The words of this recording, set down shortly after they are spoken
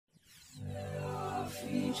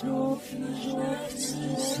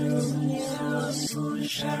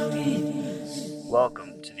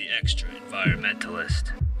Welcome to the Extra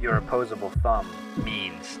Environmentalist. Your opposable thumb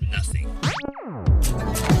means nothing.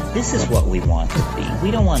 This is what we want to be. We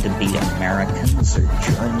don't want to be Americans or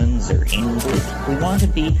Germans or English. We want to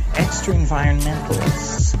be extra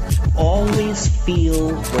environmentalists. Always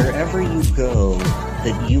feel wherever you go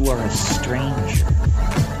that you are a stranger,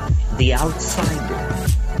 the outsider,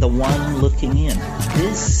 the one looking in.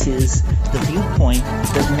 This is the viewpoint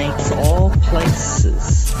that makes all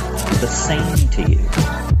places the same to you.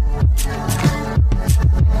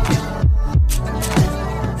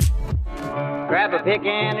 Grab a pick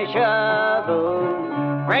and a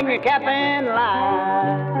shovel, bring your cap and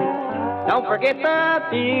line. Don't forget the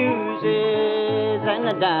fuses and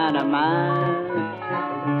the dynamite.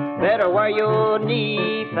 Better wear your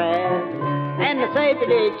knee pads and the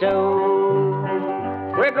safety toe.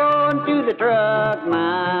 We're going to the truck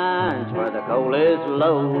mines where the coal is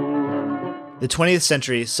low. The 20th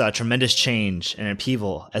century saw a tremendous change and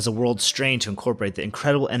upheaval as the world strained to incorporate the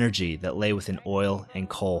incredible energy that lay within oil and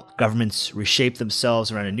coal. Governments reshaped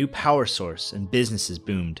themselves around a new power source and businesses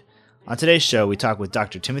boomed. On today's show, we talk with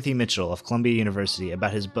Dr. Timothy Mitchell of Columbia University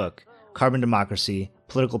about his book, Carbon Democracy,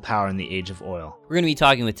 Political Power in the Age of Oil. We're going to be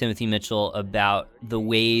talking with Timothy Mitchell about the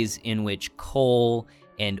ways in which coal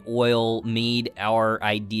and oil made our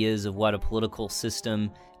ideas of what a political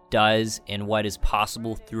system does and what is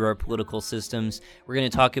possible through our political systems. We're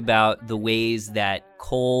going to talk about the ways that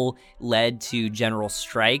coal led to general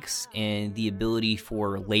strikes and the ability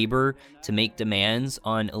for labor to make demands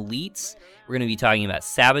on elites. We're going to be talking about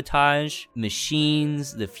sabotage,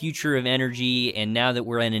 machines, the future of energy, and now that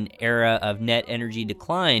we're in an era of net energy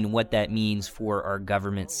decline, what that means for our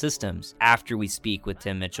government systems. After we speak with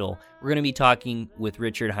Tim Mitchell, we're going to be talking with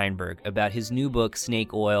Richard Heinberg about his new book,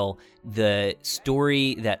 Snake Oil, the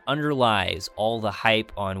story that underlies all the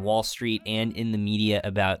hype on Wall Street and in the media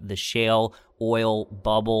about the shale oil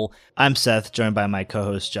bubble. I'm Seth, joined by my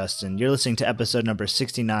co-host Justin. You're listening to episode number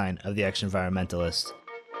 69 of The Extra Environmentalist.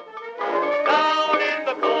 Down in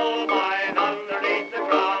the coal mine underneath the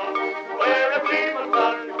ground, where a gleam of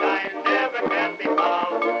sunshine never can be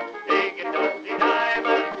found, digging dusty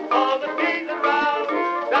diamonds, all the season round.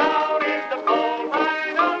 Down in the coal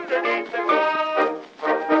mine underneath the ground.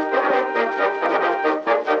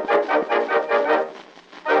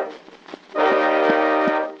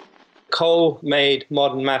 Coal made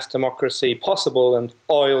modern mass democracy possible and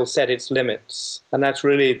oil set its limits. And that's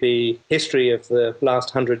really the history of the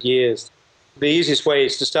last 100 years. The easiest way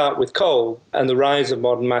is to start with coal and the rise of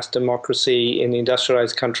modern mass democracy in the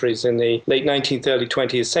industrialized countries in the late 19th, early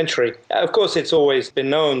 20th century. Of course, it's always been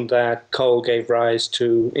known that coal gave rise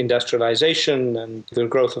to industrialization and the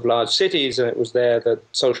growth of large cities, and it was there that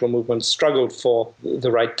social movements struggled for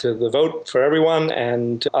the right to the vote for everyone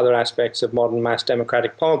and other aspects of modern mass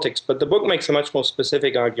democratic politics. But the book makes a much more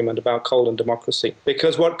specific argument about coal and democracy,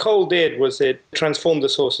 because what coal did was it transformed the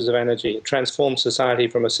sources of energy. It transformed society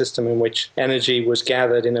from a system in which energy was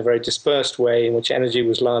gathered in a very dispersed way, in which energy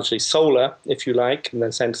was largely solar, if you like, in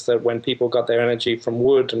the sense that when people got their energy from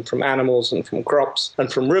wood and from animals and from crops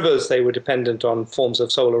and from rivers, they were dependent on forms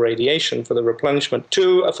of solar radiation for the replenishment,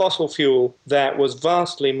 to a fossil fuel that was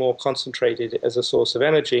vastly more concentrated as a source of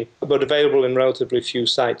energy, but available in relatively few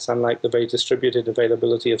sites, unlike the very distributed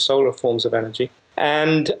availability of solar forms of energy.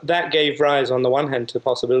 And that gave rise, on the one hand, to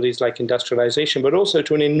possibilities like industrialization, but also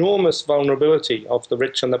to an enormous vulnerability of the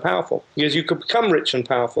rich and the powerful. Because you could become rich and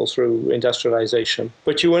powerful through industrialization,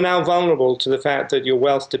 but you were now vulnerable to the fact that your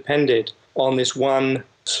wealth depended on this one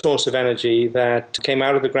source of energy that came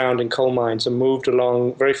out of the ground in coal mines and moved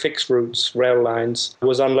along very fixed routes, rail lines,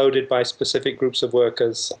 was unloaded by specific groups of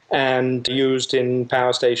workers and used in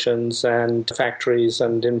power stations and factories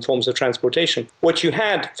and in forms of transportation. What you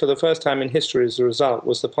had for the first time in history as a result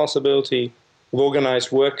was the possibility of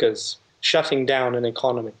organized workers shutting down an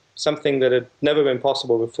economy, something that had never been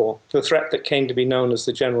possible before, the threat that came to be known as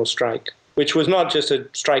the general strike, which was not just a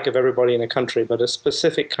strike of everybody in a country, but a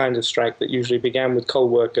specific kind of strike that usually began with coal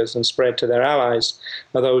workers and spread to their allies,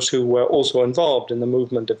 those who were also involved in the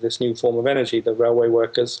movement of this new form of energy, the railway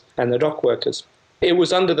workers and the dock workers. It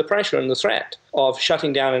was under the pressure and the threat of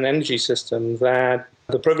shutting down an energy system that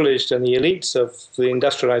the privileged and the elites of the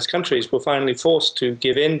industrialized countries were finally forced to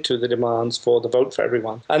give in to the demands for the vote for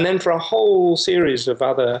everyone. And then for a whole series of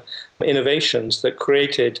other innovations that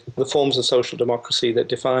created the forms of social democracy that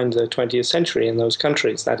defined the 20th century in those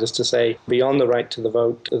countries. That is to say, beyond the right to the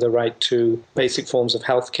vote, the right to basic forms of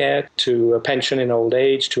healthcare, to a pension in old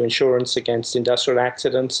age, to insurance against industrial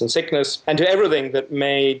accidents and sickness, and to everything that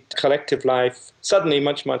made collective life suddenly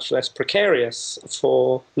much, much less precarious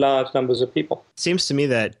for large numbers of people. It seems to me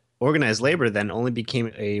that organized labor then only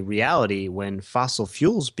became a reality when fossil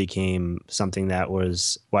fuels became something that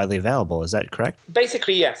was widely available. Is that correct?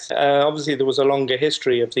 Basically, yes. Obviously, there was a longer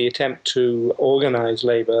history of the attempt to organize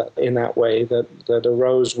labor in that way that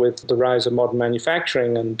arose with the rise of modern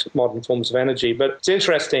manufacturing and modern forms of energy. But it's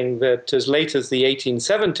interesting that as late as the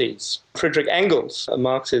 1870s, Friedrich Engels, a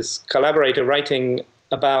Marxist collaborator writing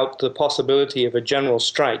about the possibility of a general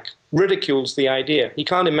strike, ridicules the idea. He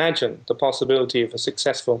can't imagine the possibility of a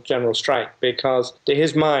successful general strike because, to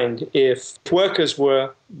his mind, if workers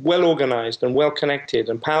were well organized and well connected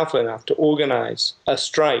and powerful enough to organize a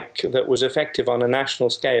strike that was effective on a national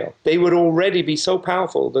scale, they would already be so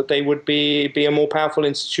powerful that they would be a more powerful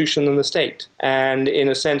institution than the state. And in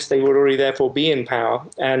a sense, they would already therefore be in power,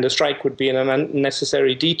 and a strike would be an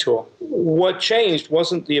unnecessary detour. What changed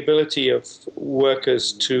wasn't the ability of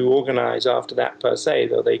workers to organize after that per se,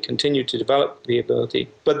 though they continued to develop the ability.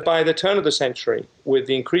 But by the turn of the century, with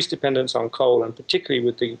the increased dependence on coal, and particularly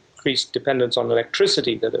with the increased dependence on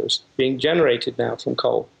electricity that was being generated now from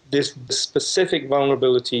coal, this specific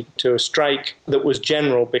vulnerability to a strike that was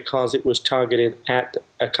general because it was targeted at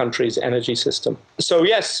a country's energy system. So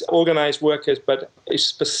yes, organized workers, but a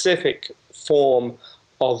specific form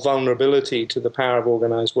of vulnerability to the power of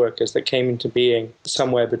organized workers that came into being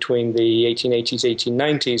somewhere between the 1880s,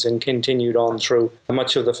 1890s, and continued on through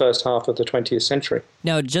much of the first half of the 20th century.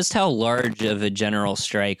 Now, just how large of a general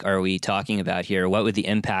strike are we talking about here? What would the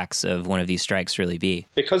impacts of one of these strikes really be?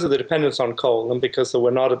 Because of the dependence on coal and because there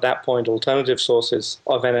were not at that point alternative sources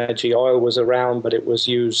of energy, oil was around, but it was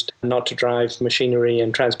used not to drive machinery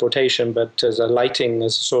and transportation, but as a lighting,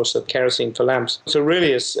 as a source of kerosene for lamps. So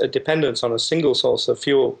really it's a dependence on a single source of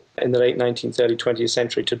fuel in the late 19th, early 20th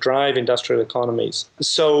century to drive industrial economies.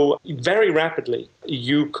 So very rapidly,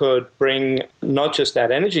 you could bring not just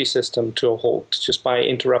that energy system to a halt just by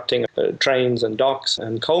interrupting trains and docks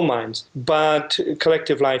and coal mines, but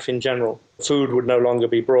collective life in general. Food would no longer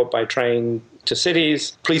be brought by train to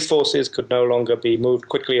cities. Police forces could no longer be moved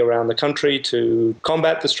quickly around the country to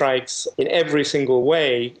combat the strikes. In every single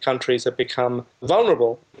way, countries have become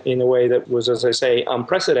vulnerable in a way that was, as I say,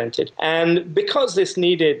 unprecedented. And because this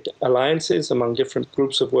needed alliances among different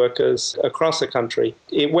groups of workers across the country,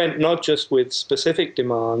 it went not just with specific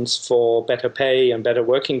demands for better pay and better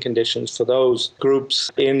working conditions for those groups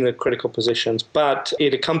in the critical positions, but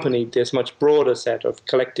it accompanied this much broader set of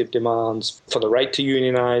collective demands for the right to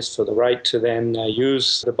unionize, for the right to then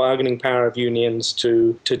use the bargaining power of unions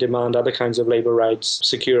to demand other kinds of labor rights,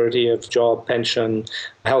 security of job, pension,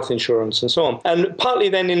 health insurance, and so on. And partly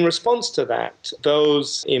then in response to that,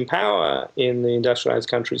 those in power in the industrialized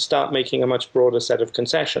countries start making a much broader set of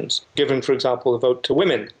concessions. Given, for example, the vote to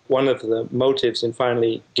women, one of the motives in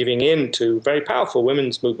finally giving in to very powerful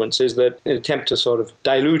women's movements is that an attempt to sort of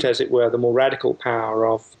dilute, as it were, the more radical power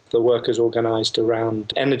of the workers organized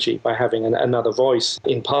around energy by having another voice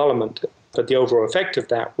in parliament. But the overall effect of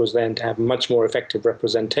that was then to have much more effective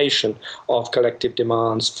representation of collective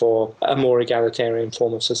demands for a more egalitarian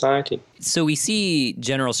form of society. So we see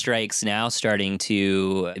general strikes now starting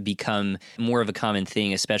to become more of a common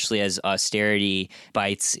thing, especially as austerity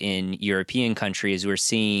bites in European countries. We're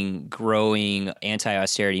seeing growing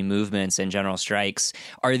anti-austerity movements and general strikes.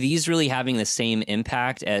 Are these really having the same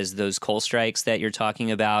impact as those coal strikes that you're talking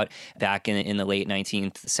about back in the late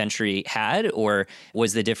 19th century had? Or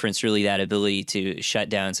was the difference really that ability to shut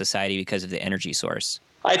down society because of the energy source?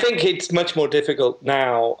 I think it's much more difficult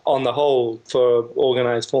now, on the whole, for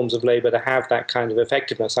organized forms of labor to have that kind of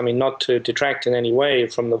effectiveness. I mean, not to detract in any way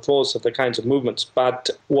from the force of the kinds of movements,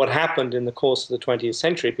 but what happened in the course of the 20th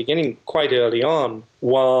century, beginning quite early on,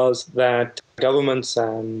 was that governments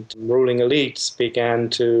and ruling elites began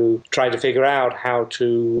to try to figure out how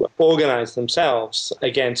to organize themselves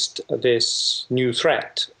against this new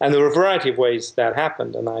threat. And there were a variety of ways that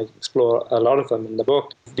happened, and I explore a lot of them in the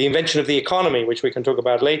book. The invention of the economy, which we can talk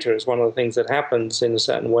about later, is one of the things that happens in a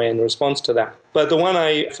certain way in response to that. But the one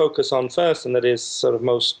I focus on first, and that is sort of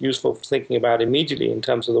most useful for thinking about immediately in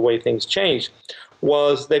terms of the way things changed,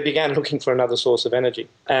 was they began looking for another source of energy.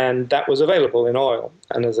 And that was available in oil.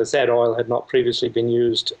 And as I said, oil had not previously been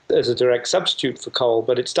used as a direct substitute for coal,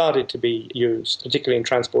 but it started to be used, particularly in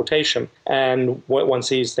transportation. And one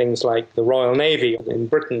sees things like the Royal Navy in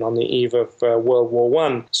Britain on the eve of World War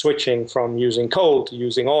I, switching from using coal to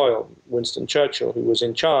using oil. Winston Churchill, who was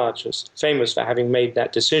in charge, is famous for having made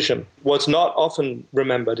that decision. What's not often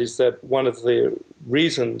remembered is that one of the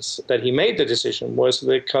reasons that he made the decision was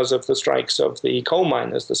because of the strikes of the coal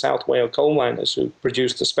miners, the South Wales coal miners, who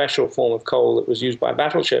produced a special form of coal that was used by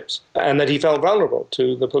battleships, and that he felt vulnerable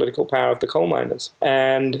to the political power of the coal miners.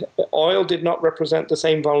 And oil did not represent the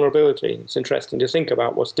same vulnerability. It's interesting to think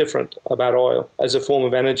about what's different about oil as a form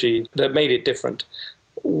of energy that made it different.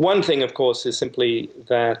 One thing, of course, is simply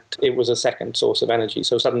that it was a second source of energy.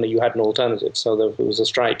 So suddenly you had an alternative. So if there was a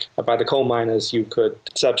strike by the coal miners, you could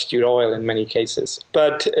substitute oil in many cases.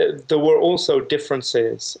 But there were also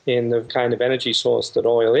differences in the kind of energy source that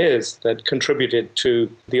oil is that contributed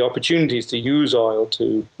to the opportunities to use oil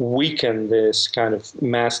to weaken this kind of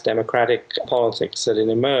mass democratic politics that had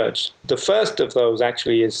emerged. The first of those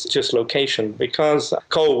actually is just location. Because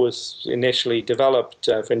coal was initially developed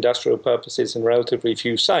for industrial purposes in relatively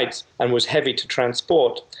few sites and was heavy to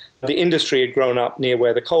transport, the industry had grown up near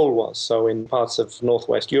where the coal was, so in parts of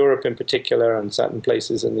northwest Europe in particular and certain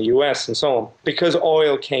places in the US and so on. Because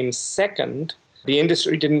oil came second, the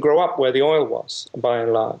industry didn't grow up where the oil was, by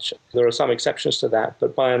and large. There are some exceptions to that,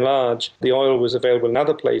 but by and large, the oil was available in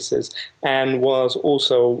other places and was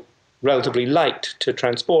also relatively light to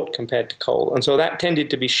transport compared to coal. And so that tended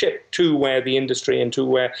to be shipped to where the industry and to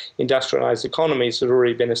where industrialized economies had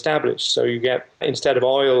already been established. So you get, instead of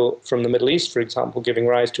oil from the Middle East, for example, giving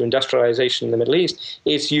rise to industrialization in the Middle East,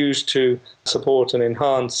 it's used to support and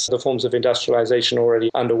enhance the forms of industrialization already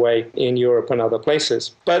underway in Europe and other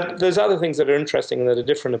places. But there's other things that are interesting and that are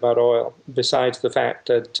different about oil, besides the fact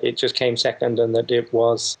that it just came second and that it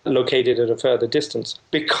was located at a further distance.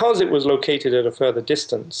 Because it was located at a further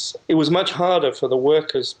distance, it was much harder for the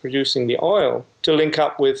workers producing the oil to link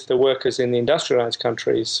up with the workers in the industrialized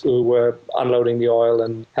countries who were unloading the oil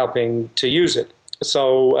and helping to use it.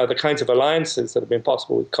 So the kinds of alliances that have been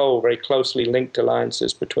possible with coal, very closely linked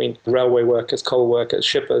alliances between railway workers, coal workers,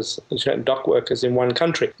 shippers, and dock workers in one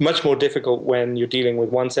country. Much more difficult when you're dealing with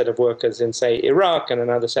one set of workers in, say, Iraq and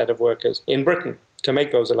another set of workers in Britain to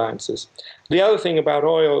make those alliances. The other thing about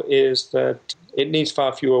oil is that it needs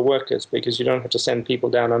far fewer workers because you don't have to send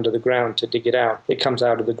people down under the ground to dig it out. It comes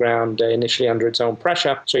out of the ground initially under its own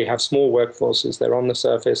pressure, so you have small workforces. They're on the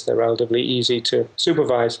surface. They're relatively easy to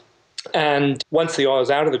supervise. And once the oil is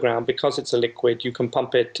out of the ground, because it's a liquid, you can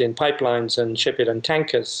pump it in pipelines and ship it in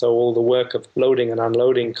tankers. So all the work of loading and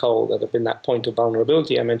unloading coal that have been that point of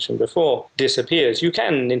vulnerability I mentioned before disappears. You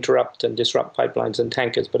can interrupt and disrupt pipelines and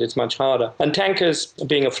tankers, but it's much harder. And tankers,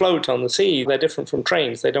 being afloat on the sea, they're different from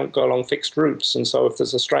trains. They don't go along fixed routes. And so if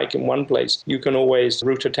there's a strike in one place, you can always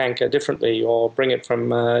route a tanker differently or bring it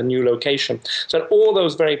from a new location. So in all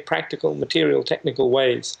those very practical, material, technical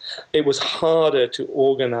ways, it was harder to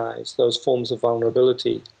organize those forms of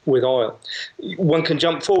vulnerability with oil. One can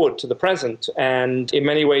jump forward to the present, and in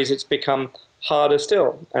many ways it's become harder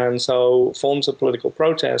still. And so forms of political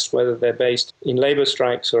protest, whether they're based in labor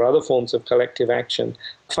strikes or other forms of collective action,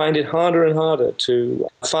 find it harder and harder to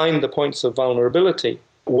find the points of vulnerability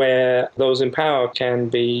where those in power can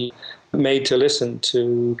be made to listen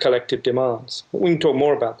to collective demands. We can talk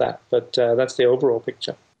more about that, but that's the overall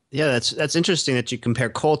picture. Yeah, that's interesting that you compare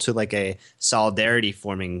coal to like a solidarity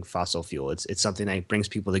forming fossil fuel. It's something that brings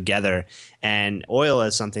people together, and oil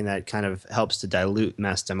is something that kind of helps to dilute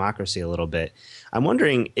mass democracy a little bit. I'm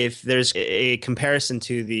wondering if there's a comparison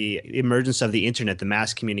to the emergence of the internet, the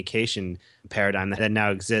mass communication paradigm that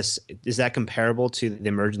now exists. Is that comparable to the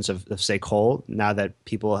emergence of say, coal, now that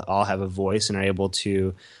people all have a voice and are able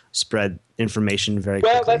to spread information very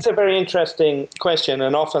quickly? Well, that's a very interesting question,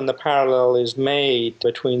 and often the parallel is made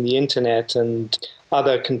between the internet and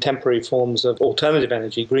other contemporary forms of alternative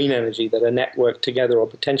energy, green energy, that are networked together or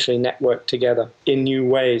potentially networked together in new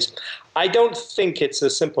ways. I don't think it's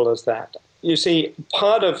as simple as that. You see,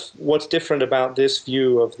 part of what's different about this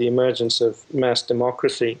view of the emergence of mass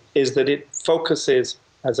democracy is that it focuses,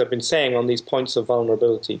 as I've been saying, on these points of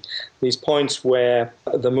vulnerability, these points where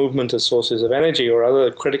the movement of sources of energy or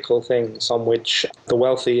other critical things on which the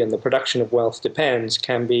wealthy and the production of wealth depends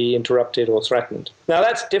can be interrupted or threatened. Now,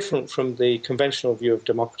 that's different from the conventional view of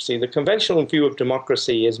democracy. The conventional view of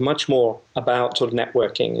democracy is much more about sort of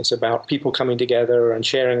networking. It's about people coming together and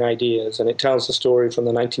sharing ideas, and it tells a story from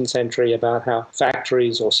the 19th century about how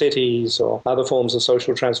factories or cities or other forms of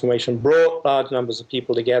social transformation brought large numbers of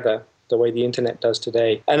people together the way the internet does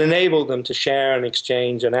today, and enabled them to share and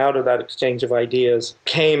exchange. And out of that exchange of ideas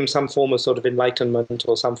came some form of sort of enlightenment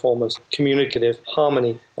or some form of communicative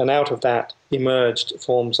harmony. And out of that emerged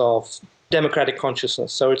forms of democratic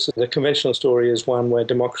consciousness. So the conventional story is one where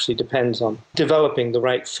democracy depends on developing the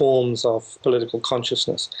right forms of political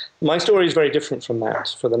consciousness. My story is very different from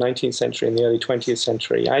that for the 19th century and the early 20th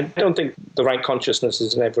century. I don't think the right consciousness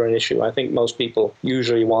is ever an issue. I think most people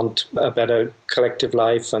usually want a better collective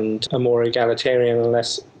life and a more egalitarian and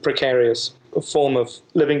less precarious form of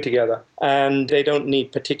living together. And they don't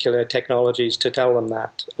need particular technologies to tell them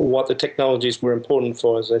that. What the technologies were important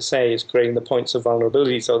for, as I say, is creating the points of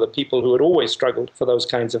vulnerability so that people who had always struggled for those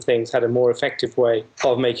kinds of things had a more effective way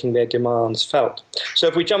of making their demands felt. So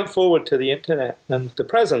if we jump forward to the internet and the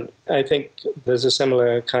present, I think there's a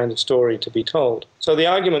similar kind of story to be told. So the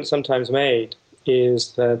argument sometimes made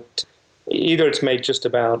is that either it's made just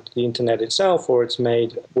about the internet itself or it's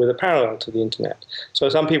made with a parallel to the internet. So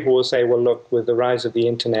some people will say, well, look, with the rise of the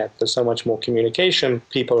internet, there's so much more communication.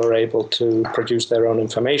 People are able to produce their own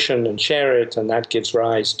information and share it, and that gives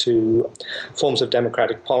rise to forms of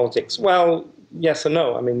democratic politics. Well, yes and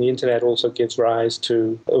no. I mean, the internet also gives rise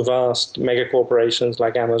to vast megacorporations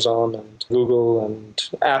like Amazon and Google and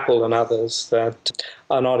Apple and others that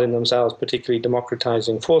are not in themselves particularly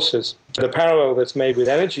democratizing forces. The parallel that's made with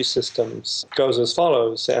energy systems goes as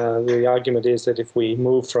follows. The argument is that if we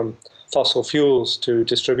move from fossil fuels to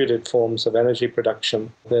distributed forms of energy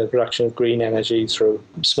production, the production of green energy through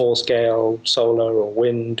small-scale solar or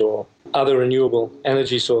wind or other renewable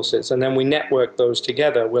energy sources, and then we network those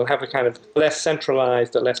together, we'll have a kind of less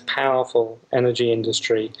centralized, a less powerful energy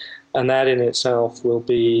industry, and that in itself will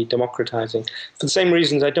be democratizing. For the same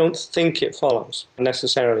reasons, I don't think it follows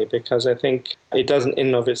necessarily, because I think it doesn't in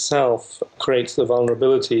and of itself create the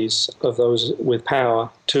vulnerabilities of those with power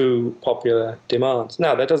to popular demands.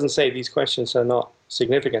 Now, that doesn't say these questions are not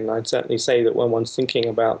significant. I'd certainly say that when one's thinking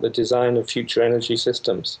about the design of future energy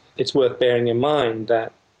systems, it's worth bearing in mind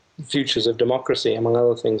that futures of democracy, among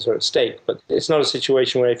other things, are at stake. But it's not a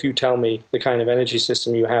situation where if you tell me the kind of energy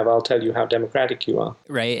system you have, I'll tell you how democratic you are.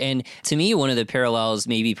 Right. And to me, one of the parallels,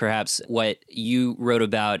 maybe perhaps what you wrote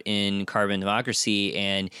about in Carbon Democracy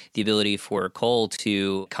and the ability for coal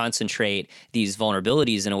to concentrate these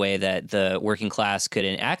vulnerabilities in a way that the working class could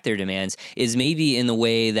enact their demands, is maybe in the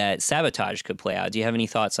way that sabotage could play out. Do you have any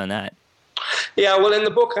thoughts on that? Yeah, well, in the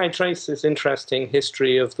book, I trace this interesting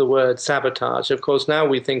history of the word sabotage. Of course, now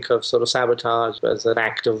we think of sort of sabotage as an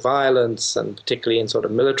act of violence, and particularly in sort of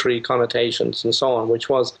military connotations and so on, which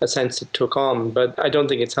was a sense it took on. But I don't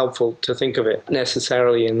think it's helpful to think of it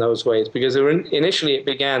necessarily in those ways, because initially it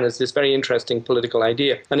began as this very interesting political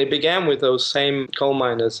idea. And it began with those same coal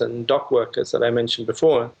miners and dock workers that I mentioned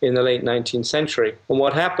before in the late 19th century. And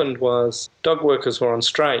what happened was dock workers were on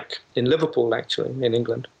strike in Liverpool, actually, in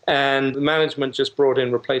England. And the management just brought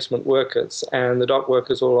in replacement workers, and the dock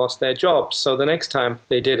workers all lost their jobs. So the next time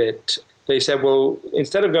they did it, they said, well,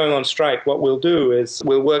 instead of going on strike, what we'll do is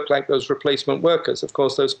we'll work like those replacement workers. Of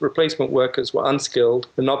course, those replacement workers were unskilled.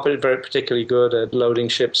 They're not very particularly good at loading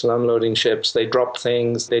ships and unloading ships. They dropped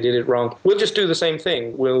things. They did it wrong. We'll just do the same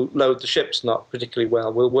thing. We'll load the ships not particularly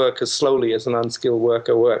well. We'll work as slowly as an unskilled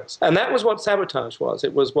worker works. And that was what sabotage was.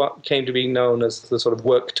 It was what came to be known as the sort of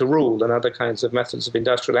work to rule and other kinds of methods of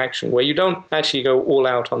industrial action, where you don't actually go all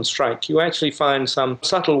out on strike. You actually find some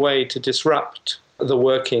subtle way to disrupt the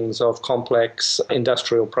workings of complex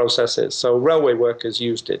industrial processes. So railway workers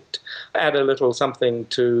used it. Add a little something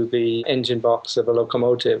to the engine box of a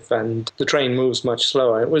locomotive and the train moves much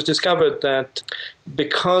slower. It was discovered that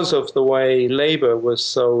because of the way labor was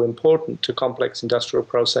so important to complex industrial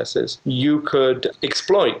processes, you could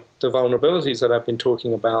exploit the vulnerabilities that I've been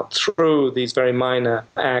talking about through these very minor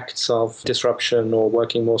acts of disruption or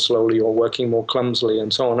working more slowly or working more clumsily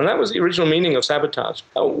and so on. And that was the original meaning of sabotage.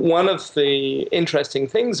 One of the interesting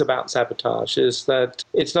things about sabotage is that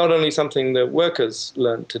it's not only something that workers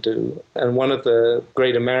learned to do. And one of the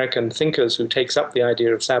great American thinkers who takes up the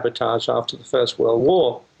idea of sabotage after the First World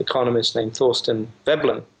War, economist named Thorstein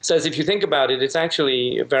Veblen, says if you think about it, it's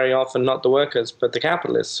actually very often not the workers but the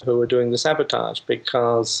capitalists who are doing the sabotage,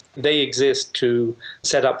 because they exist to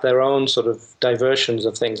set up their own sort of diversions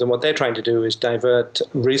of things. And what they're trying to do is divert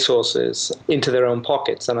resources into their own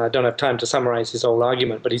pockets. And I don't have time to summarize his whole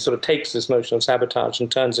argument, but he sort of takes this notion of sabotage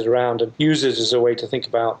and turns it around and uses it as a way to think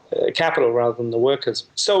about capital rather than the workers.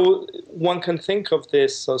 So one can think of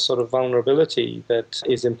this sort of vulnerability that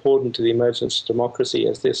is important to the emergence of democracy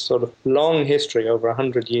as this sort of long history over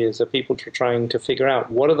 100 years of people trying to figure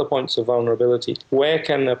out what are the points of vulnerability, where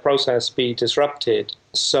can a process be disrupted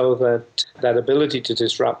so that that ability to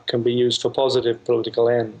disrupt can be used for positive political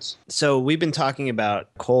ends. So we've been talking about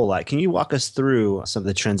coal a lot. Can you walk us through some of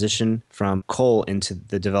the transition from coal into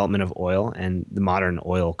the development of oil and the modern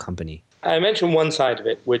oil company? I mentioned one side of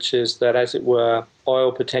it, which is that, as it were,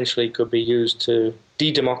 oil potentially could be used to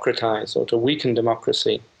de-democratize or to weaken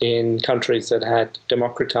democracy in countries that had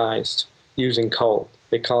democratized using coal.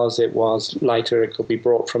 Because it was lighter, it could be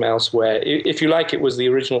brought from elsewhere. If you like, it was the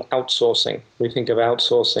original outsourcing. We think of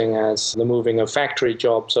outsourcing as the moving of factory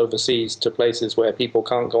jobs overseas to places where people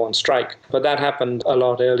can't go on strike. But that happened a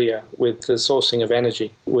lot earlier with the sourcing of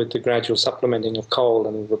energy, with the gradual supplementing of coal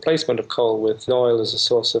and the replacement of coal with oil as a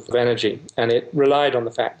source of energy. And it relied on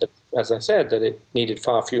the fact that, as I said, that it needed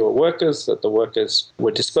far fewer workers, that the workers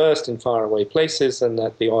were dispersed in faraway places, and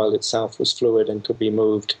that the oil itself was fluid and could be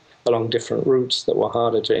moved along different routes that were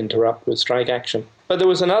harder to interrupt with strike action. But there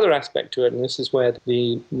was another aspect to it, and this is where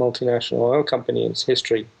the multinational oil company's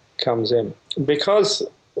history comes in. Because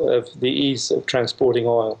of the ease of transporting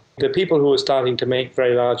oil, the people who were starting to make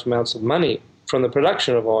very large amounts of money from the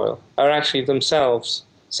production of oil are actually themselves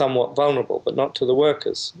somewhat vulnerable, but not to the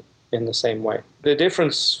workers in the same way. The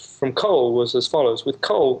difference from coal was as follows. With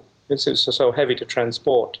coal, since it was so heavy to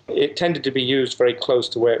transport, it tended to be used very close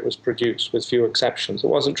to where it was produced, with few exceptions. It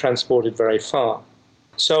wasn't transported very far.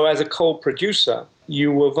 So as a coal producer,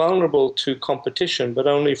 you were vulnerable to competition, but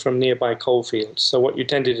only from nearby coal fields. So what you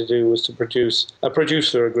tended to do was to produce a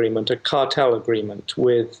producer agreement, a cartel agreement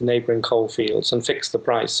with neighboring coal fields and fix the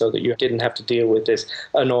price so that you didn't have to deal with this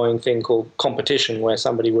annoying thing called competition, where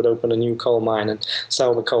somebody would open a new coal mine and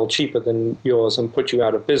sell the coal cheaper than yours and put you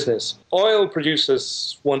out of business. Oil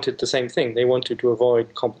producers wanted the same thing. They wanted to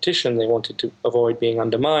avoid competition. They wanted to avoid being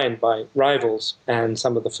undermined by rivals. And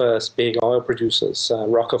some of the first big oil producers,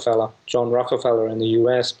 John Rockefeller in the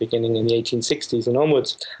US, beginning in the 1860s and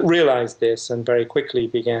onwards, realized this and very quickly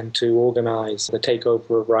began to organize the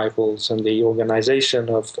takeover of rivals and the organization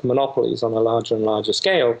of monopolies on a larger and larger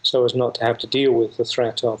scale, so as not to have to deal with the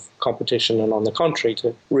threat of competition, and on the contrary,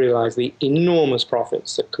 to realize the enormous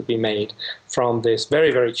profits that could be made from this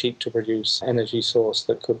very, very cheap to produce energy source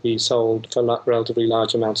that could be sold for relatively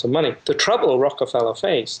large amounts of money. The trouble Rockefeller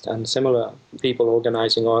faced, and similar people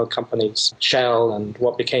organizing oil companies, Shell and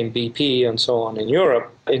what became BP and so on in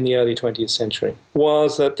Europe in the early 20th century,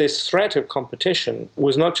 was that this threat of competition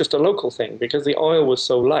was not just a local thing, because the oil was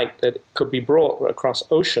so light that it could be brought across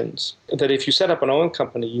oceans, that if you set up an oil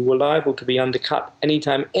company, you were liable to be undercut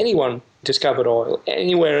anytime anyone discovered oil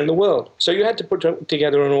anywhere in the world. So you had to put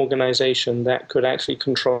together an organization that could actually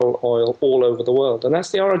control oil all over the world. And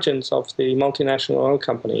that's the origins of the multinational oil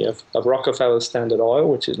company of Rockefeller's Standard Oil,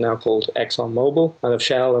 which is now called ExxonMobil, and of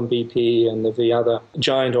Shell and BP and of the other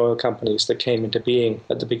giant oil companies that came into being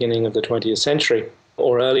at the beginning of the 20th century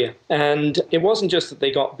or earlier. And it wasn't just that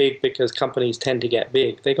they got big because companies tend to get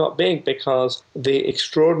big. They got big because the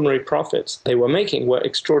extraordinary profits they were making were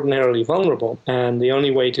extraordinarily vulnerable. And the only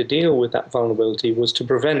way to deal with that vulnerability was to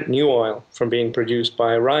prevent new oil from being produced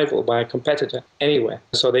by a rival, by a competitor, anywhere.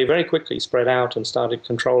 So they very quickly spread out and started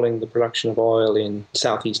controlling the production of oil in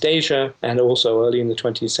Southeast Asia and also early in the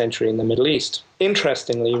 20th century in the Middle East.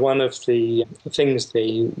 Interestingly, one of the things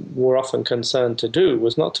they were often concerned to do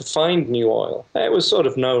was not to find new oil. It was sort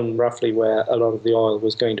of known roughly where a lot of the oil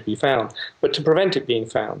was going to be found, but to prevent it being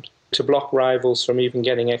found, to block rivals from even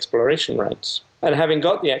getting exploration rights. And having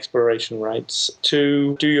got the exploration rights,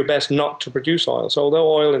 to do your best not to produce oil. So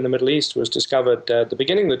although oil in the Middle East was discovered at the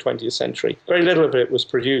beginning of the 20th century, very little of it was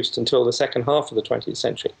produced until the second half of the 20th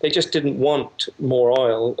century. They just didn't want more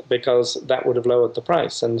oil because that would have lowered the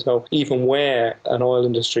price. And so even where an oil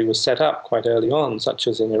industry was set up quite early on, such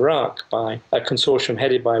as in Iraq by a consortium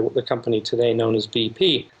headed by the company today known as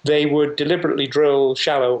BP, they would deliberately drill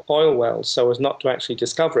shallow oil wells so as not to actually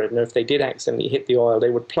discover it. And if they did accidentally hit the oil, they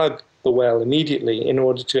would plug the well immediately in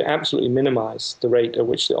order to absolutely minimize the rate at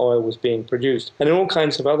which the oil was being produced. And in all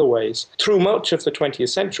kinds of other ways, through much of the 20th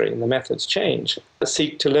century, and the methods change,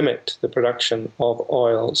 seek to limit the production of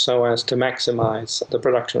oil so as to maximize the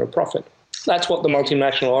production of profit. That's what the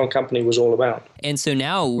multinational oil company was all about. And so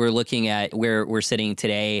now we're looking at where we're sitting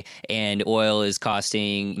today, and oil is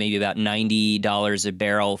costing maybe about $90 a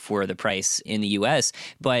barrel for the price in the U.S.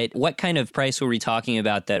 But what kind of price were we talking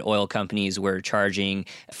about that oil companies were charging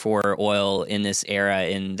for oil in this era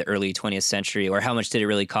in the early 20th century? Or how much did it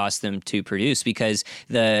really cost them to produce? Because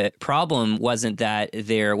the problem wasn't that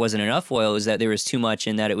there wasn't enough oil, it was that there was too much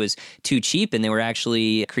and that it was too cheap, and they were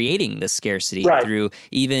actually creating this scarcity through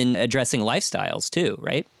even addressing lifestyles too,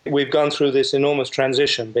 right? We've gone through this enormous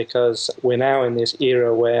transition because we're now in this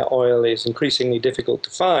era where oil is increasingly difficult to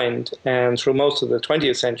find. And through most of the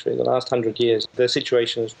 20th century, the last 100 years, the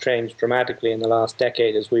situation has changed dramatically in the last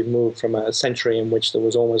decade as we've moved from a century in which there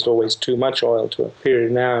was almost always too much oil to a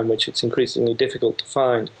period now in which it's increasingly difficult to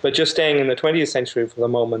find. But just staying in the 20th century for the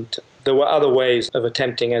moment, there were other ways of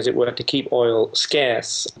attempting, as it were, to keep oil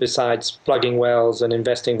scarce, besides plugging wells and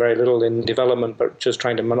investing very little in development, but just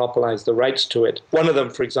trying to monopolize the rights to it. One of them,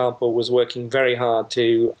 for example, was working very hard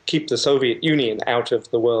to keep the Soviet Union out of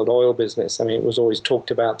the world oil business. I mean, it was always talked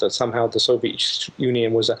about that somehow the Soviet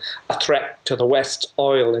Union was a threat to the West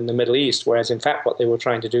oil in the Middle East, whereas in fact what they were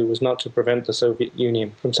trying to do was not to prevent the Soviet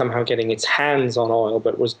Union from somehow getting its hands on oil,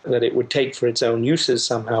 but was that it would take for its own uses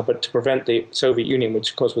somehow, but to prevent the Soviet Union, which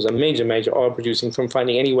of course was a major oil producing, from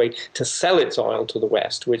finding any way to sell its oil to the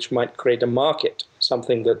West, which might create a market,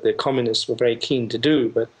 something that the communists were very keen to do,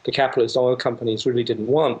 but the capitalist oil companies really didn't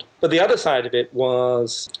want. But the other side of it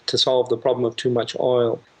was to solve the problem of too much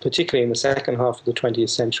oil, particularly in the second half of the 20th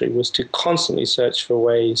century, was to constantly search for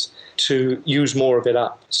ways to use more of it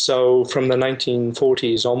up. So from the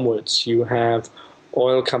 1940s onwards, you have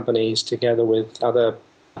oil companies together with other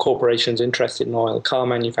corporations interested in oil, car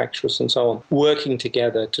manufacturers and so on, working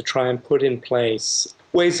together to try and put in place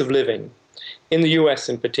ways of living, in the US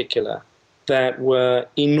in particular, that were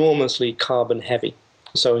enormously carbon heavy.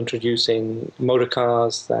 So introducing motor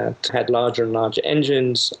cars that had larger and larger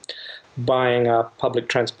engines, buying up public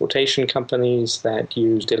transportation companies that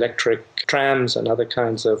used electric trams and other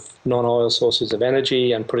kinds of non-oil sources of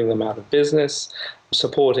energy and putting them out of business,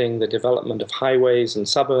 supporting the development of highways and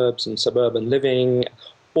suburbs and suburban living,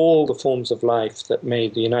 all the forms of life that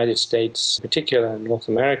made the United States, in particular, and North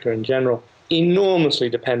America in general, enormously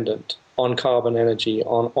dependent on carbon energy,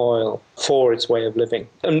 on oil, for its way of living.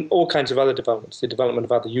 And all kinds of other developments, the development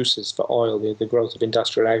of other uses for oil, the growth of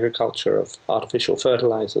industrial agriculture, of artificial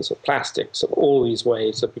fertilizers, of plastics, of all these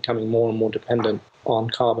ways of becoming more and more dependent on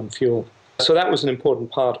carbon fuel. So that was an important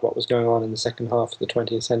part of what was going on in the second half of the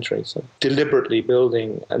 20th century. So deliberately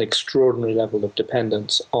building an extraordinary level of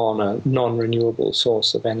dependence on a non-renewable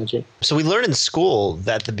source of energy. So we learned in school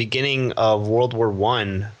that the beginning of World War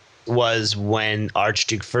I was when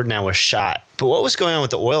Archduke Ferdinand was shot. But what was going on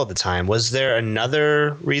with the oil at the time? Was there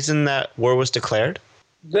another reason that war was declared?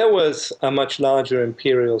 There was a much larger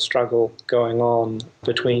imperial struggle going on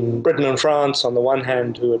between Britain and France on the one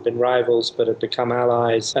hand, who had been rivals but had become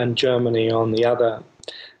allies, and Germany on the other.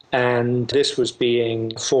 And this was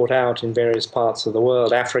being fought out in various parts of the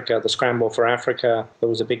world. Africa, the scramble for Africa. There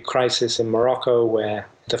was a big crisis in Morocco where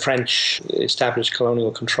the French established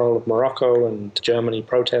colonial control of Morocco, and Germany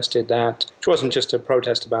protested that, which wasn't just a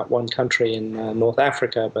protest about one country in North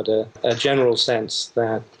Africa, but a general sense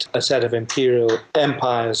that a set of imperial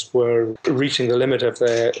empires were reaching the limit of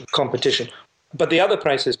their competition. But the other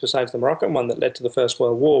crisis, besides the Moroccan one that led to the First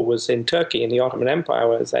World War, was in Turkey, in the Ottoman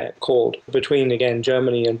Empire, as they're called, between, again,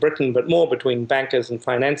 Germany and Britain, but more between bankers and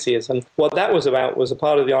financiers. And what that was about was a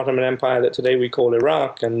part of the Ottoman Empire that today we call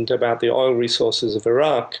Iraq, and about the oil resources of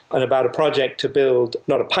Iraq, and about a project to build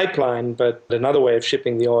not a pipeline, but another way of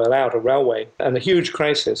shipping the oil out, a railway, and a huge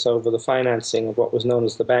crisis over the financing of what was known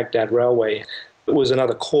as the Baghdad Railway. It was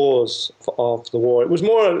another cause of the war. It was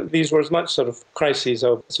more, these were as much sort of crises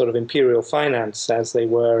of sort of imperial finance as they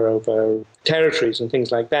were over territories and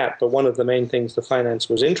things like that. But one of the main things the finance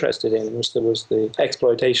was interested in was the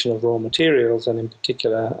exploitation of raw materials, and in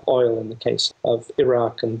particular oil in the case of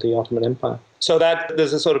Iraq and the Ottoman Empire. So that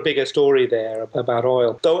there's a sort of bigger story there about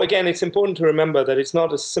oil. Though, again, it's important to remember that it's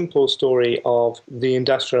not a simple story of the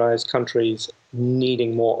industrialized countries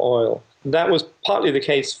needing more oil. That was partly the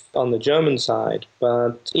case on the German side,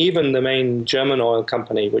 but even the main German oil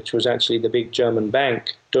company, which was actually the big German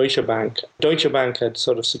bank, Deutsche Bank had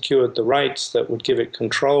sort of secured the rights that would give it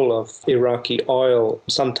control of Iraqi oil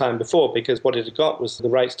some time before, because what it had got was the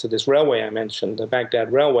rights to this railway I mentioned, the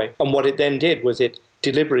Baghdad Railway. And what it then did was it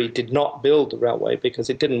deliberately did not build the railway because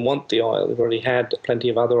it didn't want the oil. It already had plenty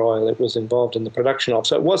of other oil it was involved in the production of.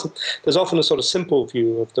 So it wasn't, there's often a sort of simple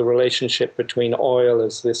view of the relationship between oil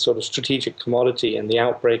as this sort of strategic commodity and the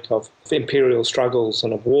outbreak of imperial struggles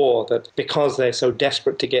and of war, that because they're so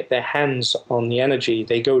desperate to get their hands on the energy,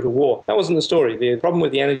 they go to war. That wasn't the story. The problem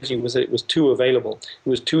with the energy was that it was too available. It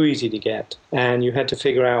was too easy to get, and you had to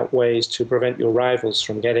figure out ways to prevent your rivals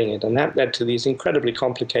from getting it. And that led to these incredibly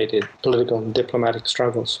complicated political and diplomatic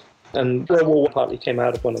struggles. And World War I partly came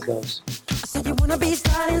out of one of those. I said you wanna be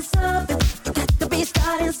starting something, you got to be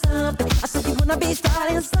starting something. I said you wanna be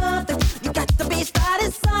starting something, you got to be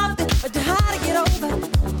starting something. But you're hard to get over,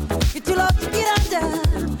 you're too low to get under.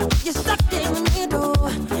 You're stuck in the middle,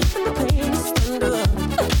 and the pain is tender.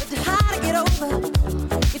 But you're hard to get over,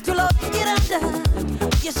 you're too low to get under.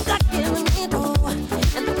 You're stuck in the middle,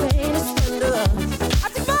 and the pain is tender. I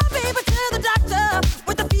took my baby to the doctor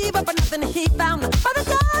with a fever, but nothing he found. By the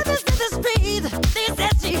time it's in the street, they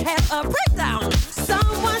said she had a breakdown.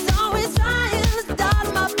 Someone's always trying to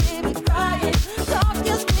start my baby crying.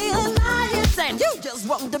 Talking, stealing, lying, saying you just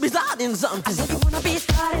want to be starting something. I said you wanna be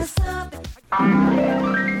starting something.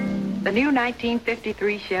 The new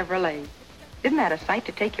 1953 Chevrolet. Isn't that a sight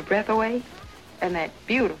to take your breath away? And that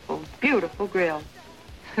beautiful, beautiful grill.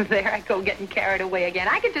 There I go getting carried away again.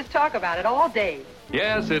 I could just talk about it all day.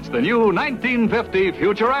 Yes, it's the new 1950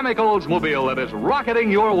 Futuramic Oldsmobile that is rocketing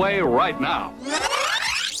your way right now.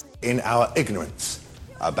 In our ignorance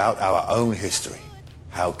about our own history,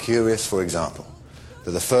 how curious, for example,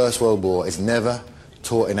 that the First World War is never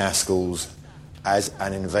taught in our schools as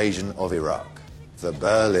an invasion of Iraq. The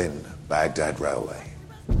Berlin-Baghdad Railway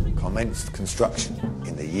commenced construction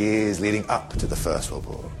in the years leading up to the First World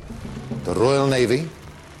War. The Royal Navy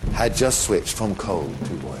had just switched from coal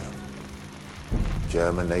to oil.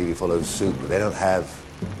 German Navy follows suit, but they don't have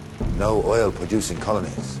no oil-producing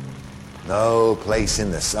colonies, no place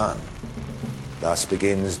in the sun. Thus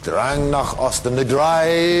begins Drang nach Osten, the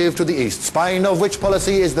drive to the east, spine of which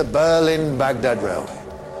policy is the Berlin-Baghdad Railway.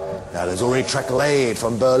 Now, there's already track laid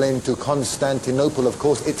from Berlin to Constantinople. Of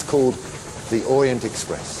course, it's called the Orient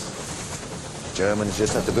Express. Germans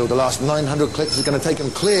just have to build the last 900 clicks. It's going to take them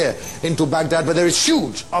clear into Baghdad, but there is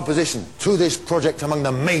huge opposition to this project among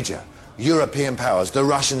the major European powers, the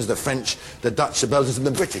Russians, the French, the Dutch, the Belgians, and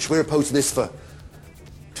the British. We're opposed to this for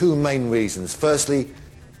two main reasons. Firstly,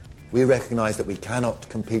 we recognize that we cannot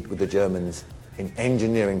compete with the Germans in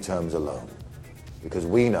engineering terms alone, because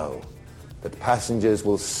we know that passengers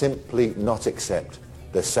will simply not accept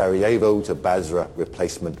the Sarajevo to Basra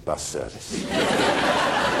replacement bus service.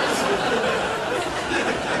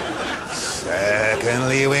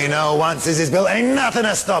 Secondly, we know once this is built, ain't nothing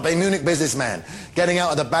to stop a Munich businessman getting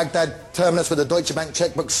out of the Baghdad terminus with a Deutsche Bank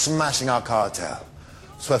checkbook, smashing our cartel.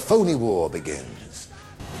 So a phony war begins.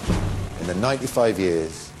 In the 95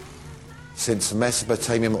 years since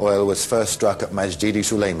Mesopotamian oil was first struck at Masjidi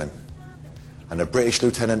Suleiman, and a British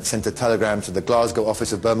lieutenant sent a telegram to the Glasgow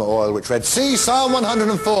office of Burma Oil which read, see Psalm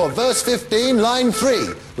 104, verse 15, line 3,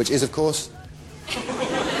 which is, of course...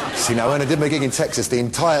 See, now when I did my gig in Texas, the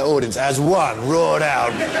entire audience, as one, roared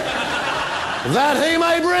out, that he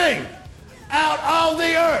may bring out of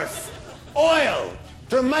the earth oil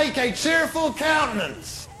to make a cheerful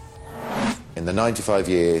countenance. In the 95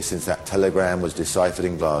 years since that telegram was deciphered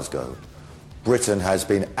in Glasgow, Britain has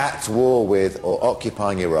been at war with or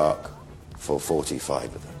occupying Iraq for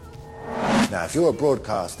 45 of them. Now, if you're a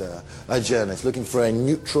broadcaster, a journalist looking for a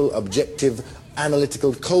neutral, objective,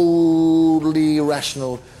 analytical, coldly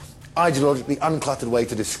rational, ideologically uncluttered way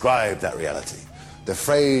to describe that reality, the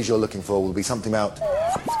phrase you're looking for will be something about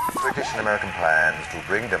British and American plans to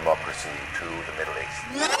bring democracy to the Middle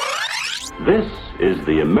East. This is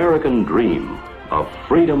the American dream of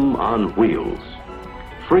freedom on wheels.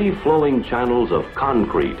 Free-flowing channels of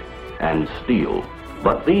concrete and steel.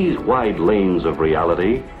 But these wide lanes of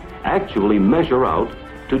reality actually measure out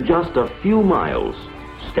to just a few miles,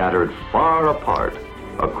 scattered far apart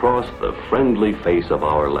across the friendly face of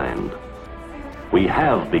our land. We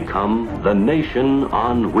have become the nation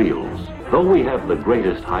on wheels. Though we have the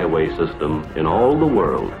greatest highway system in all the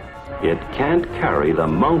world, it can't carry the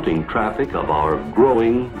mounting traffic of our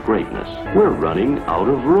growing greatness. We're running out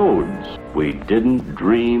of roads. We didn't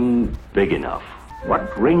dream big enough.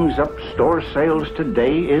 What rings up store sales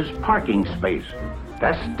today is parking space.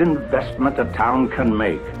 Best investment a town can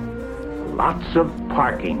make. Lots of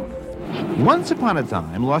parking. Once upon a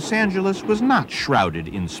time, Los Angeles was not shrouded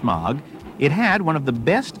in smog. It had one of the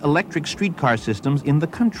best electric streetcar systems in the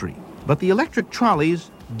country. But the electric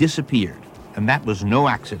trolleys disappeared, and that was no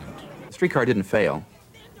accident. The streetcar didn't fail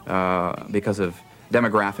because of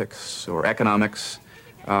demographics or economics.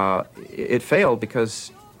 It failed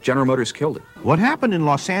because General Motors killed it. What happened in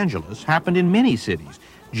Los Angeles happened in many cities.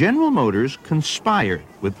 General Motors conspired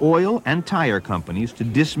with oil and tire companies to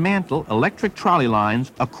dismantle electric trolley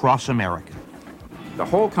lines across America. The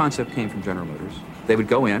whole concept came from General Motors. They would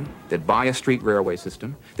go in, they'd buy a street railway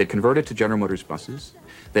system, they'd convert it to General Motors buses,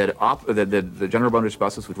 the General Motors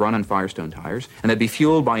buses would run on Firestone tires, and they'd be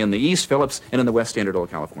fueled by, in the East, Phillips, and in the West, Standard Oil,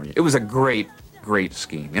 California. It was a great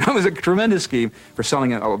scheme. It was a tremendous scheme for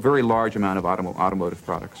selling a very large amount of automotive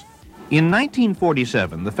products. In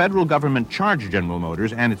 1947, the federal government charged General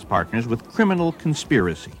Motors and its partners with criminal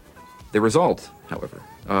conspiracy. The result, however,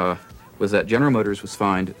 was that General Motors was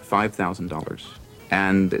fined $5,000.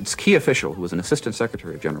 And its key official, who was an assistant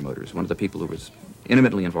secretary of General Motors, one of the people who was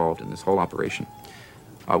intimately involved in this whole operation,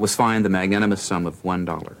 was fined the magnanimous sum of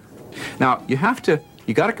 $1. Now, you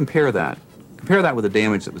got to compare that with the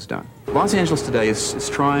damage that was done. Los Angeles today is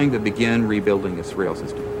trying to begin rebuilding its rail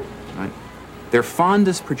system, right? Their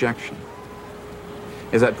fondest projection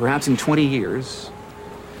is that perhaps in 20 years,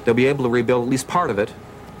 they'll be able to rebuild at least part of it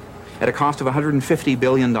at a cost of $150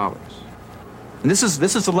 billion. And this is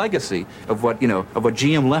the legacy of what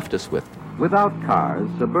GM left us with. Without cars,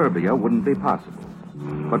 suburbia wouldn't be possible.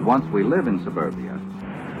 But once we live in suburbia,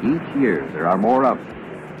 each year there are more of them.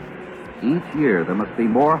 Each year there must be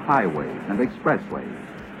more highways and expressways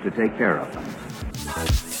to take care of them.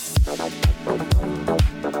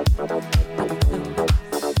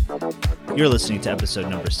 You're listening to episode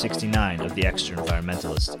number 69 of The Extra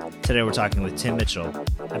Environmentalist. Today we're talking with Tim Mitchell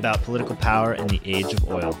about political power in the age of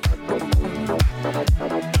oil.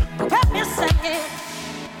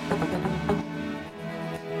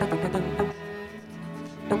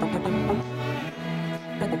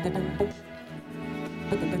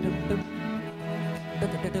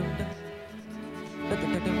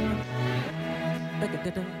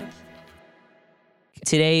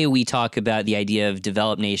 Today, we talk about the idea of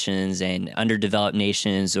developed nations and underdeveloped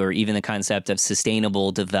nations, or even the concept of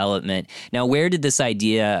sustainable development. Now, where did this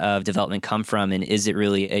idea of development come from, and is it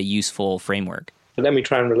really a useful framework? Let me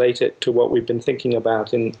try and relate it to what we've been thinking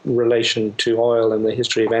about in relation to oil and the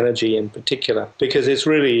history of energy in particular, because it's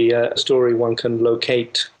really a story one can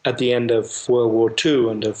locate at the end of World War II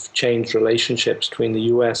and of changed relationships between the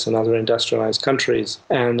US and other industrialized countries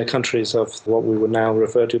and the countries of what we would now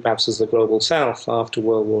refer to perhaps as the Global South after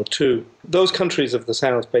World War II. Those countries of the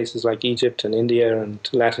South, places like Egypt and India and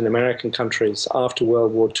Latin American countries after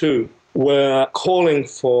World War II, were calling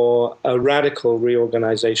for a radical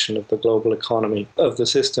reorganization of the global economy, of the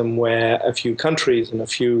system where a few countries and a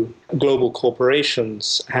few global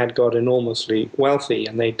corporations had got enormously wealthy,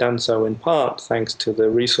 and they'd done so in part thanks to the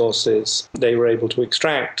resources they were able to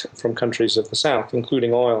extract from countries of the South,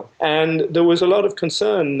 including oil. And there was a lot of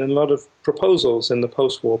concern and a lot of proposals in the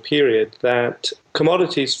post-war period that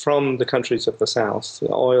commodities from the countries of the South,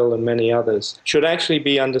 oil and many others, should actually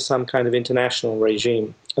be under some kind of international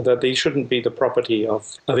regime, that they shouldn't be the property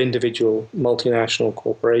of individual multinational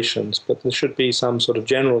corporations, but there should be some sort of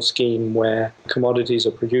general scheme where commodities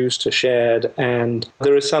are produced, are shared, and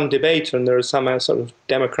there is some debate and there is some sort of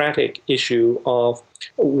democratic issue of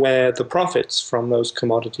where the profits from those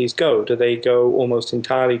commodities go. Do they go almost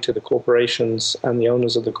entirely to the corporations and the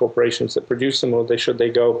owners of the corporations that produce them, or should they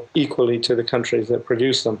go equally to the countries that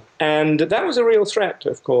produce them? And that was a real threat,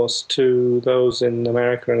 of course, to those in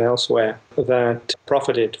America and elsewhere that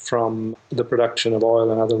profited from the production of oil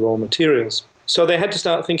and other raw materials. So they had to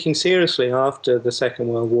start thinking seriously after the Second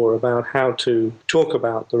World War about how to talk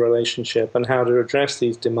about the relationship and how to address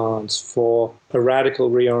these demands for a radical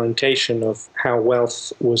reorientation of how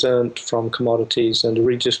wealth was earned from commodities and a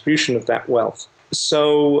redistribution of that wealth.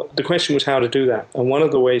 So the question was how to do that. And one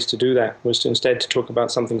of the ways to do that was to instead to talk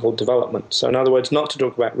about something called development. So in other words, not to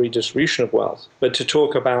talk about redistribution of wealth, but to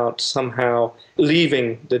talk about somehow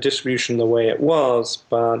leaving the distribution the way it was,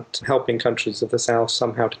 but helping countries of the South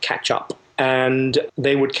somehow to catch up. And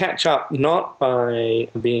they would catch up not by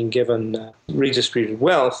being given redistributed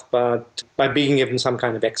wealth, but by being given some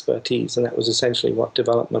kind of expertise. And that was essentially what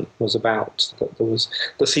development was about. That there was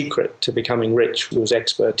the secret to becoming rich was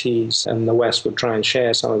expertise, and the West would try and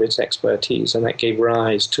share some of its expertise. And that gave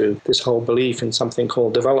rise to this whole belief in something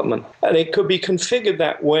called development. And it could be configured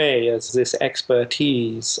that way as this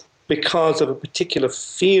expertise because of a particular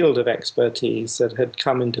field of expertise that had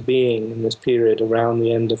come into being in this period around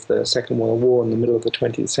the end of the Second World War in the middle of the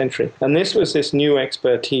 20th century. And this was this new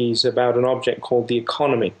expertise about an object called the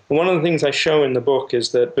economy. And one of the things I show in the book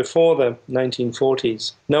is that before the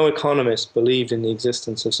 1940s, no economist believed in the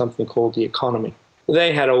existence of something called the economy.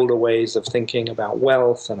 They had older ways of thinking about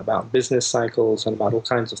wealth and about business cycles and about all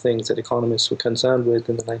kinds of things that economists were concerned with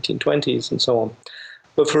in the 1920s and so on.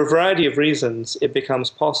 But for a variety of reasons, it becomes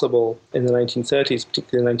possible in the 1930s,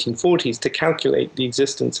 particularly the 1940s, to calculate the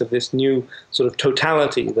existence of this new sort of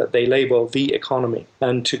totality that they label the economy,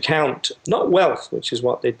 and to count not wealth, which is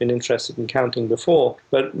what they'd been interested in counting before,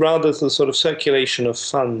 but rather the sort of circulation of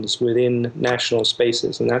funds within national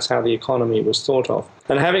spaces, and that's how the economy was thought of.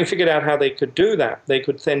 And having figured out how they could do that, they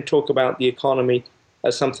could then talk about the economy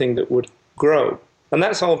as something that would grow. And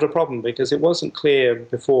that solved a problem, because it wasn't clear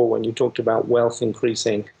before when you talked about wealth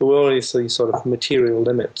increasing. There were always these sort of material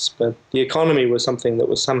limits, but the economy was something that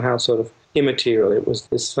was somehow sort of immaterial. It was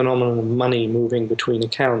this phenomenon of money moving between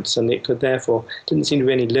accounts, and it could therefore, didn't seem to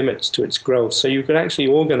be any limits to its growth. So you could actually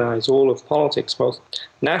organize all of politics, both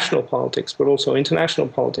national politics but also international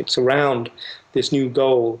politics, around this new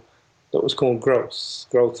goal that was called growth.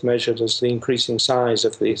 Growth measured as the increasing size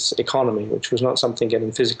of this economy, which was not something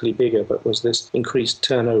getting physically bigger, but was this increased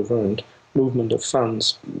turnover and movement of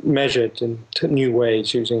funds measured in new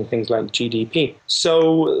ways using things like GDP.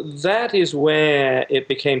 So that is where it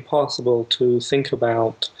became possible to think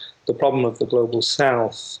about the problem of the global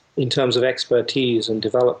south in terms of expertise and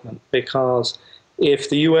development, because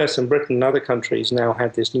if the US and Britain and other countries now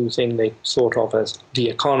had this new thing they thought of as the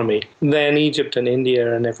economy, then Egypt and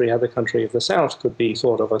India and every other country of the South could be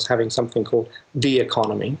thought of as having something called the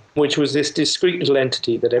economy, which was this discrete little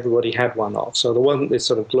entity that everybody had one of. So there wasn't this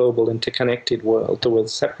sort of global interconnected world. There were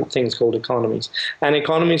separate things called economies. And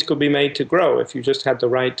economies could be made to grow if you just had the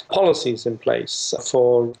right policies in place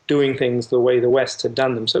for doing things the way the West had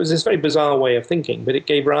done them. So it was this very bizarre way of thinking, but it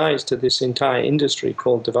gave rise to this entire industry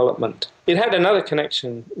called development. It had another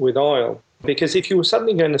connection with oil, because if you were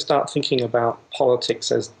suddenly going to start thinking about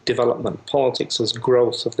politics as development, politics as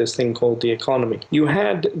growth of this thing called the economy, you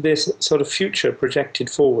had this sort of future projected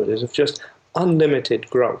forward as of just unlimited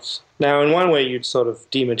growth. Now, in one way, you'd sort of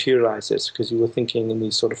dematerialize this because you were thinking in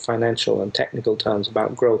these sort of financial and technical terms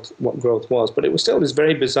about growth, what growth was. But it was still this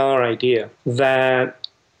very bizarre idea that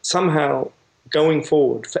somehow going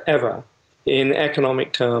forward forever, in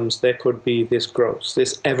economic terms, there could be this growth,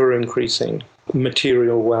 this ever-increasing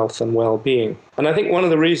material wealth and well-being. And I think one of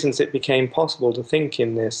the reasons it became possible to think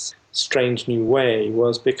in this strange new way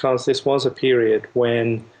was because this was a period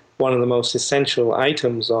when one of the most essential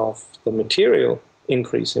items of the material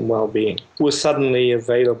increase in well-being was suddenly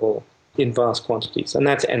available in vast quantities, and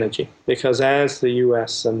that's energy. Because as the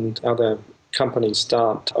US and other companies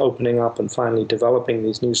start opening up and finally developing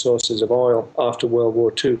these new sources of oil after World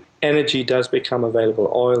War II, energy does become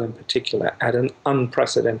available, oil in particular, at an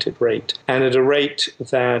unprecedented rate. And at a rate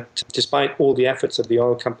that, despite all the efforts of the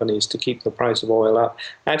oil companies to keep the price of oil up,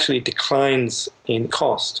 actually declines in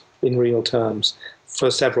cost in real terms for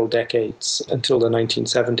several decades until the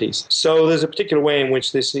 1970s. So there's a particular way in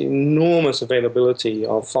which this enormous availability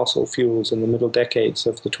of fossil fuels in the middle decades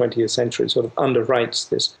of the 20th century sort of underwrites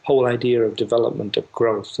this whole idea of development, of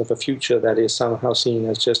growth, of a future that is somehow seen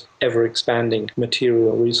as just ever-expanding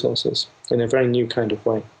material resources in a very new kind of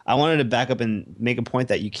way. I wanted to back up and make a point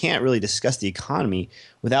that you can't really discuss the economy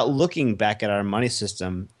without looking back at our money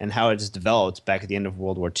system and how it's developed back at the end of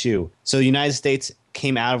World War II. So the United States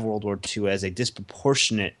came out of World War II as a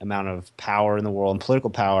disproportionate amount of power in the world, and political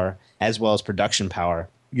power as well as production power.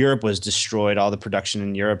 Europe was destroyed. All the production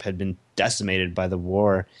in Europe had been decimated by the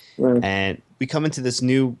war. Right. And we come into this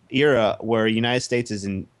new era where the United States is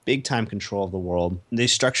in big-time control of the world. They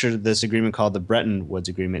structured this agreement called the Bretton Woods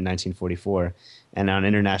Agreement in 1944, and on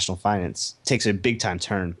international finance. It takes a big-time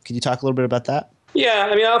turn. Can you talk a little bit about that? Yeah,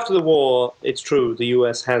 I mean, after the war, it's true, the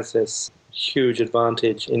U.S. has this huge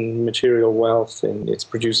advantage in material wealth, and it's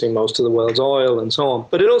producing most of the world's oil and so on.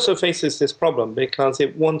 But it also faces this problem because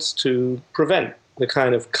it wants to prevent the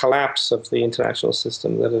kind of collapse of the international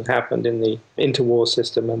system that had happened in the interwar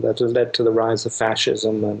system and that had led to the rise of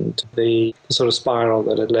fascism and the sort of spiral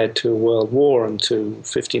that had led to a world war and to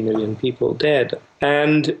 50 million people dead.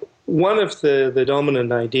 And one of the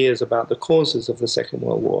dominant ideas about the causes of the Second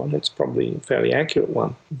World War, and it's probably a fairly accurate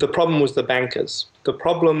one, the problem was the bankers. The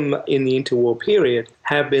problem in the interwar period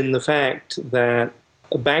had been the fact that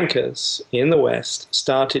bankers in the West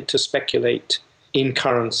started to speculate in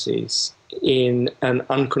currencies in an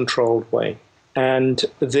uncontrolled way. And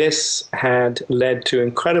this had led to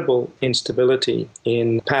incredible instability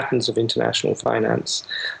in patterns of international finance.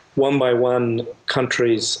 One by one,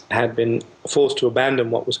 countries had been forced to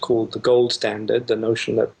abandon what was called the gold standard, the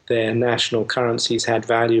notion that their national currencies had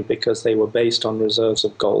value because they were based on reserves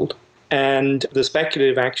of gold. And the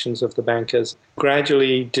speculative actions of the bankers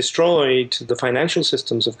gradually destroyed the financial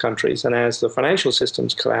systems of countries. And as the financial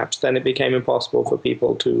systems collapsed, then it became impossible for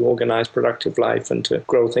people to organize productive life and to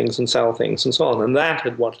grow things and sell things and so on. And that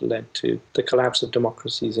had what led to the collapse of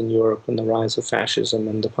democracies in Europe and the rise of fascism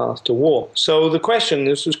and the path to war. So the question,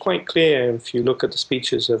 this was quite clear if you look at the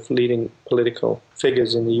speeches of leading political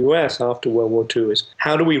figures in the US after World War II, is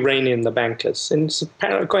how do we rein in the bankers? And it's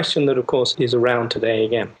a question that, of course, is around today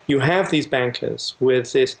again. You have these bankers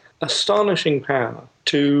with this astonishing power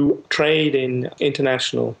to trade in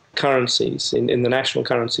international currencies, in the national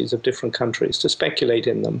currencies of different countries, to speculate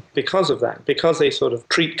in them because of that, because they sort of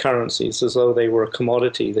treat currencies as though they were a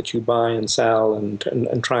commodity that you buy and sell and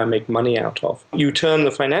try and make money out of. You turn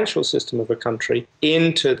the financial system of a country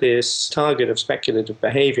into this target of speculative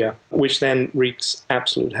behavior, which then wreaks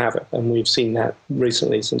absolute havoc. And we've seen that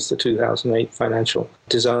recently since the 2008 financial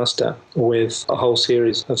disaster, with a whole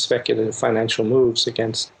series of speculative financial moves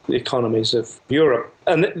against the economies of Europe.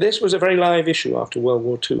 And this was a very live issue after World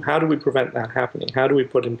War II. How do we prevent that happening? How do we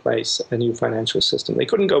put in place a new financial system? They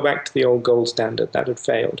couldn't go back to the old gold standard. That had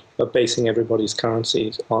failed, of basing everybody's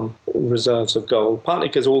currencies on reserves of gold, partly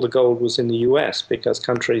because all the gold was in the US, because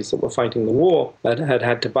countries that were fighting the war had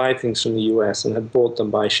had to buy things from the US and had bought them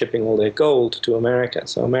by shipping all their gold to America.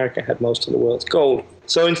 So America had most of the world's gold.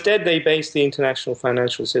 So instead, they based the international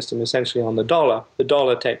financial system essentially on the dollar. The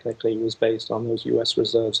dollar technically was based on those US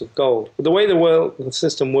reserves of gold. But the way the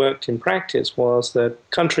system worked in practice was that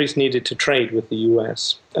countries needed to trade with the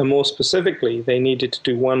US. And more specifically, they needed to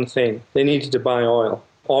do one thing. They needed to buy oil.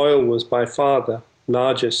 Oil was by far the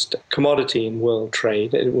largest commodity in world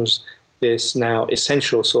trade. It was this now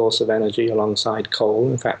essential source of energy alongside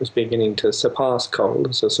coal. In fact, was beginning to surpass coal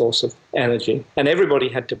as a source of energy. And everybody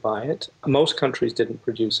had to buy it. Most countries didn't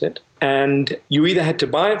produce it. And you either had to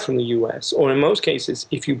buy it from the US, or in most cases,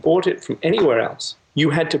 if you bought it from anywhere else, you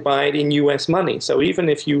had to buy it in US money. So even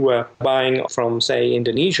if you were buying from, say,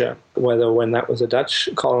 Indonesia, whether when that was a Dutch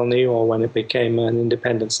colony or when it became an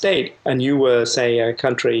independent state, and you were, say, a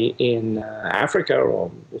country in Africa, or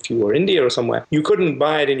if you were India or somewhere, you couldn't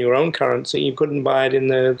buy it in your own currency. You couldn't buy it in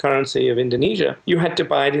the currency of Indonesia. You had to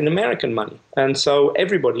buy it in American money. And so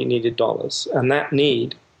everybody needed dollars. And that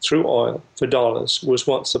need through oil for dollars was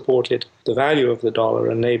what supported the value of the dollar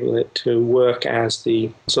and enabled it to work as the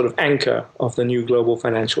sort of anchor of the new global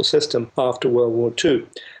financial system after World War II.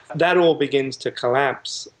 That all begins to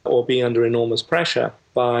collapse or be under enormous pressure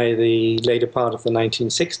by the later part of the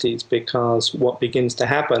 1960s, because what begins to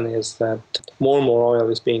happen is that more and more oil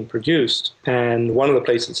is being produced, and one of the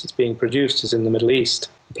places it's being produced is in the Middle East,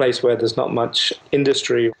 a place where there's not much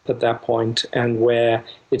industry at that point and where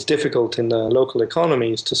it's difficult in the local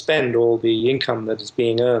economies to spend all the income that is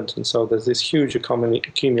being earned. And so there's this huge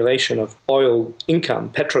accumulation of oil income,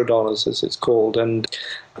 petrodollars as it's called, and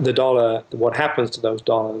the dollar, what happens to those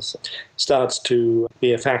dollars starts to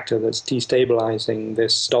be a factor that's destabilizing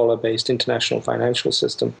this dollar-based international financial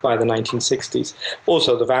system by the 1960s.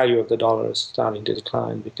 Also, the value of the dollar is starting to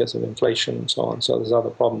decline because of inflation and so on, so there's other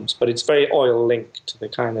problems. But it's very oil-linked to the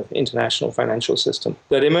kind of international financial system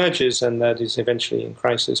that emerges and that is eventually in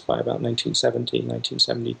crisis by about 1970,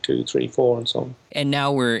 1972, 3, 4, and so on. And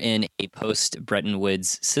now we're in a post-Bretton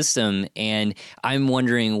Woods system, and I'm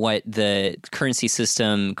wondering what the currency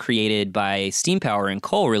system created by steam power and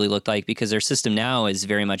coal really looked like, because our system now is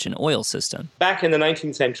very much an oil system. Back in the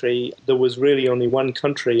 19th century, there was really only one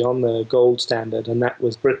country on the gold standard, and that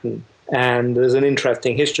was Britain. And there's an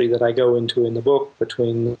interesting history that I go into in the book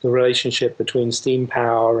between the relationship between steam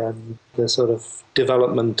power and the sort of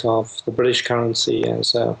development of the British currency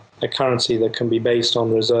as a currency that can be based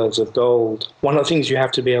on reserves of gold. One of the things you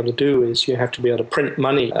have to be able to do is you have to be able to print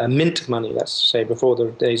money, mint money, let's say, before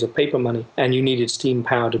the days of paper money, and you needed steam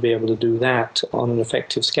power to be able to do that on an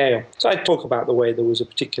effective scale. So I talk about the way there was a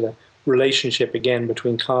particular relationship, again,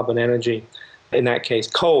 between carbon energy, in that case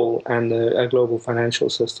coal, and a global financial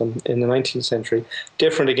system in the 19th century.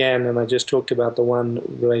 Different again, and I just talked about the one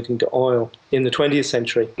relating to oil in the 20th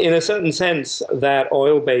century. In a certain sense, that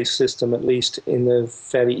oil-based system, at least in the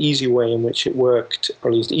fairly easy way in which it worked,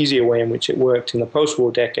 or at least easier way in which it worked in the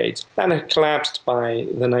post-war decades, that had collapsed by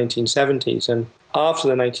the 1970s. And after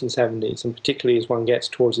the 1970s, and particularly as one gets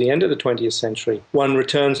towards the end of the 20th century, one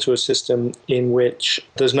returns to a system in which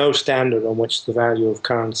there's no standard on which the value of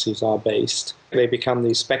currencies are based. They become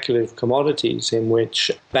these speculative commodities in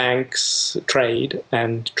which banks trade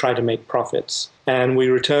and try to make profits. And we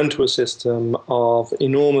return to a system of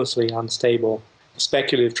enormously unstable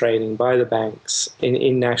speculative trading by the banks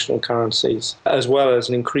in national currencies, as well as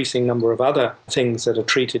an increasing number of other things that are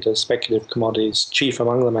treated as speculative commodities, chief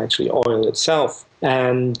among them actually oil itself.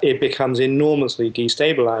 And it becomes enormously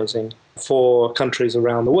destabilizing for countries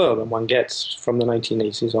around the world. And one gets, from the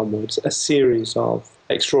 1980s onwards, a series of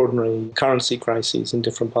extraordinary currency crises in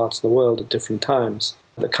different parts of the world at different times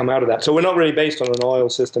that come out of that. So we're not really based on an oil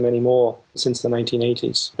system anymore since the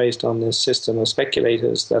 1980s, based on this system of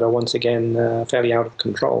speculators that are once again fairly out of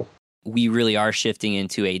control. We really are shifting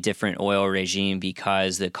into a different oil regime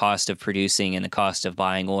because the cost of producing and the cost of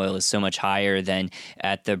buying oil is so much higher than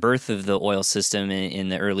at the birth of the oil system in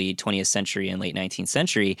the early 20th century and late 19th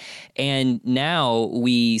century. And now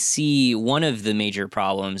we see one of the major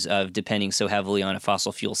problems of depending so heavily on a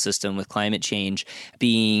fossil fuel system with climate change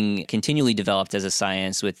being continually developed as a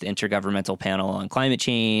science with the Intergovernmental Panel on Climate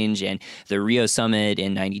Change and the Rio Summit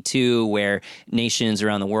in 92, where nations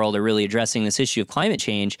around the world are really addressing this issue of climate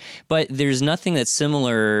change. But there's nothing that's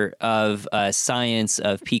similar of a science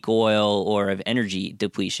of peak oil or of energy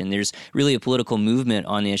depletion. There's really a political movement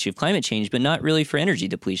on the issue of climate change, but not really for energy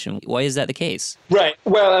depletion. Why is that the case? Right.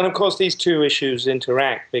 Well, and of course these two issues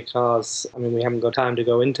interact because, we haven't got time to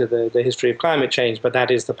go into the history of climate change, but that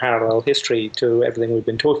is the parallel history to everything we've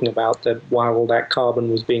been talking about, that while all that carbon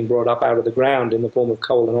was being brought up out of the ground in the form of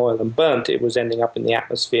coal and oil and burnt, it was ending up in the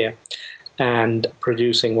atmosphere and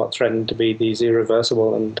producing what threatened to be these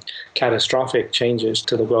irreversible and catastrophic changes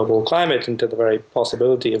to the global climate and to the very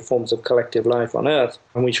possibility of forms of collective life on Earth.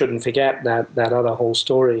 And we shouldn't forget that other whole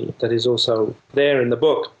story that is also there in the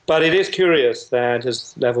book. But it is curious that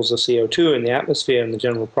as levels of CO2 in the atmosphere and the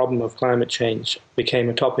general problem of climate change became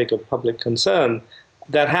a topic of public concern,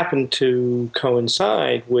 that happened to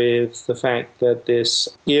coincide with the fact that this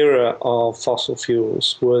era of fossil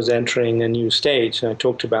fuels was entering a new stage. And I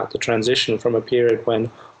talked about the transition from a period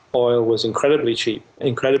when oil was incredibly cheap,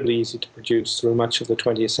 incredibly easy to produce through much of the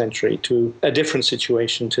 20th century, to a different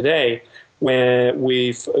situation today, where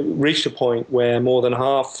we've reached a point where more than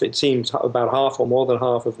half, it seems about half or more than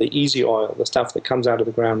half of the easy oil, the stuff that comes out of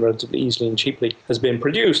the ground relatively easily and cheaply, has been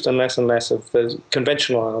produced, and less of the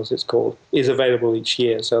conventional oil, as it's called, is available each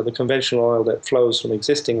year. So the conventional oil that flows from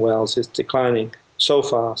existing wells is declining so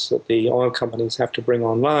fast that the oil companies have to bring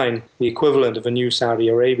online the equivalent of a new Saudi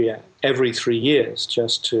Arabia every 3 years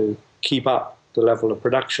just to keep up the level of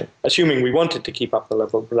production, assuming we wanted to keep up the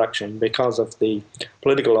level of production because of the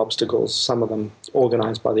political obstacles, some of them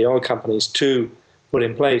organized by the oil companies, to put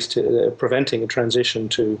in place to preventing a transition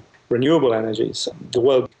to renewable energies. The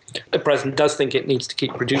world at present does think it needs to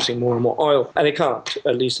keep producing more and more oil, and it can't,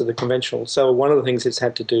 at least of the conventional. So one of the things it's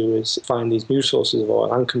had to do is find these new sources of oil,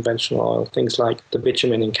 unconventional oil, things like the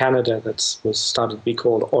bitumen in Canada that was started to be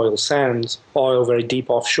called oil sands, oil very deep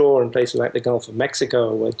offshore in places like the Gulf of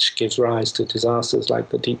Mexico, which gives rise to disasters like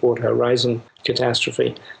the Deepwater Horizon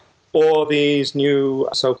catastrophe, or these new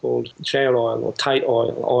so-called shale oil or tight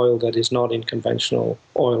oil that is not in conventional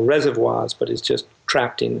oil reservoirs but is just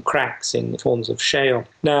trapped in cracks in forms of shale.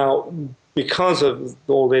 Now, because of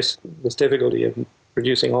all this difficulty of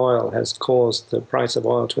producing oil has caused the price of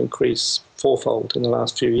oil to increase fourfold in the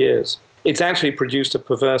last few years. It's actually produced a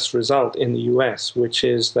perverse result in the US, which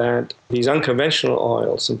is that these unconventional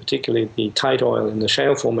oils, and particularly the tight oil in the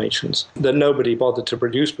shale formations, that nobody bothered to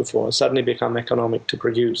produce before, have suddenly become economic to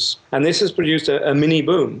produce. And this has produced a mini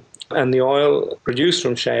boom. And the oil produced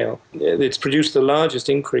from shale, it's produced the largest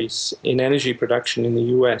increase in energy production in the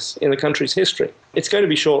US in the country's history. It's going to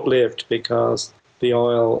be short-lived because the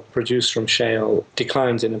oil produced from shale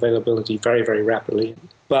declines in availability very, very rapidly.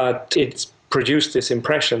 But it's produced this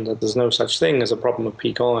impression that there's no such thing as a problem of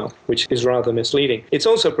peak oil, which is rather misleading. It's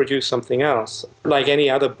also produced something else. Like any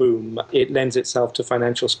other boom, it lends itself to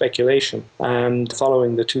financial speculation. And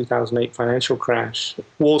following the 2008 financial crash,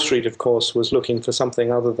 Wall Street, of course, was looking for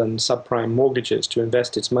something other than subprime mortgages to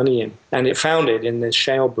invest its money in. And it found it in this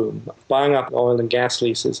shale boom. Buying up oil and gas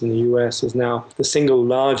leases in the US is now the single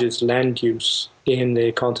largest land use in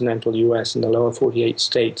the continental US in the lower 48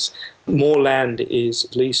 states. More land is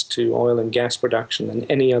leased to oil and gas production than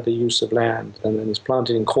any other use of land, and then it's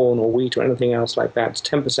planted in corn or wheat or anything else like that. It's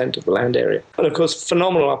 10% of the land area. And of course,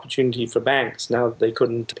 phenomenal opportunity for banks, now that they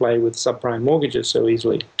couldn't play with subprime mortgages so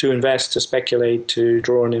easily, to invest, to speculate, to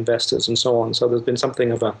draw in investors and so on. So there's been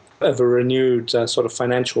something of a renewed sort of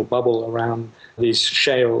financial bubble around these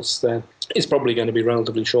shales that is probably going to be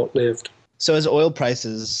relatively short-lived. So as oil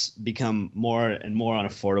prices become more and more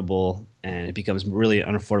unaffordable and it becomes really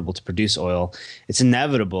unaffordable to produce oil, it's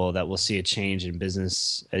inevitable that we'll see a change in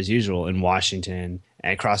business as usual in Washington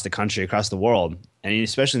and across the country, across the world, and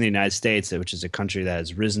especially in the United States, which is a country that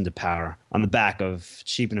has risen to power on the back of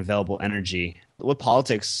cheap and available energy. What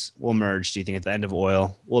politics will emerge, do you think, at the end of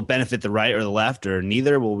oil? Will it benefit the right or the left, or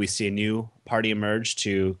neither? Will we see a new party emerge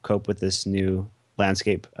to cope with this new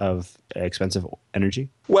landscape of expensive energy?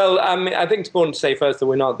 Well, I think it's important to say first that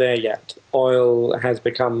we're not there yet. Oil has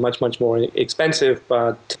become much, much more expensive,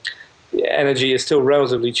 but energy is still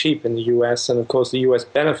relatively cheap in the U.S., and of course the U.S.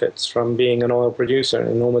 benefits from being an oil producer,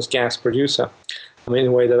 an enormous gas producer, in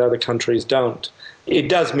a way that other countries don't. It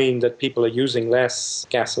does mean that people are using less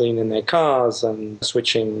gasoline in their cars and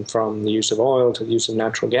switching from the use of oil to the use of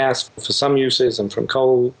natural gas for some uses and from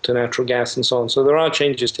coal to natural gas and so on. So there are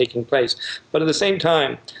changes taking place. But at the same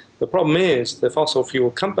time, the problem is the fossil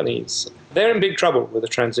fuel companies, they're in big trouble with the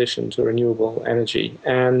transition to renewable energy.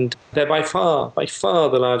 And they're by far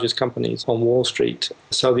the largest companies on Wall Street.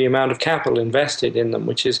 So the amount of capital invested in them,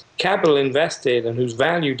 which is capital invested and whose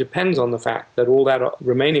value depends on the fact that all that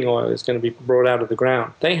remaining oil is going to be brought out of the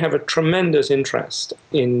ground, they have a tremendous interest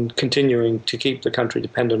in continuing to keep the country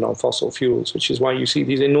dependent on fossil fuels, which is why you see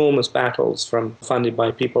these enormous battles funded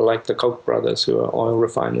by people like the Koch brothers, who are oil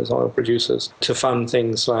refiners, oil producers, to fund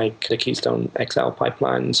things like the Keystone XL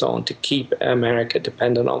pipeline and so on, to keep America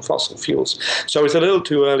dependent on fossil fuels. So it's a little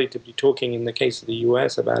too early to be talking in the case of the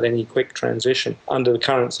US about any quick transition under the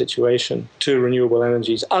current situation to renewable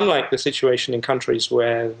energies, unlike the situation in countries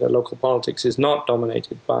where the local politics is not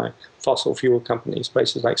dominated by fossil fuel companies,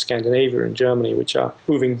 places like Scandinavia and Germany, which are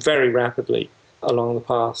moving very rapidly along the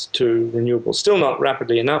path to renewables. Still not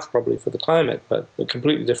rapidly enough, probably, for the climate, but a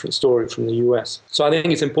completely different story from the US. So I think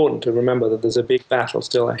it's important to remember that there's a big battle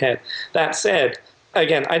still ahead. That said,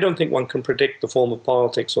 again, I don't think one can predict the form of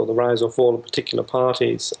politics or the rise or fall of particular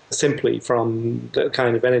parties simply from the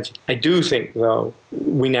kind of energy. I do think, though,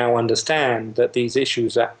 we now understand that these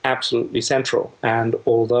issues are absolutely central. And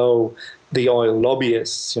although the oil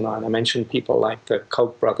lobbyists, and I mentioned people like the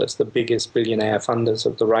Koch brothers, the biggest billionaire funders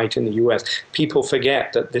of the right in the US, people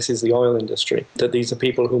forget that this is the oil industry, that these are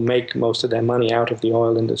people who make most of their money out of the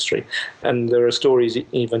oil industry. And there are stories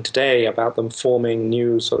even today about them forming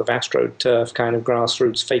new sort of AstroTurf kind of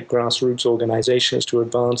fake grassroots organizations to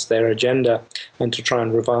advance their agenda and to try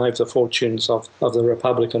and revive the fortunes of the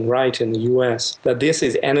Republican right in the US. That this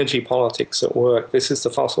is energy politics at work. This is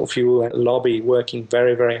the fossil fuel lobby working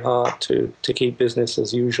very, very hard to keep business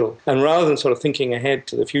as usual. And rather than sort of thinking ahead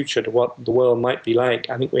to the future, to what the world might be like,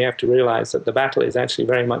 I think we have to realize that the battle is actually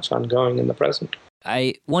very much ongoing in the present.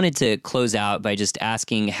 I wanted to close out by just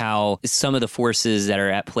asking how some of the forces that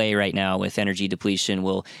are at play right now with energy depletion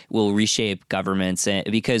will reshape governments,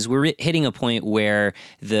 because we're hitting a point where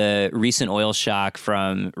the recent oil shock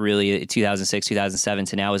from really 2006, 2007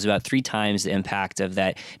 to now is about 3 times the impact of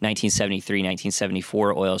that 1973,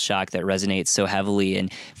 1974 oil shock that resonates so heavily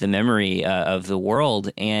in the memory of the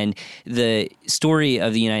world. And the story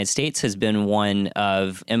of the United States has been one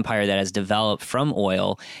of empire that has developed from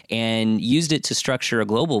oil and used it to structure a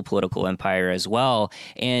global political empire as well.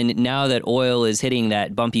 And now that oil is hitting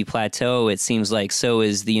that bumpy plateau, it seems like so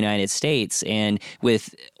is the United States. And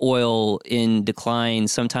with oil in decline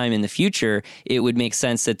sometime in the future, it would make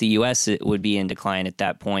sense that the U.S. would be in decline at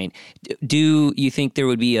that point. Do you think there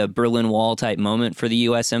would be a Berlin Wall type moment for the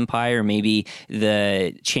U.S. empire? Maybe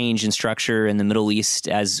the change in structure in the Middle East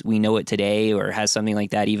as we know it today, or has something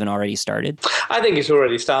like that even already started? I think it's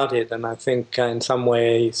already started, and I think in some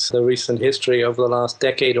ways the recent history of the last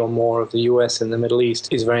decade or more of the US in the Middle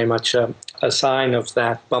East is very much a sign of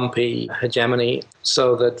that bumpy hegemony,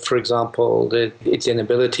 so that, for example, its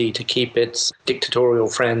inability to keep its dictatorial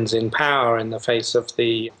friends in power in the face of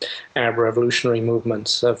the Arab revolutionary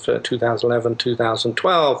movements of 2011,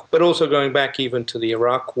 2012, but also going back even to the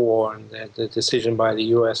Iraq War and the decision by the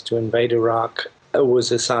US to invade Iraq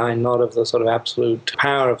was a sign not of the sort of absolute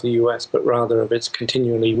power of the US, but rather of its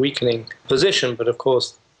continually weakening position. But of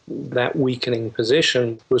course, that weakening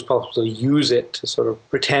position was possible to use it to sort of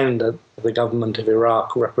pretend that the government of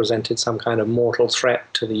Iraq represented some kind of mortal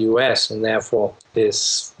threat to the US, and therefore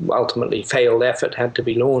this ultimately failed effort had to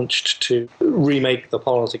be launched to remake the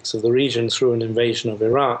politics of the region through an invasion of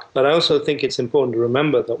Iraq. But I also think it's important to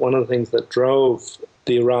remember that one of the things that drove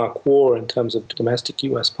the Iraq War in terms of domestic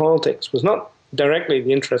US politics was not directly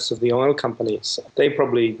the interests of the oil companies. They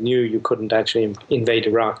probably knew you couldn't actually invade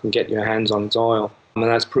Iraq and get your hands on its oil. And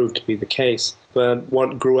that's proved to be the case. But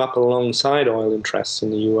what grew up alongside oil interests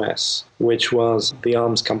in the US, which was the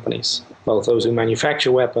arms companies, both those who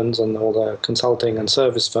manufacture weapons and all the consulting and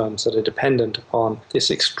service firms that are dependent upon this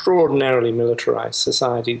extraordinarily militarized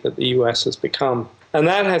society that the US has become. And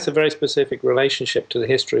that has a very specific relationship to the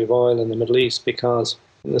history of oil in the Middle East, because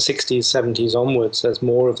in the 60s, 70s onwards, as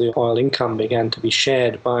more of the oil income began to be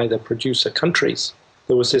shared by the producer countries,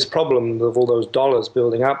 there was this problem of all those dollars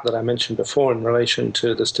building up that I mentioned before in relation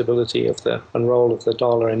to the stability of the and role of the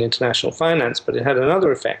dollar in international finance. But it had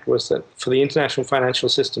another effect, was that for the international financial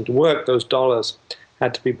system to work, those dollars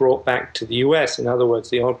had to be brought back to the US. In other words,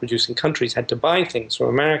 the oil-producing countries had to buy things from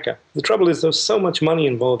America. The trouble is there's so much money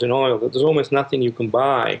involved in oil that there's almost nothing you can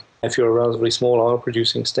buy if you're a relatively small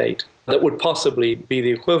oil-producing state that would possibly be the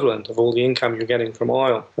equivalent of all the income you're getting from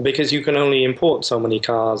oil. Because you can only import so many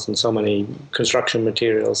cars and so many construction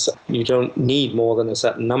materials. You don't need more than a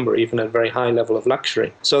certain number, even at a very high level of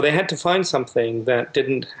luxury. So they had to find something that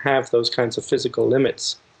didn't have those kinds of physical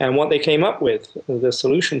limits. And what they came up with, the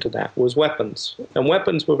solution to that, was weapons. And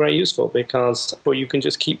weapons were very useful because you can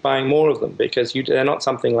just keep buying more of them, because they're not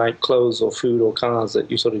something like clothes or food or cars that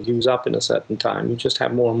you sort of use up in a certain time. You just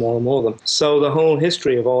have more and more and more of them. So the whole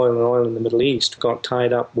history of oil in the Middle East got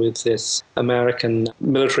tied up with this American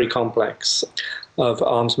military complex of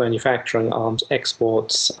arms manufacturing, arms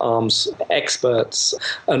exports, arms experts,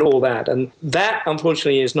 and all that. And that,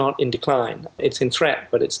 unfortunately, is not in decline. It's in threat,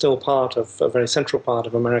 but it's still a very central part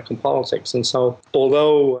of American politics. And so,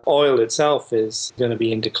 although oil itself is going to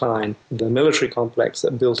be in decline, the military complex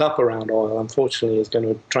that built up around oil, unfortunately, is going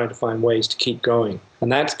to try to find ways to keep going.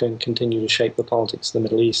 And that's going to continue to shape the politics of the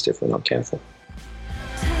Middle East if we're not careful.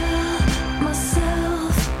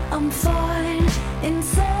 Myself, I'm fine in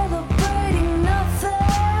celebrating nothing,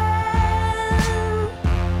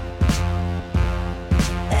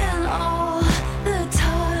 and all the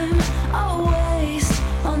time I waste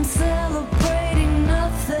on celebrating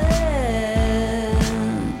nothing.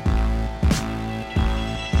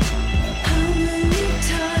 How many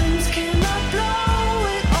times can I blow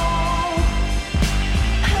it all?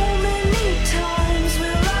 How many times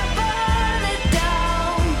will I burn it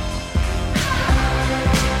down?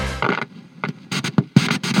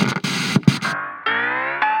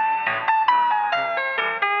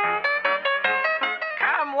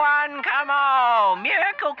 Come one, come all.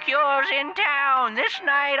 Miracle Cures in town this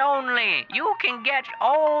night only. You can get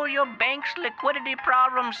all your bank's liquidity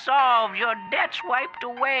problems solved, your debts wiped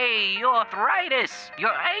away, your arthritis,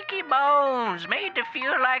 your achy bones made to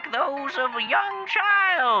feel like those of a young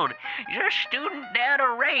child, your student debt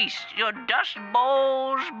erased, your dust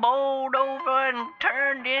bowls bowled over and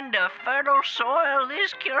turned into fertile soil.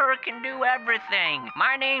 This cure can do everything.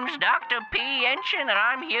 My name's Dr. P. Enchin, and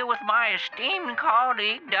I'm here with my esteemed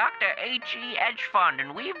colleague, Dr. H.E. Edgefund,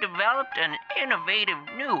 and we've developed an innovative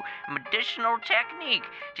new medicinal technique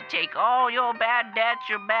to take all your bad debts,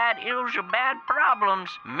 your bad ills, your bad problems,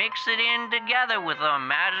 mix it in together with a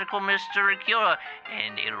magical mystery cure,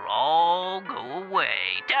 and it'll all go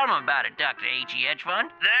away. Tell them about it, Dr. H.E. Edgefund.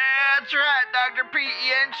 That's right, Dr. P.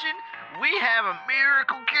 Enchin. We have a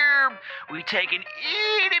miracle cure. We take an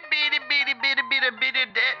itty bitty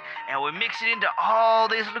debt and we mix it into all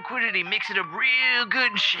this liquidity, mix it up real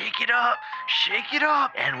good and shake it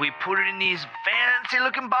up, and we put it in these fancy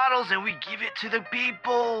looking bottles and we give it to the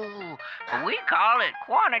people. We call it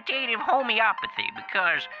quantitative homeopathy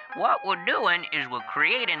because what we're doing is we're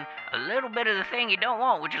creating a little bit of the thing you don't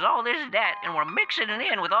want, which is all this debt, and we're mixing it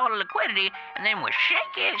in with all the liquidity, and then we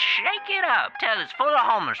shake it up till it's full of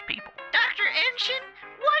homeless people. Dr. Enchin,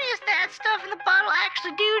 what does that stuff in the bottle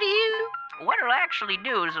actually do to you? What it'll actually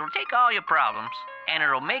do is it'll take all your problems and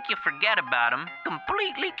it'll make you forget about them,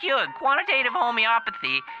 completely cured. Quantitative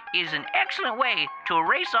homeopathy is an excellent way to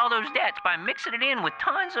erase all those debts by mixing it in with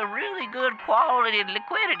tons of really good quality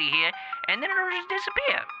liquidity here, and then it'll just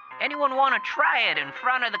disappear. Anyone want to try it in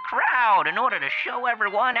front of the crowd in order to show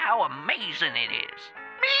everyone how amazing it is?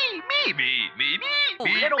 Me. Ooh,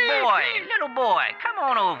 little boy, come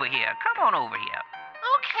on over here.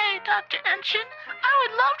 Okay, Dr. Enchin, I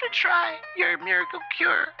would love to try your miracle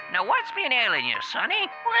cure. Now, what's been ailing you, Sonny?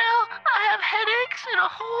 Well, I have headaches and a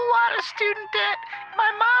whole lot of student debt. My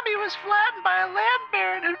mommy was flattened by a land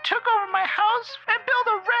baron who took over my house and built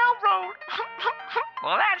a railroad.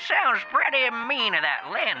 Well, that sounds pretty mean of that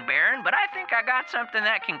land baron, but I think I got something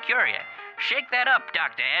that can cure you. Shake that up,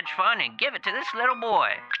 Dr. Edgefund, and give it to this little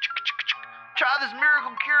boy. Try this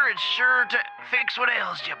miracle cure. It's sure to fix what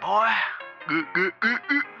ails you, boy. I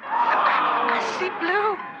see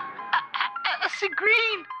blue. I see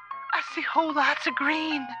green. I see whole lots of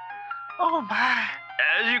green. Oh, my.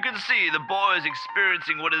 As you can see, the boy is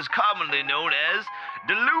experiencing what is commonly known as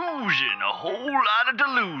delusion. A whole lot of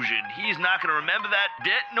delusion. He's not going to remember that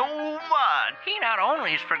debt no more. He not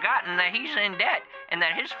only has forgotten that he's in debt and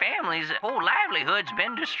that his family's whole livelihood's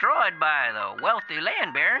been destroyed by the wealthy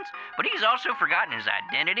land barons, but he's also forgotten his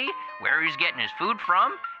identity, where he's getting his food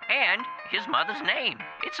from, and his mother's name.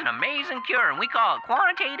 It's an amazing cure, and we call it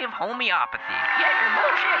quantitative homeopathy. Get your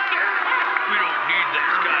bullshit cure now. We don't need that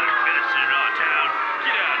kind of medicine in our town.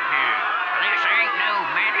 Get out of here. This ain't no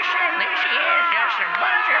medicine. This is just a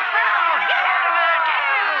bunch of fraud. Get out of my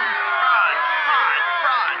town. Fraud.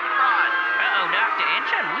 Uh-oh, Dr.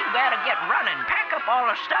 Ensign, we better get running. Pack up all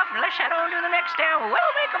our stuff and let's head on to the next town.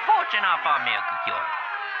 We'll make a fortune off our miracle cure.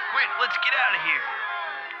 Quick, let's get out of here.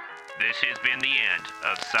 This has been the end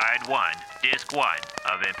of Side 1, Disc 1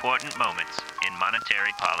 of Important Moments in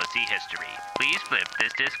Monetary Policy History. Please flip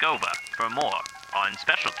this disc over for more on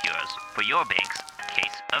special cures for your bank's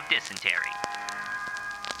case of dysentery.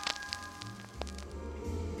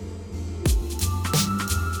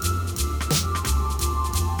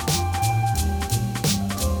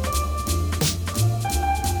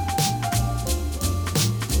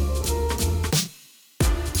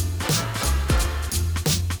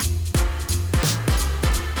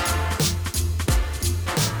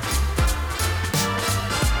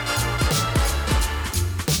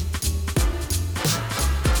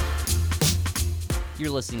 You're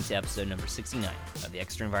listening to episode number 69 of The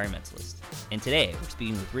Extra Environmentalist, and today we're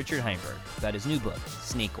speaking with Richard Heinberg about his new book,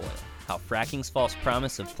 Snake Oil, How Fracking's False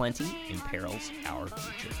Promise of Plenty Imperils Our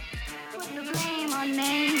Future.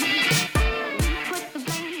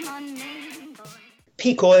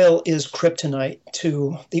 Peak oil is kryptonite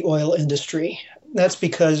to the oil industry. That's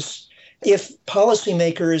because if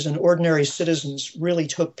policymakers and ordinary citizens really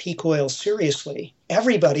took peak oil seriously,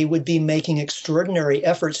 everybody would be making extraordinary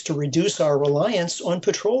efforts to reduce our reliance on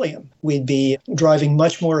petroleum. We'd be driving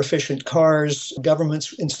much more efficient cars.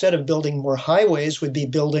 Governments, instead of building more highways, would be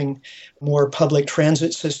building more public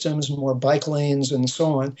transit systems, more bike lanes, and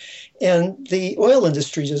so on. And the oil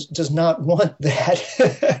industry does not want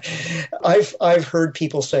that. I've heard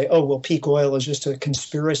people say, oh, well, peak oil is just a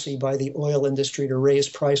conspiracy by the oil industry to raise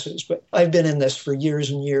prices. But I've been in this for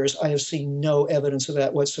years and years. I have seen no evidence of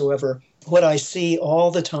that whatsoever. What I see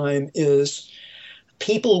all the time is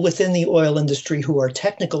people within the oil industry who are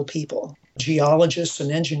technical people, geologists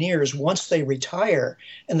and engineers, once they retire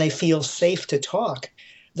and they feel safe to talk,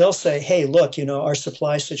 they'll say, hey, look, our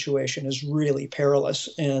supply situation is really perilous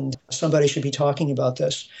and somebody should be talking about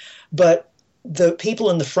this. But the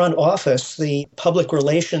people in the front office, the public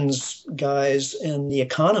relations guys and the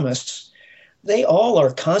economists, they all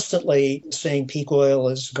are constantly saying peak oil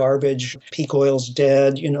is garbage, peak oil's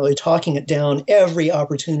dead. They're talking it down every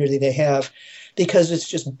opportunity they have because it's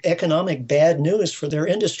just economic bad news for their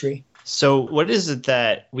industry. So what is it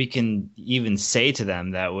that we can even say to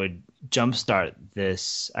them that would jumpstart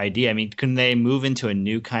this idea? I mean, couldn't they move into a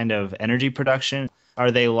new kind of energy production?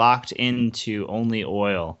 Are they locked into only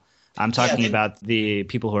oil? I'm talking about the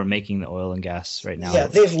people who are making the oil and gas right now. Yeah,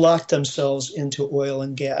 they've locked themselves into oil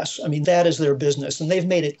and gas. I mean, that is their business, and they've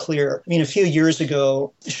made it clear. I mean, a few years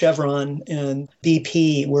ago, Chevron and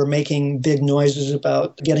BP were making big noises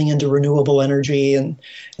about getting into renewable energy, and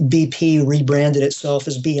BP rebranded itself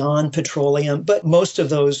as Beyond Petroleum. But most of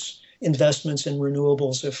those investments in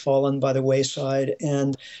renewables have fallen by the wayside,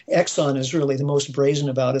 and Exxon is really the most brazen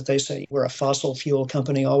about it. They say we're a fossil fuel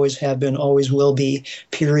company, always have been, always will be,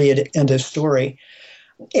 period, end of story.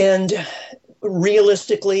 And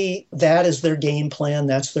realistically, that is their game plan,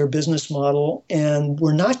 that's their business model, and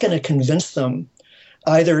we're not going to convince them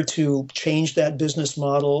either to change that business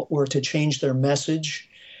model or to change their message.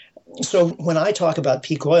 So when I talk about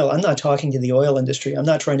peak oil, I'm not talking to the oil industry. I'm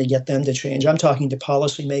not trying to get them to change. I'm talking to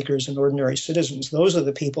policymakers and ordinary citizens. Those are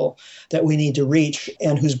the people that we need to reach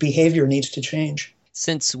and whose behavior needs to change.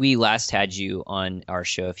 Since we last had you on our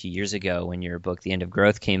show a few years ago when your book, The End of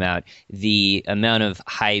Growth, came out, the amount of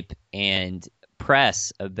hype and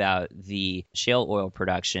press about the shale oil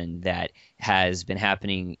production that has been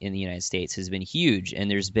happening in the United States has been huge. And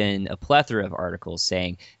there's been a plethora of articles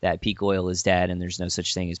saying that peak oil is dead and there's no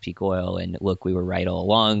such thing as peak oil. And look, we were right all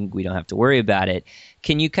along. We don't have to worry about it.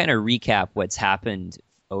 Can you kind of recap what's happened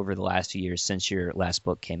over the last few years since your last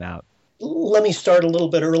book came out? Let me start a little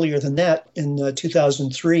bit earlier than that. In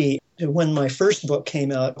 2003, when my first book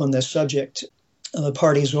came out on this subject, The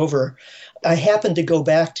Party's Over, I happened to go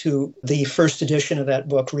back to the first edition of that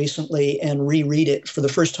book recently and reread it for the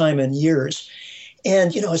first time in years.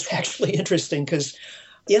 And, it's actually interesting because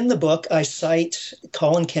In the book, I cite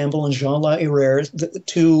Colin Campbell and Jean Laherrère, the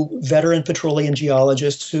two veteran petroleum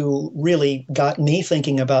geologists who really got me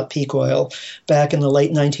thinking about peak oil back in the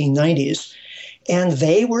late 1990s. And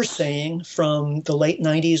they were saying from the late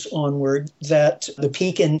 90s onward that the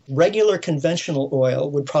peak in regular conventional oil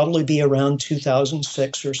would probably be around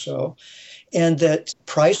 2006 or so, and that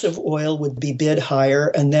price of oil would be bid higher,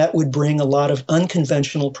 and that would bring a lot of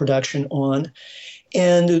unconventional production on.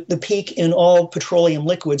 And the peak in all petroleum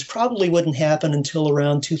liquids probably wouldn't happen until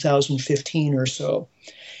around 2015 or so.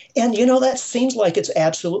 And, that seems like it's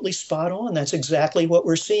absolutely spot on. That's exactly what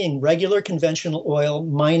we're seeing. Regular conventional oil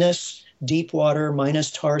minus deep water,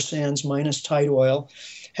 minus tar sands, minus tight oil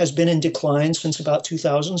has been in decline since about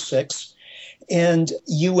 2006. And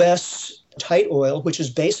U.S. tight oil, which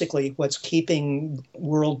is basically what's keeping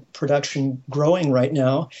world production growing right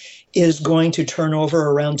now, is going to turn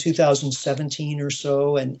over around 2017 or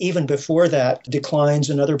so. And even before that, declines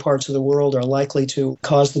in other parts of the world are likely to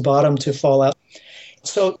cause the bottom to fall out.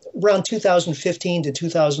 So around 2015 to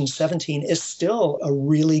 2017 is still a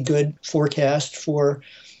really good forecast for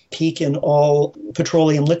peak in all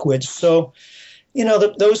petroleum liquids. So,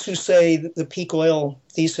 those who say that the peak oil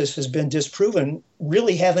thesis has been disproven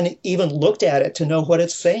really haven't even looked at it to know what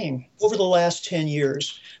it's saying. Over the last 10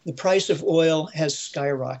 years, the price of oil has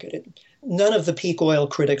skyrocketed. None of the peak oil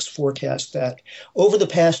critics forecast that. Over the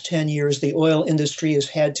past 10 years, the oil industry has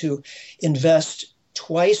had to invest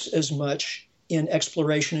twice as much in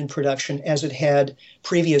exploration and production as it had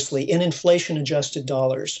previously in inflation-adjusted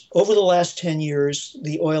dollars. Over the last 10 years,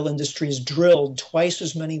 the oil industry has drilled twice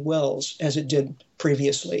as many wells as it did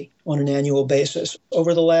previously on an annual basis.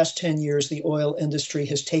 Over the last 10 years, the oil industry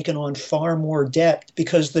has taken on far more debt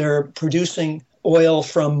because they're producing oil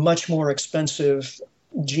from much more expensive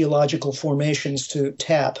geological formations to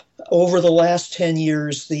tap. Over the last 10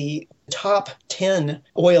 years, the top 10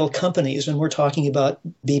 oil companies, and we're talking about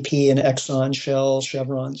BP and Exxon, Shell,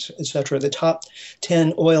 Chevron, etc., the top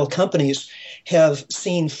 10 oil companies have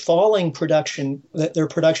seen falling production, that their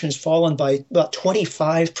production has fallen by about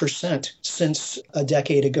 25% since a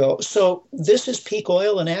decade ago. So this is peak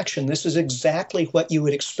oil in action. This is exactly what you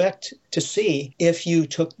would expect to see if you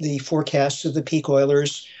took the forecasts of the peak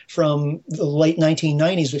oilers from the late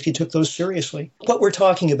 1990s, if you took those seriously. What we're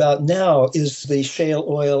talking about now is the shale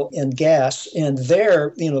oil and gas, and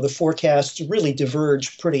there, the forecasts really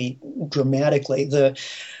diverge pretty dramatically.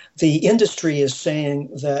 The industry is saying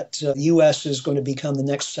that the U.S. is going to become the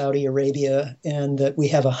next Saudi Arabia and that we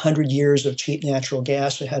have 100 years of cheap natural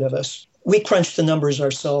gas ahead of us. We crunched the numbers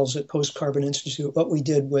ourselves at Post Carbon Institute. What we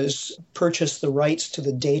did was purchase the rights to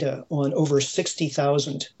the data on over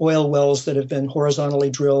 60,000 oil wells that have been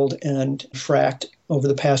horizontally drilled and fracked over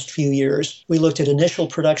the past few years. We looked at initial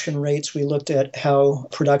production rates. We looked at how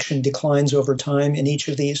production declines over time in each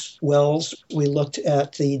of these wells. We looked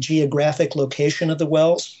at the geographic location of the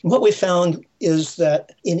wells. What we found is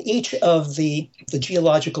that in each of the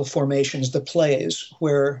geological formations, the plays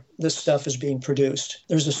where this stuff is being produced,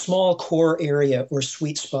 there's a small core area or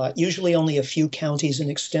sweet spot, usually only a few counties in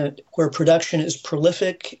extent, where production is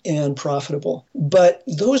prolific and profitable. But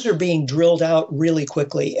those are being drilled out really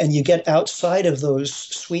quickly, and you get outside of those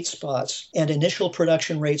sweet spots, and initial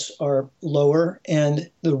production rates are lower,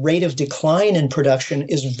 and the rate of decline in production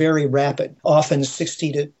is very rapid, often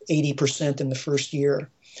 60 to 80% in the first year.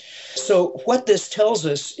 So what this tells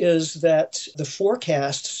us is that the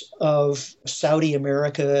forecasts of Saudi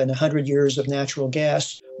America and 100 years of natural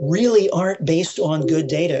gas really aren't based on good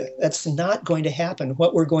data. That's not going to happen.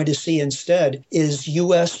 What we're going to see instead is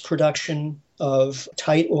U.S. production of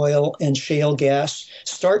tight oil and shale gas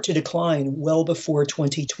start to decline well before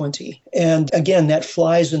 2020. And again, that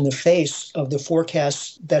flies in the face of the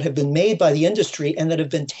forecasts that have been made by the industry and that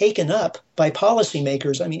have been taken up by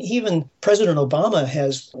policymakers. I mean, even President Obama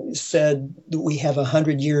has said that we have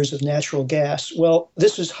 100 years of natural gas. Well,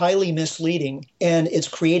 this is highly misleading, and it's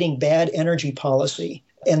creating bad energy policy.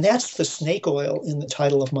 And that's the snake oil in the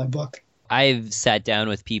title of my book. I've sat down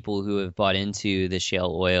with people who have bought into the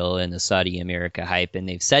shale oil and the Saudi America hype, and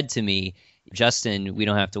they've said to me, Justin, we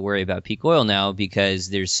don't have to worry about peak oil now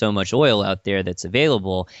because there's so much oil out there that's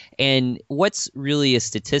available. And what's really a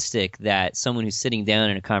statistic that someone who's sitting down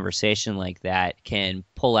in a conversation like that can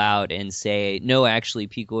pull out and say, no, actually,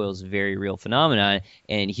 peak oil is a very real phenomenon,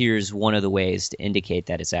 and here's one of the ways to indicate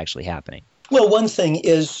that it's actually happening? Well, one thing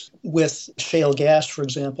is with shale gas, for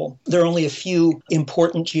example, there are only a few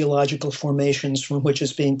important geological formations from which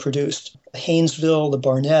it's being produced. Haynesville, the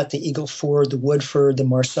Barnett, the Eagle Ford, the Woodford, the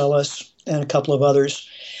Marcellus, and a couple of others.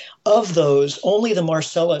 Of those, only the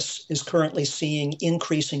Marcellus is currently seeing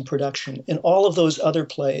increasing production. In all of those other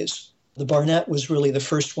plays, The Barnett was really the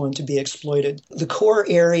first one to be exploited. The core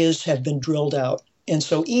areas have been drilled out. And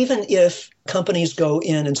so even if companies go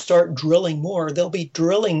in and start drilling more, they'll be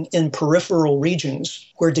drilling in peripheral regions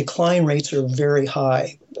where decline rates are very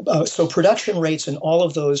high. So production rates in all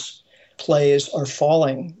of those plays are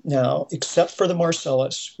falling now, except for the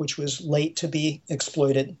Marcellus, which was late to be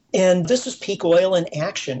exploited. And this is peak oil in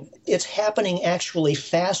action. It's happening actually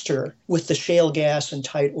faster with the shale gas and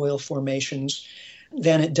tight oil formations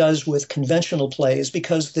than it does with conventional plays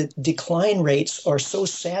because the decline rates are so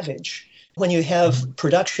savage. When you have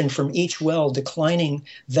production from each well declining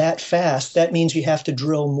that fast, that means you have to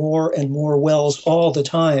drill more and more wells all the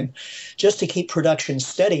time just to keep production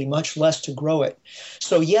steady, much less to grow it.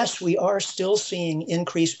 So yes, we are still seeing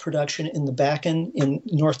increased production in the Bakken in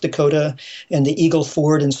North Dakota and the Eagle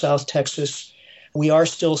Ford in South Texas. We are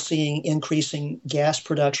still seeing increasing gas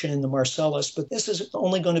production in the Marcellus, but this is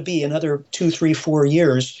only going to be another 2, 3, 4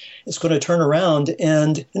 years. It's going to turn around.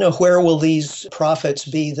 And, where will these prophets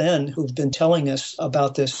be then who've been telling us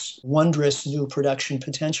about this wondrous new production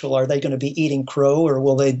potential? Are they going to be eating crow, or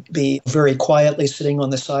will they be very quietly sitting on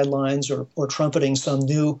the sidelines or trumpeting some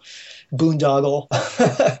new boondoggle?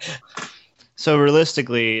 So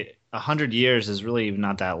realistically, 100 years is really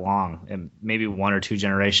not that long, and maybe 1 or 2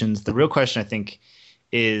 generations. The real question, I think,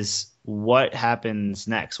 is what happens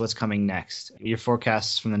next? What's coming next? Your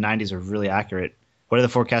forecasts from the 90s are really accurate. What do the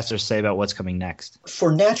forecasters say about what's coming next?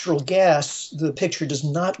 For natural gas, the picture does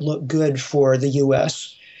not look good for the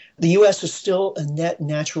U.S. The U.S. is still a net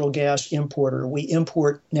natural gas importer. We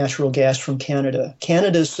import natural gas from Canada.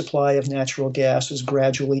 Canada's supply of natural gas is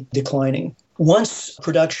gradually declining. Once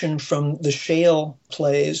production from the shale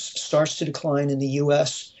plays starts to decline in the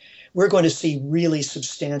U.S., we're going to see really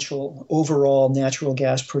substantial overall natural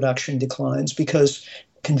gas production declines because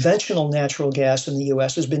conventional natural gas in the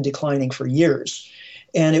U.S. has been declining for years.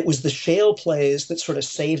 And it was the shale plays that sort of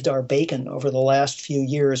saved our bacon over the last few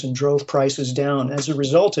years and drove prices down. As a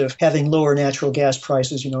result of having lower natural gas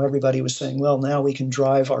prices, everybody was saying, well, now we can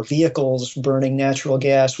drive our vehicles burning natural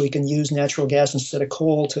gas. We can use natural gas instead of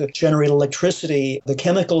coal to generate electricity. The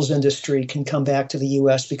chemicals industry can come back to the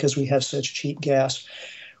U.S. because we have such cheap gas.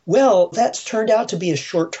 Well, that's turned out to be a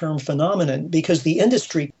short-term phenomenon because the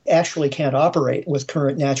industry actually can't operate with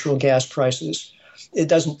current natural gas prices. It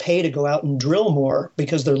doesn't pay to go out and drill more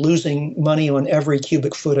because they're losing money on every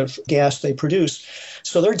cubic foot of gas they produce.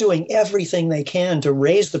 So they're doing everything they can to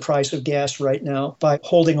raise the price of gas right now by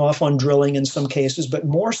holding off on drilling in some cases, but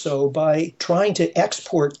more so by trying to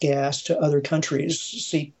export gas to other countries.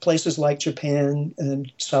 See, places like Japan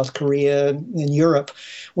and South Korea and Europe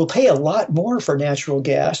will pay a lot more for natural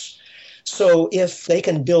gas. So if they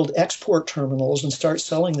can build export terminals and start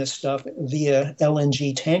selling this stuff via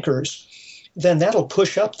LNG tankers, then that'll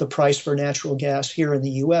push up the price for natural gas here in the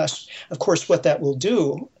U.S. Of course, what that will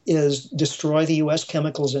do is destroy the U.S.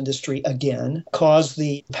 chemicals industry again, cause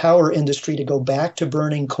the power industry to go back to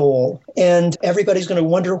burning coal, and everybody's going to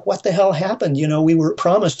wonder what the hell happened. We were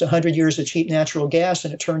promised 100 years of cheap natural gas,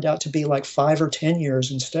 and it turned out to be like 5 or 10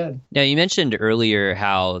 years instead. Now, you mentioned earlier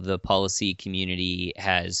how the policy community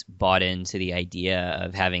has bought into the idea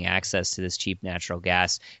of having access to this cheap natural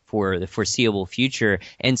gas for the foreseeable future,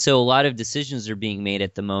 and so a lot of decisions are being made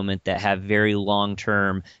at the moment that have very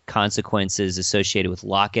long-term consequences associated with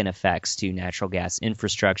lock-in effects to natural gas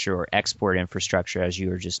infrastructure or export infrastructure, as you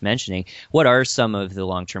were just mentioning. What are some of the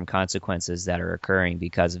long-term consequences that are occurring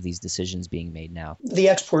because of these decisions being made now? The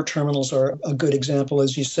export terminals are a good example,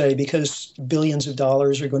 as you say, because billions of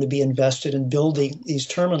dollars are going to be invested in building these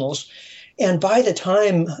terminals. And by the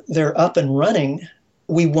time they're up and running,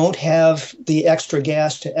 we won't have the extra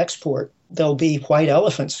gas to export. They'll be white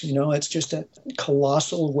elephants. It's just a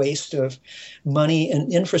colossal waste of money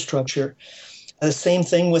and infrastructure. The same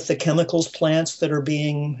thing with the chemicals plants that are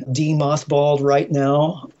being demothballed right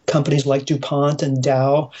now. Companies like DuPont and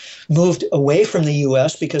Dow moved away from the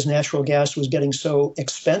U.S. because natural gas was getting so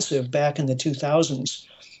expensive back in the 2000s.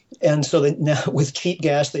 And so that now with cheap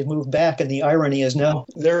gas, they've moved back. And the irony is now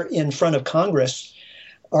they're in front of Congress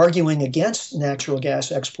arguing against natural gas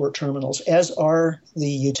export terminals, as are the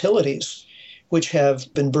utilities, which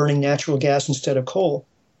have been burning natural gas instead of coal.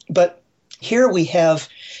 But here we have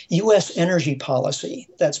U.S. energy policy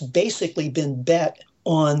that's basically been bet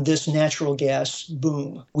on this natural gas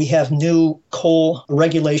boom. We have new coal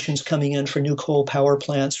regulations coming in for new coal power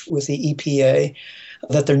plants with the EPA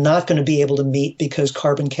that they're not going to be able to meet because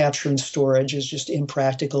carbon capture and storage is just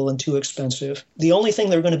impractical and too expensive. The only thing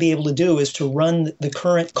they're going to be able to do is to run the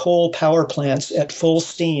current coal power plants at full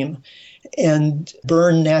steam and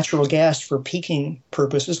burn natural gas for peaking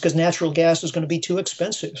purposes because natural gas is going to be too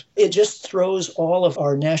expensive. It just throws all of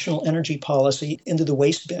our national energy policy into the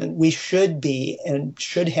waste bin. We should be and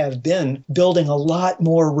should have been building a lot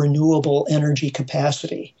more renewable energy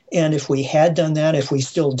capacity. And if we had done that, if we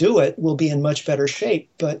still do it, we'll be in much better shape.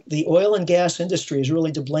 But the oil and gas industry is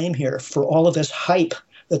really to blame here for all of this hype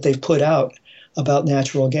that they've put out about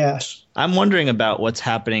natural gas. I'm wondering about what's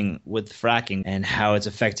happening with fracking and how it's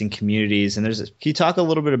affecting communities. And can you talk a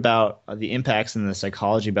little bit about the impacts and the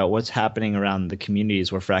psychology about what's happening around the communities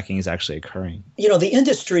where fracking is actually occurring? You know, the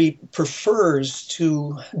industry prefers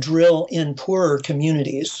to drill in poorer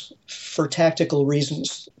communities for tactical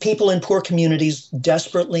reasons. People in poor communities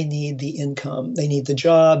desperately need the income. They need the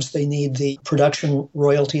jobs, they need the production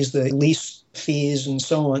royalties, the lease fees, and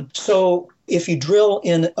so on. So if you drill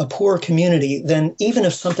in a poor community, then even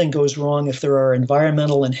if something goes wrong, if there are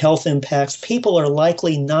environmental and health impacts, people are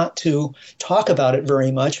likely not to talk about it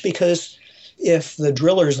very much because if the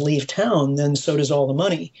drillers leave town, then so does all the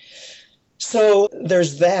money. So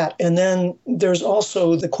there's that. And then there's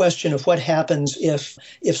also the question of what happens if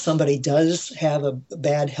somebody does have a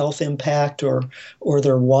bad health impact or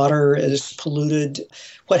their water is polluted.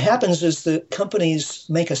 What happens is the companies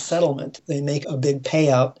make a settlement. They make a big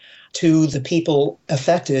payout to the people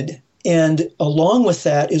affected. And along with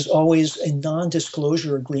that is always a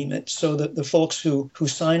non-disclosure agreement so that the folks who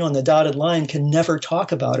sign on the dotted line can never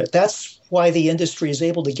talk about it. That's why the industry is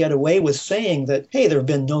able to get away with saying that, hey, there have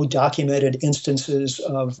been no documented instances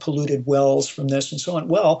of polluted wells from this and so on.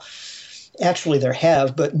 Well, actually there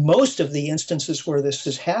have, but most of the instances where this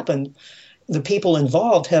has happened, the people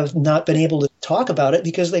involved have not been able to talk about it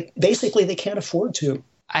because they can't afford to.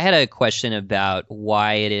 I had a question about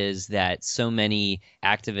why it is that so many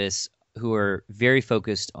activists who are very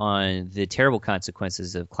focused on the terrible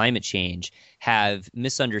consequences of climate change have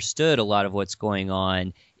misunderstood a lot of what's going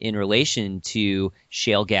on in relation to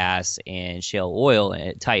shale gas and shale oil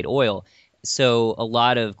and tight oil. So a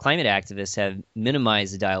lot of climate activists have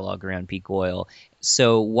minimized the dialogue around peak oil.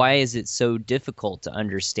 So why is it so difficult to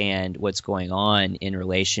understand what's going on in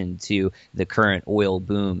relation to the current oil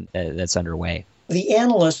boom that's underway? The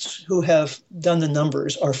analysts who have done the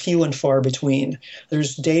numbers are few and far between.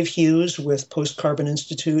 There's Dave Hughes with Post Carbon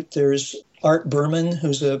Institute. There's Art Berman,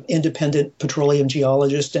 who's an independent petroleum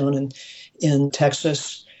geologist down in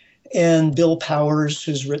Texas. And Bill Powers,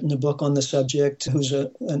 who's written a book on the subject, who's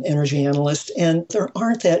an energy analyst. And there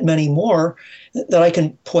aren't that many more that I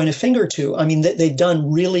can point a finger to. I mean, they've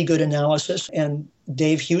done really good analysis. And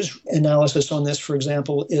Dave Hughes' analysis on this, for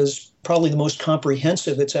example, is probably the most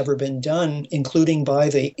comprehensive that's ever been done, including by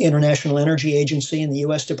the International Energy Agency and the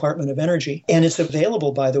U.S. Department of Energy. And it's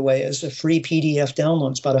available, by the way, as a free PDF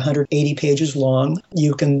download. It's about 180 pages long.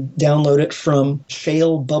 You can download it from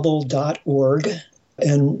shalebubble.org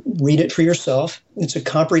and read it for yourself. It's a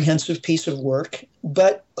comprehensive piece of work.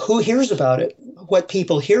 But who hears about it? What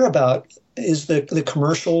people hear about is the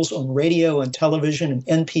commercials on radio and television and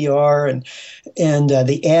NPR and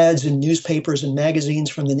the ads in newspapers and magazines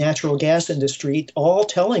from the natural gas industry, all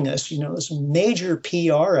telling us, this major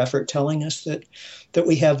PR effort telling us that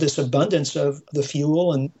we have this abundance of the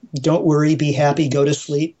fuel and don't worry, be happy, go to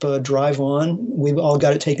sleep, drive on. We've all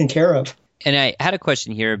got it taken care of. And I had a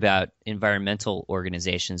question here about environmental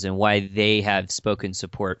organizations and why they have spoken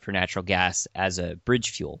support for natural gas as a bridge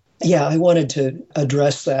fuel. Yeah, I wanted to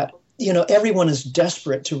address that. Everyone is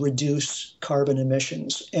desperate to reduce carbon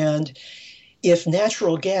emissions. And if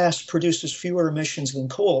natural gas produces fewer emissions than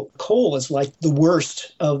coal is like the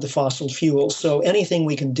worst of the fossil fuels. So anything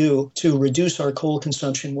we can do to reduce our coal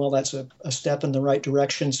consumption, well, that's a step in the right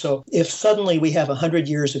direction. So if suddenly we have 100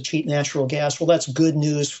 years of cheap natural gas, well, that's good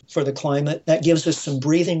news for the climate. That gives us some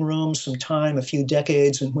breathing room, some time, a few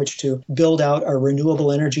decades in which to build out our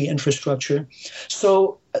renewable energy infrastructure.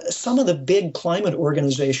 So some of the big climate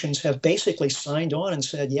organizations have basically signed on and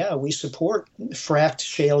said, yeah, we support fracked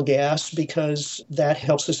shale gas because that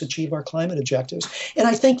helps us achieve our climate objectives. And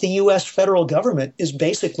I think the U.S. federal government is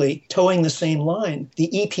basically towing the same line. The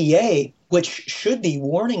EPA, which should be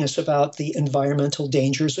warning us about the environmental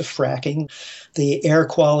dangers of fracking, the air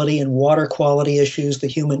quality and water quality issues, the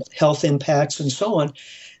human health impacts, and so on.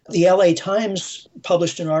 The LA Times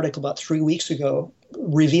published an article about 3 weeks ago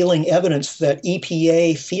revealing evidence that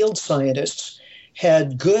EPA field scientists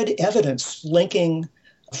had good evidence linking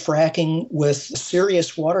fracking with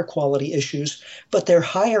serious water quality issues, but their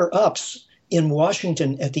higher ups in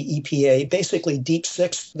Washington at the EPA basically deep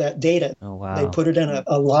sixed that data. Oh, wow. They put it in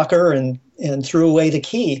a locker and and threw away the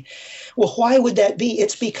key. Well, why would that be?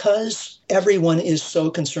 It's because everyone is so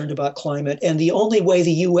concerned about climate, and the only way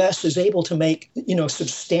the U.S. is able to make,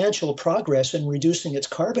 substantial progress in reducing its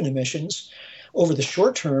carbon emissions over the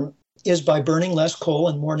short term is by burning less coal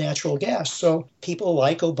and more natural gas. So people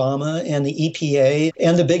like Obama and the EPA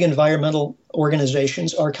and the big environmental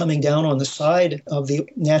organizations are coming down on the side of the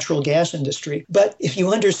natural gas industry. But if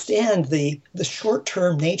you understand the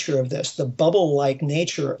short-term nature of this, the bubble-like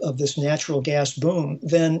nature of this natural gas boom,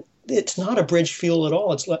 then it's not a bridge fuel at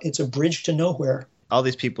all. It's a bridge to nowhere. All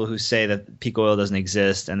these people who say that peak oil doesn't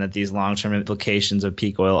exist and that these long-term implications of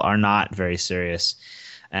peak oil are not very serious.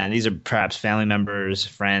 And these are perhaps family members,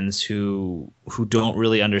 friends who don't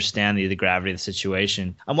really understand the gravity of the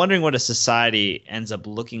situation. I'm wondering what a society ends up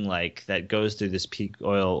looking like that goes through this peak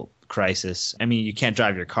oil crisis. I mean, you can't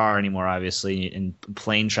drive your car anymore, obviously, and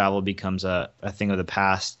plane travel becomes a thing of the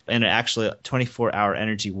past. And actually, a 24-hour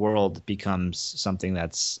energy world becomes something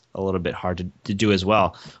that's a little bit hard to do as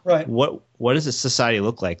well. Right. What does a society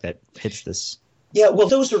look like that hits this? Yeah, well,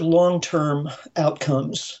 those are long-term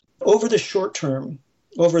outcomes. Over the short term,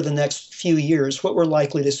 over the next few years, what we're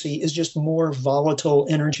likely to see is just more volatile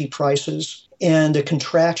energy prices and a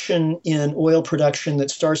contraction in oil production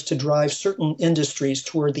that starts to drive certain industries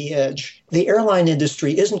toward the edge. The airline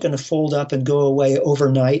industry isn't going to fold up and go away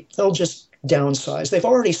overnight. They'll just downsize. They've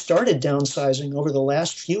already started downsizing over the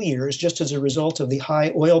last few years just as a result of the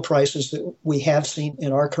high oil prices that we have seen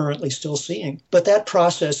and are currently still seeing. But that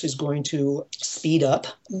process is going to speed up.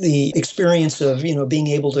 The experience of, being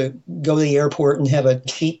able to go to the airport and have a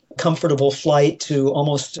cheap, comfortable flight to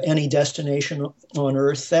almost any destination on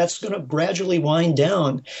Earth, that's going to gradually wind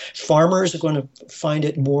down. Farmers are going to find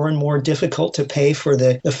it more and more difficult to pay for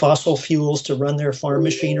the fossil fuels to run their farm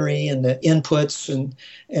machinery and the inputs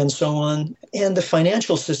and so on. And the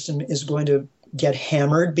financial system is going to get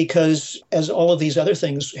hammered because as all of these other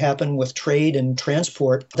things happen with trade and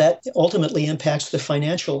transport, that ultimately impacts the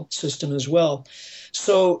financial system as well.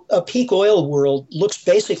 So a peak oil world looks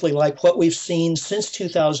basically like what we've seen since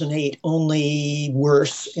 2008, only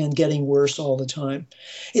worse and getting worse all the time.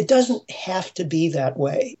 It doesn't have to be that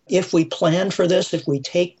way. If we plan for this, if we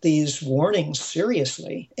take these warnings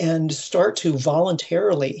seriously and start to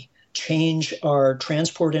voluntarily change our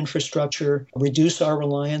transport infrastructure, reduce our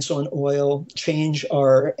reliance on oil, change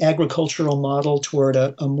our agricultural model toward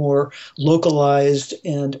a more localized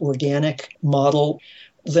and organic model,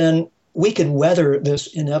 then we could weather this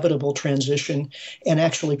inevitable transition and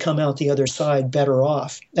actually come out the other side better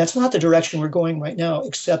off. That's not the direction we're going right now,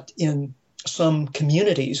 except in some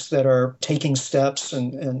communities that are taking steps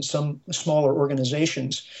and some smaller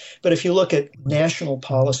organizations. But if you look at national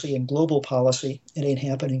policy and global policy, it ain't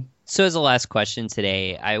happening. So as a last question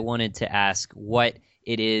today, I wanted to ask what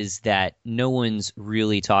it is that no one's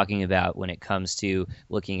really talking about when it comes to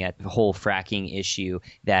looking at the whole fracking issue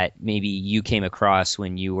that maybe you came across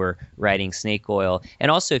when you were writing Snake Oil. And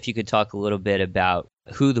also if you could talk a little bit about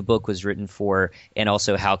who the book was written for and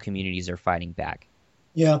also how communities are fighting back.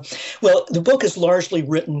 Yeah, well, the book is largely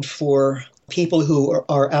written for people who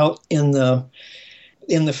are out in the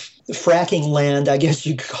fracking land, I guess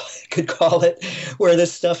you could call it, where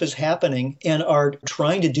this stuff is happening and are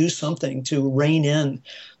trying to do something to rein in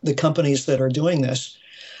the companies that are doing this.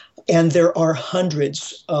 And there are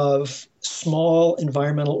hundreds of small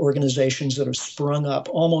environmental organizations that have sprung up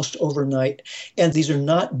almost overnight. And these are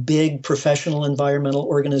not big professional environmental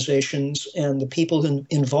organizations. And the people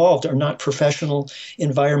involved are not professional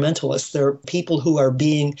environmentalists. They're people who are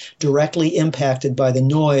being directly impacted by the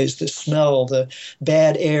noise, the smell, the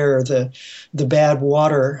bad air, the bad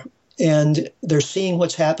water. And they're seeing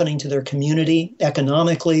what's happening to their community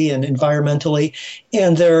economically and environmentally,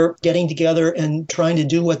 and they're getting together and trying to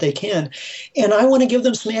do what they can. And I want to give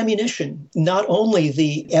them some ammunition, not only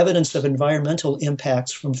the evidence of environmental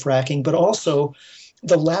impacts from fracking, but also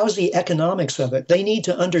the lousy economics of it. They need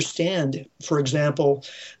to understand, for example,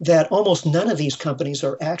 that almost none of these companies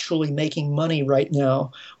are actually making money right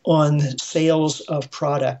now on sales of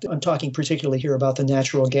product. I'm talking particularly here about the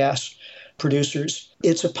natural gas producers.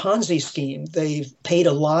 It's a Ponzi scheme. They've paid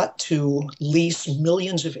a lot to lease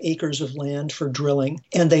millions of acres of land for drilling,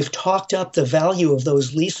 and they've talked up the value of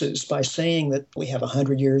those leases by saying that we have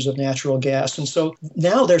 100 years of natural gas. And so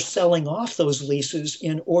now they're selling off those leases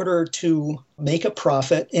in order to make a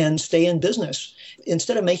profit and stay in business.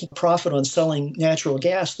 Instead of making profit on selling natural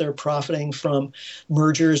gas, they're profiting from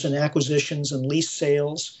mergers and acquisitions and lease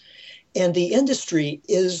sales. And the industry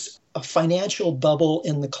is a financial bubble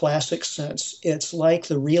in the classic sense. It's like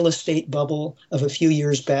the real estate bubble of a few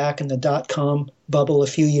years back and the dot-com bubble a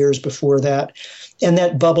few years before that. And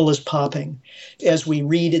that bubble is popping. As we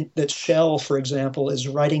read that Shell, for example, is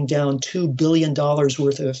writing down $2 billion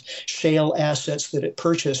worth of shale assets that it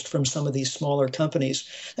purchased from some of these smaller companies,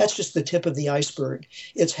 that's just the tip of the iceberg.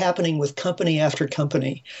 It's happening with company after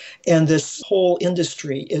company. And this whole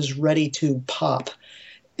industry is ready to pop.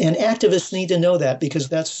 And activists need to know that because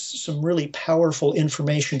that's some really powerful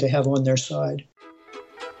information to have on their side.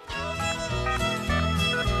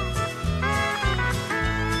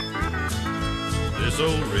 This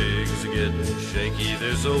old rig's a-getting shaky,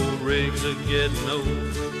 this old rig's a-getting old.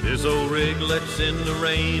 This old rig lets in the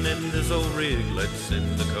rain and this old rig lets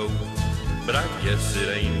in the cold. But I guess it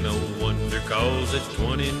ain't no wonder, 'cause it's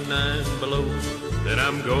 29 below, that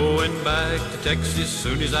I'm going back to Texas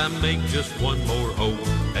soon as I make just one more hole.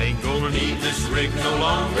 Ain't gonna need this rig no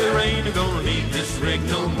longer, ain't gonna need this rig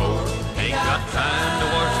no more. Ain't got time to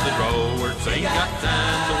wash the drawers, ain't got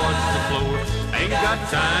time to wash the floor. Ain't got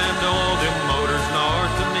time to all them motors nor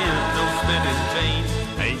to mend no spinning chain.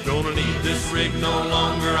 Ain't gonna need this rig no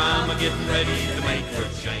longer, I'm a-getting ready to make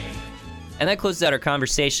a change. And that closes out our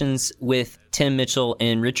conversations with Tim Mitchell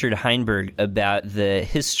and Richard Heinberg about the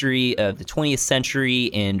history of the 20th century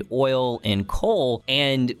and oil and coal.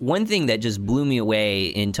 And one thing that just blew me away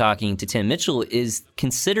in talking to Tim Mitchell is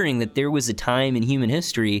considering that there was a time in human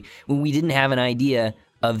history when we didn't have an idea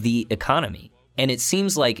of the economy. And it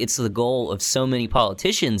seems like it's the goal of so many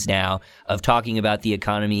politicians now of talking about the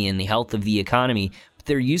economy and the health of the economy. But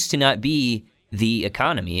there used to not be the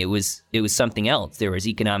economy. It was something else. There was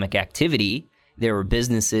economic activity, there were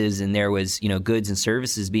businesses, and there was, goods and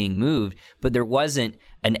services being moved, but there wasn't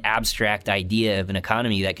an abstract idea of an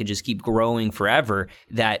economy that could just keep growing forever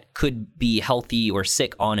that could be healthy or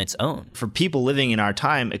sick on its own. For people living in our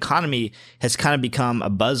time, economy has kind of become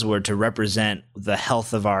a buzzword to represent the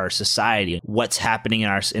health of our society. What's happening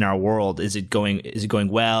in our world? Is it going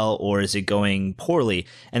well, or is it going poorly?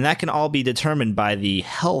 And that can all be determined by the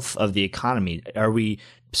health of the economy. Are we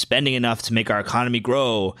spending enough to make our economy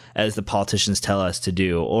grow, as the politicians tell us to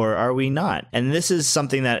do, or are we not? And this is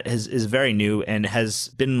something that is very new and has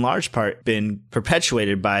been in large part been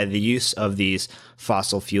perpetuated by the use of these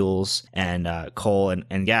fossil fuels and coal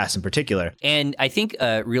and gas in particular. And I think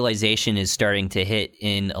a realization is starting to hit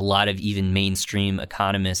in a lot of even mainstream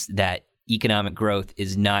economists that economic growth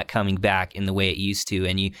is not coming back in the way it used to.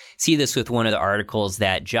 And you see this with one of the articles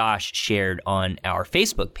that Josh shared on our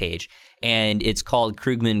Facebook page. And it's called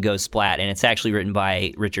Krugman Goes Splat, and it's actually written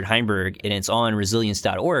by Richard Heinberg, and it's on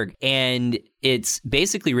resilience.org. And it's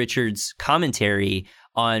basically Richard's commentary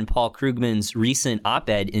on Paul Krugman's recent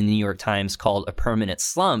op-ed in the New York Times called A Permanent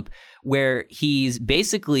Slump, where he's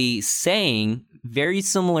basically saying very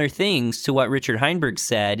similar things to what Richard Heinberg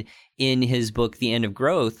said in his book, The End of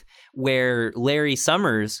Growth, where Larry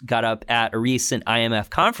Summers got up at a recent IMF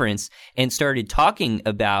conference and started talking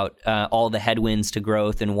about all the headwinds to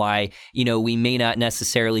growth and why, we may not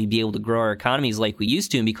necessarily be able to grow our economies like we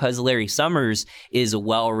used to. And because Larry Summers is a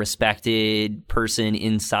well-respected person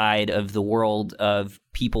inside of the world of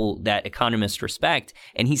people that economists respect,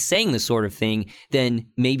 and he's saying this sort of thing, then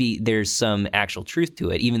maybe there's some actual truth to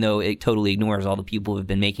it, even though it totally ignores all the people who have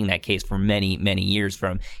been making that case for many, many years,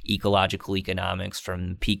 from ecological economics,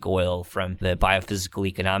 from peak oil, from the biophysical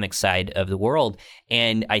economic side of the world.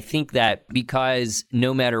 And I think that because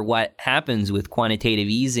no matter what happens with quantitative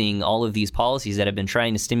easing, all of these policies that have been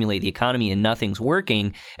trying to stimulate the economy and nothing's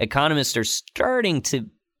working, economists are starting to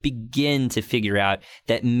begin to figure out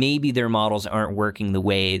that maybe their models aren't working the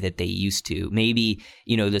way that they used to. Maybe,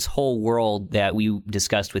 this whole world that we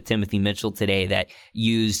discussed with Timothy Mitchell today that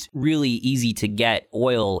used really easy to get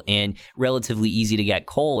oil and relatively easy to get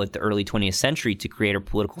coal at the early 20th century to create our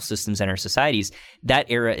political systems and our societies, that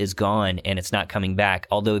era is gone and it's not coming back,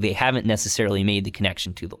 although they haven't necessarily made the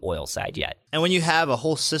connection to the oil side yet. And when you have a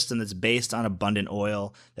whole system that's based on abundant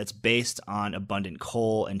oil, that's based on abundant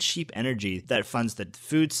coal and cheap energy, that funds the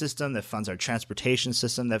food system, that funds our transportation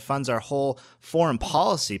system, that funds our whole foreign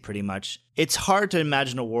policy pretty much, it's hard to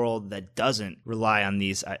imagine a world that doesn't rely on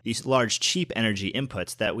these large cheap energy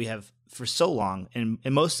inputs that we have for so long in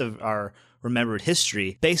most of our remembered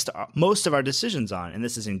history based most of our decisions on. And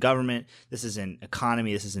this is in government, this is in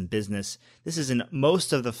economy, this is in business, this is in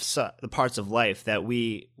most of the parts of life that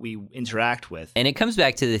we interact with. And it comes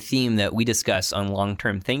back to the theme that we discuss on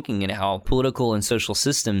long-term thinking and how political and social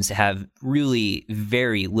systems have really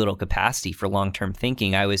very little capacity for long-term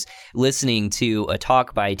thinking. I was listening to a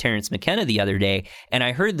talk by Terence McKenna the other day, and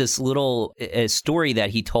I heard this little story that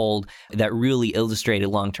he told that really illustrated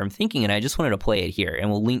long-term thinking, and I just wanted to play it here, and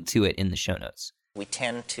we'll link to it in the show notes. We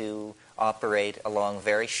tend to operate along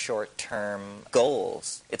very short-term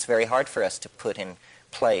goals. It's very hard for us to put in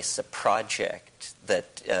place a project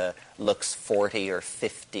that looks 40 or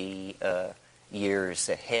 50 years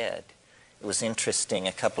ahead. It was interesting.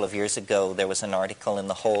 A couple of years ago, there was an article in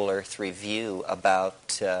the Whole Earth Review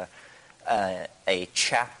about a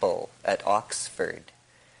chapel at Oxford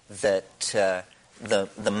that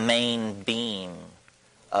the main beam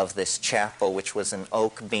of this chapel, which was an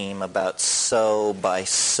oak beam about so by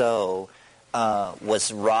so,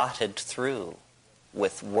 was rotted through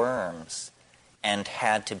with worms and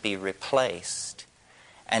had to be replaced.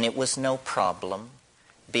 And it was no problem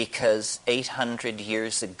because 800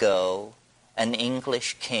 years ago, an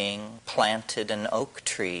English king planted an oak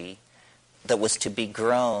tree that was to be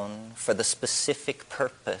grown for the specific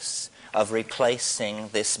purpose of replacing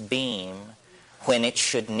this beam when it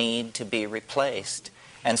should need to be replaced.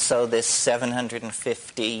 And so this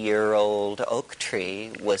 750-year-old oak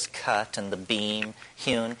tree was cut and the beam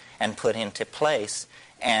hewn and put into place.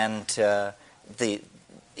 And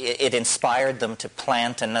it inspired them to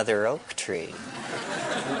plant another oak tree,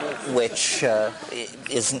 which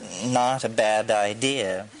is not a bad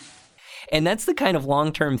idea. And that's the kind of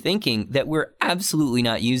long-term thinking that we're absolutely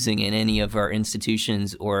not using in any of our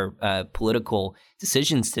institutions or political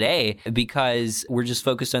decisions today, because we're just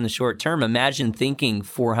focused on the short term. Imagine thinking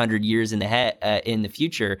 400 years in the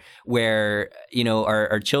future, where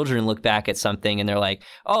our children look back at something and they're like,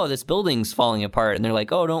 "Oh, this building's falling apart," and they're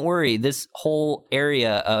like, "Oh, don't worry, this whole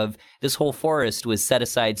area of this whole forest was set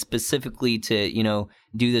aside specifically to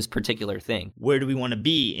do this particular thing." Where do we want to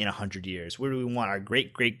be in 100 years? Where do we want our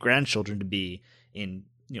great-great-grandchildren to be in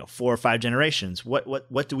 4 or 5 generations?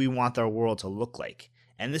 What do we want our world to look like?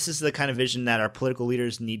 And this is the kind of vision that our political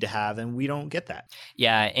leaders need to have, and we don't get that.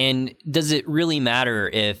 Yeah, and does it really matter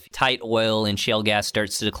if tight oil and shale gas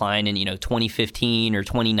starts to decline in 2015 or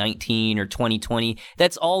 2019 or 2020?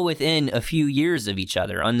 That's all within a few years of each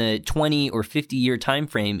other. On the 20 or 50-year time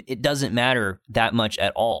frame, it doesn't matter that much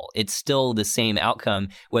at all. It's still the same outcome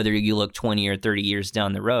whether you look 20 or 30 years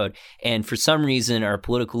down the road. And for some reason, our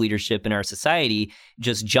political leadership in our society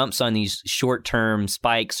just jumps on these short-term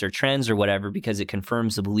spikes or trends or whatever because it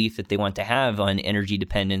confirms the belief that they want to have on energy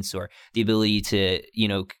dependence or the ability to,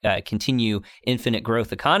 continue infinite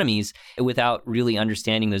growth economies without really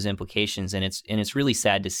understanding those implications. And it's really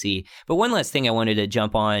sad to see. But one last thing I wanted to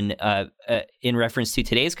jump on in reference to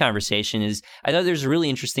today's conversation is I thought there's a really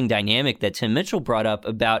interesting dynamic that Tim Mitchell brought up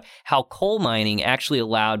about how coal mining actually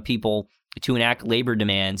allowed people to enact labor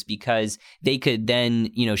demands because they could then,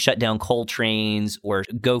 shut down coal trains or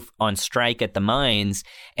go on strike at the mines.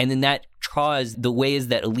 And then that caused the ways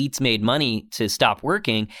that elites made money to stop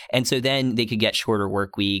working. And so then they could get shorter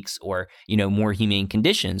work weeks or, more humane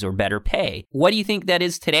conditions or better pay. What do you think that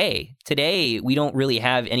is today? Today, we don't really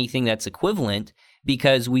have anything that's equivalent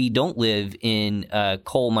because we don't live in a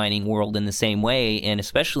coal mining world in the same way. And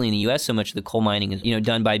especially in the U.S., so much of the coal mining is,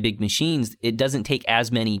 done by big machines. It doesn't take as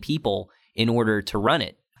many people in order to run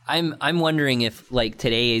it. I'm wondering if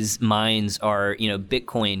today's mines are,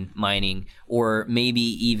 Bitcoin mining or maybe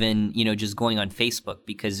even, just going on Facebook,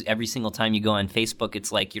 because every single time you go on Facebook,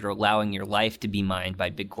 it's like you're allowing your life to be mined by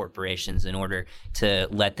big corporations in order to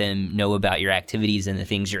let them know about your activities and the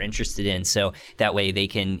things you're interested in. So that way they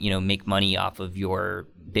can, make money off of your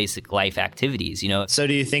basic life activities, So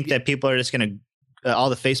do you think that people are just going to all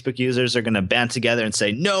the Facebook users are going to band together and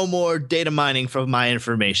say, no more data mining from my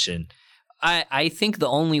information? I think the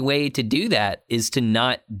only way to do that is to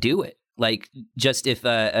not do it. Just if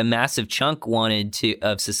a massive chunk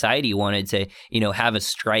of society wanted to, have a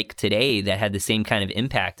strike today that had the same kind of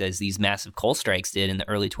impact as these massive coal strikes did in the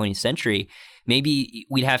early 20th century, maybe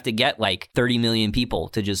we'd have to get 30 million people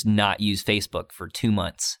to just not use Facebook for 2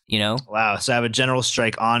 months, Wow. So have a general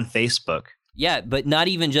strike on Facebook. Yeah, but not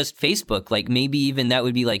even just Facebook. Maybe even that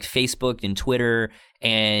would be Facebook and Twitter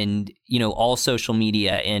and, all social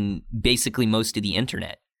media and basically most of the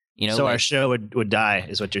internet. So our show would die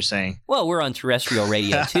is what you're saying. Well, we're on terrestrial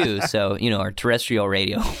radio too. So, our terrestrial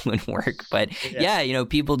radio would work. But yeah,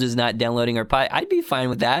 people just not downloading our pod. I'd be fine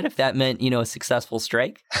with that if that meant, a successful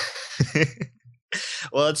strike.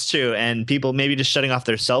 Well, it's true. And people maybe just shutting off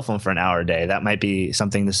their cell phone for an hour a day. That might be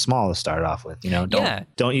something small to start off with.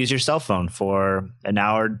 Don't use your cell phone for an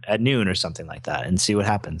hour at noon or something like that and see what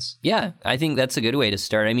happens. Yeah, I think that's a good way to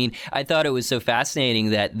start. I mean, I thought it was so fascinating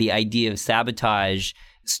that the idea of sabotage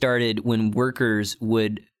started when workers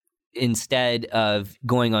would, instead of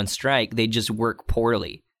going on strike, they just work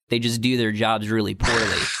poorly. They just do their jobs really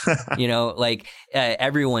poorly.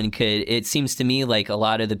 Everyone could. It seems to me like a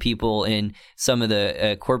lot of the people in some of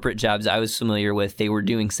the corporate jobs I was familiar with, they were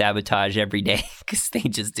doing sabotage every day because they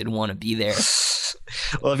just didn't want to be there.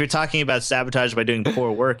 Well, if you're talking about sabotage by doing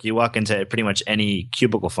poor work, you walk into pretty much any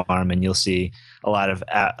cubicle farm and you'll see a lot of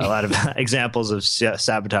examples of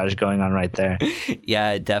sabotage going on right there.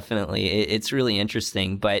 Yeah, definitely. It's really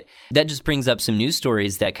interesting. But that just brings up some news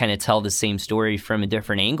stories that kind of tell the same story from a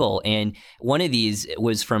different angle. And one of these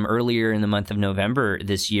was from earlier in the month of November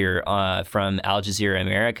this year from Al Jazeera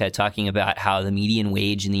America, talking about how the median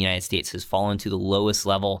wage in the United States has fallen to the lowest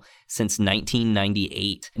level since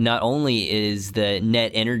 1998. Not only is the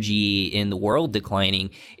net energy in the world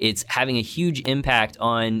declining, it's having a huge impact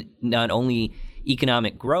on not only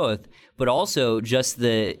economic growth, but also just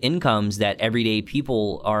the incomes that everyday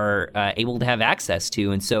people are able to have access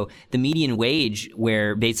to. And so the median wage,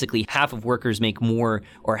 where basically half of workers make more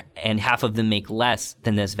and half of them make less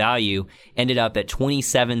than this value, ended up at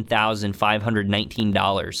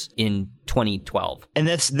 $27,519 in 2012. And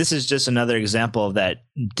this is just another example of that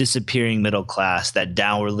disappearing middle class, that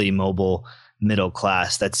downwardly mobile middle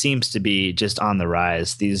class that seems to be just on the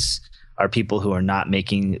rise. These are people who are not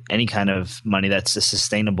making any kind of money that's a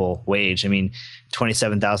sustainable wage. I mean,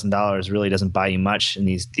 $27,000 really doesn't buy you much in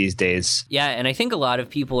these days. Yeah, and I think a lot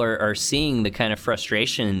of people are seeing the kind of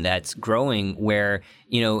frustration that's growing where,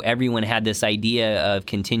 everyone had this idea of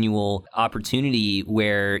continual opportunity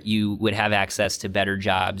where you would have access to better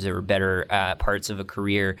jobs or better parts of a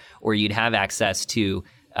career, or you'd have access to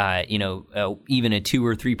even a 2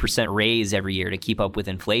 or 3% raise every year to keep up with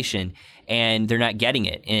inflation, and they're not getting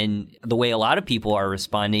it. And the way a lot of people are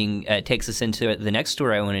responding takes us into the next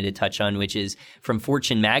story I wanted to touch on, which is from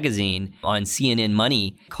Fortune magazine on CNN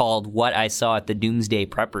Money, called What I Saw at the Doomsday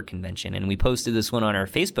Prepper Convention. And we posted this one on our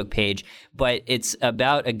Facebook page, but it's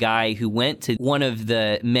about a guy who went to one of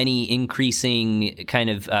the many increasing kind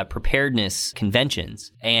of preparedness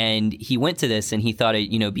conventions. And he went to this and he thought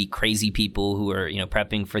it'd be crazy people who are,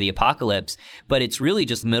 prepping for the apocalypse. But it's really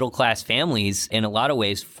just middle-class families, in a lot of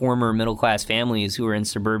ways, former middle-class families who are in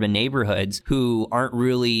suburban neighborhoods who aren't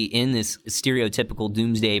really in this stereotypical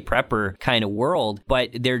doomsday prepper kind of world,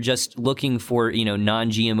 but they're just looking for,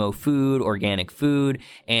 non-GMO food, organic food,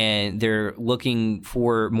 and they're looking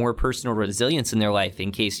for more personal resilience in their life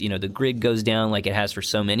in case, the grid goes down like it has for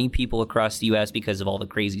so many people across the U.S. because of all the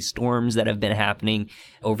crazy storms that have been happening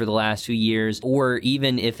over the last few years, or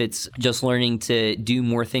even if it's just learning to do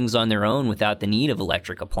more things on their own without the need of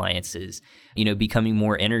electric appliances, becoming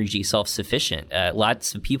more energy self-sufficient.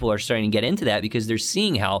 Lots of people are starting to get into that because they're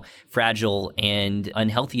seeing how fragile and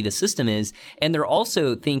unhealthy the system is. And they're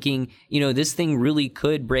also thinking, this thing really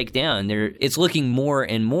could break down. It's looking more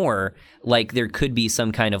and more like there could be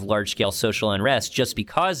some kind of large-scale social unrest just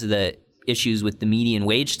because of the issues with the median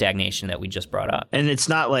wage stagnation that we just brought up. And it's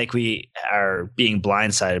not like we are being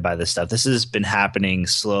blindsided by this stuff. This has been happening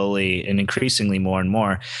slowly and increasingly more and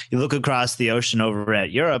more. You look across the ocean over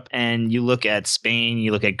at Europe and you look at Spain,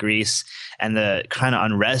 you look at Greece, and the kind of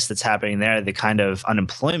unrest that's happening there, the kind of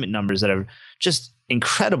unemployment numbers that are just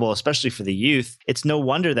incredible, especially for the youth. It's no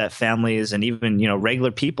wonder that families and even,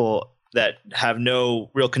 regular people that have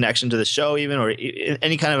no real connection to the show even, or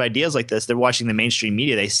any kind of ideas like this, they're watching the mainstream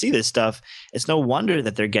media, they see this stuff. It's no wonder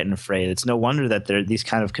that they're getting afraid. It's no wonder that these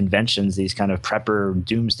kind of conventions, these kind of prepper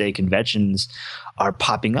doomsday conventions are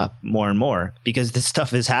popping up more and more because this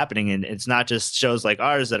stuff is happening. And it's not just shows like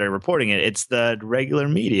ours that are reporting it. It's the regular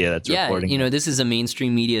media that's reporting it. This is a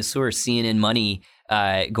mainstream media source, CNN Money,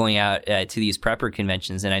 going out to these prepper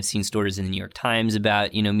conventions. And I've seen stories in the New York Times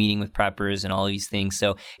about, meeting with preppers and all these things.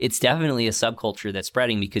 So it's definitely a subculture that's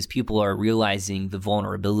spreading because people are realizing the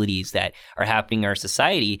vulnerabilities that are happening in our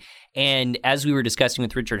society. And as we were discussing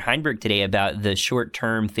with Richard Heinberg today about the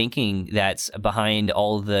short-term thinking that's behind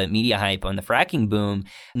all the media hype on the fracking boom,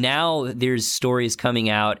 now there's stories coming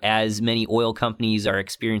out as many oil companies are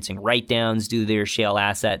experiencing write-downs due to their shale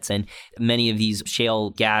assets, and many of these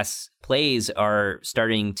shale gas plays are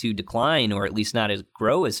starting to decline or at least not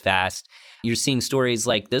grow as fast. You're seeing stories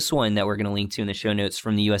like this one that we're going to link to in the show notes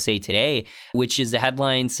from the USA Today, which is the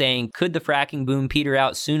headline saying, could the fracking boom peter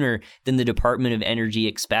out sooner than the Department of Energy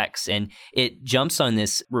expects? And it jumps on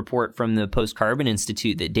this report from the Post-Carbon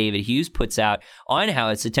Institute that David Hughes puts out on how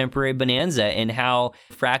it's a temporary bonanza and how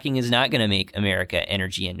fracking is not going to make America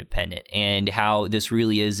energy independent and how this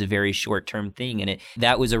really is a very short-term thing. And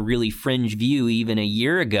that was a really fringe view even a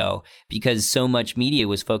year ago because so much media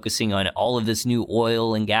was focusing on all of this new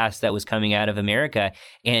oil and gas that was coming coming out of America.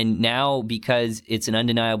 And now, because it's an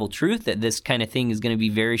undeniable truth that this kind of thing is going to be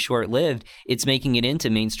very short-lived, it's making it into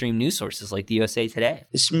mainstream news sources like the USA Today.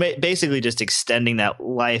 It's basically just extending that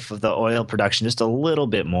life of the oil production just a little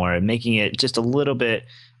bit more and making it just a little bit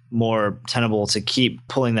more tenable to keep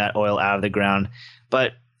pulling that oil out of the ground.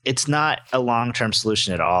 But it's not a long-term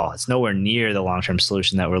solution at all. It's nowhere near the long-term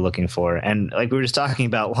solution that we're looking for. And like we were just talking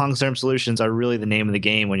about, long-term solutions are really the name of the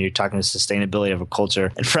game when you're talking to sustainability of a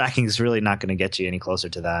culture. And fracking is really not going to get you any closer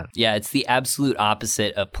to that. Yeah, it's the absolute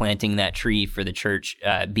opposite of planting that tree for the church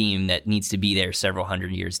beam that needs to be there several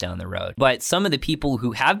hundred years down the road. But some of the people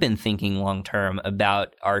who have been thinking long-term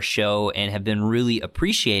about our show and have been really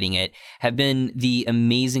appreciating it have been the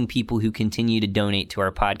amazing people who continue to donate to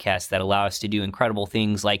our podcast that allow us to do incredible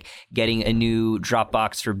things like getting a new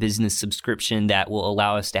Dropbox for Business subscription that will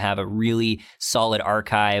allow us to have a really solid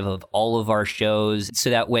archive of all of our shows.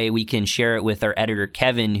 So that way we can share it with our editor,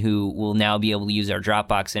 Kevin, who will now be able to use our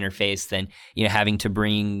Dropbox interface than, having to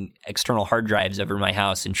bring external hard drives over my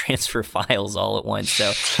house and transfer files all at once.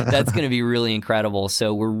 So that's going to be really incredible.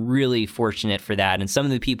 So we're really fortunate for that. And some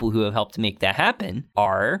of the people who have helped to make that happen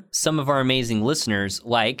are some of our amazing listeners,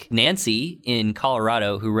 like Nancy in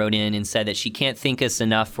Colorado, who wrote in and said that she can't thank us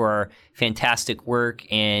enough for our fantastic work,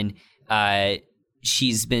 and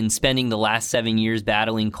she's been spending the last 7 years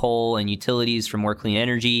battling coal and utilities for more clean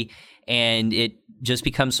energy, and it just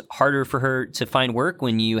becomes harder for her to find work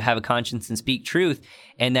when you have a conscience and speak truth,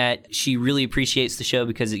 and that she really appreciates the show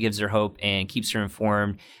because it gives her hope and keeps her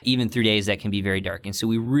informed, even through days that can be very dark. And so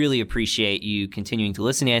we really appreciate you continuing to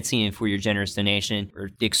listen, Nancy, and for your generous donation.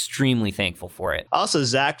 We're extremely thankful for it. Also,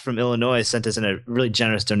 Zach from Illinois sent us in a really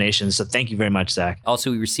generous donation, so thank you very much, Zach.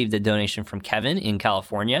 Also, we received a donation from Kevin in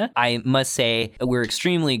California. I must say we're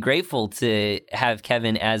extremely grateful to have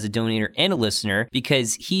Kevin as a donator and a listener,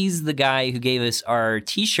 because he's the guy who gave us our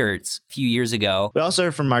T-shirts a few years ago. We also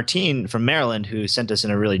heard from Martine from Maryland, who sent us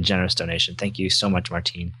in a really generous donation. Thank you so much,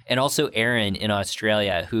 Martine. And also Aaron in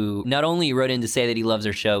Australia, who not only wrote in to say that he loves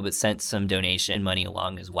our show, but sent some donation money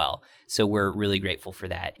along as well. So we're really grateful for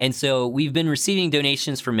that. And so we've been receiving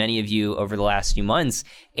donations from many of you over the last few months,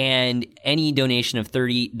 and any donation of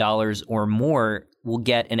 $30 or more will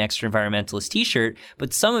get an Extra Environmentalist t-shirt,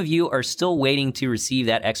 but some of you are still waiting to receive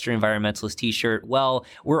that Extra Environmentalist t-shirt. Well,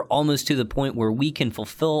 we're almost to the point where we can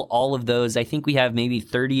fulfill all of those. I think we have maybe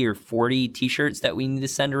 30 or 40 t-shirts that we need to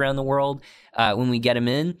send around the world when we get them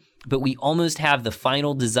in. But we almost have the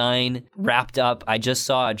final design wrapped up. I just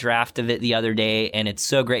saw a draft of it the other day, and it's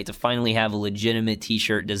so great to finally have a legitimate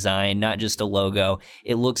t-shirt design, not just a logo.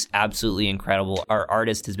 It looks absolutely incredible. Our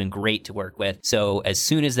artist has been great to work with. So as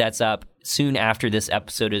soon as that's up, soon after this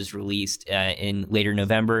episode is released in later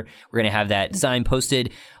November, we're going to have that design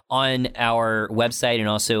posted on our website and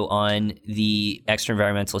also on the Extra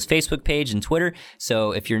Environmentalist Facebook page and Twitter.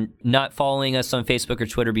 So if you're not following us on Facebook or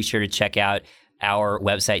Twitter, be sure to check out our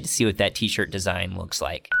website to see what that t-shirt design looks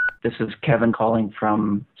like. This is Kevin calling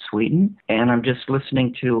from Sweden, and I'm just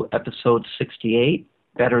listening to episode 68,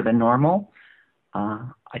 Better Than Normal.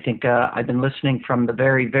 I think I've been listening from the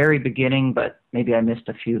very, very beginning, but maybe I missed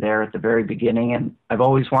a few there at the very beginning, and I've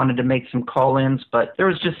always wanted to make some call-ins, but there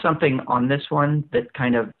was just something on this one that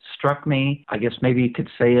kind of struck me. I guess maybe you could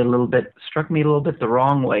say struck me a little bit the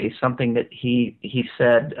wrong way, something that he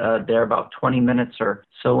said there about 20 minutes or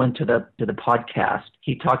so into the podcast.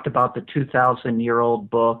 He talked about the 2,000-year-old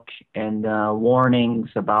book and warnings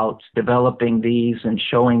about developing these and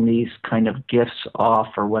showing these kind of gifts off,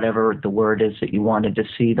 or whatever the word is that you wanted to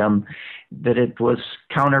see them, that it was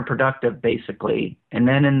counterproductive, basically. And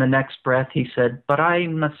then in the next breath, he said, but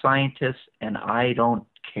I'm a scientist and I don't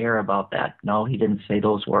care about that. No, he didn't say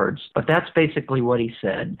those words, but that's basically what he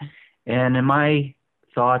said. And in my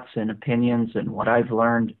thoughts and opinions and what I've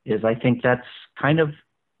learned is I think that's kind of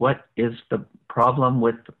what is the problem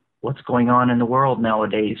with what's going on in the world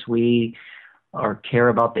nowadays. We care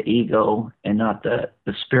about the ego and not the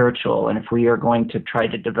spiritual. And if we are going to try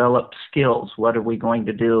to develop skills, what are we going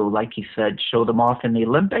to do? Like he said, show them off in the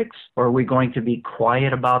Olympics? Or are we going to be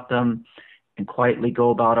quiet about them and quietly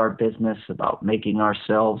go about our business, about making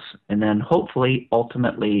ourselves and then hopefully,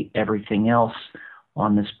 ultimately, everything else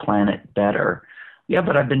on this planet better? Yeah,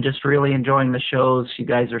 but I've been just really enjoying the shows. You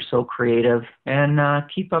guys are so creative, and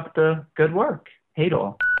keep up the good work. Hej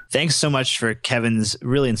då. Thanks so much for Kevin's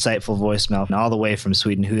really insightful voicemail all the way from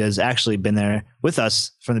Sweden, who has actually been there with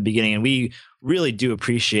us from the beginning. And we really do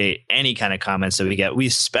appreciate any kind of comments that we get. We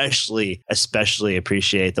especially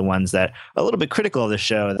appreciate the ones that are a little bit critical of the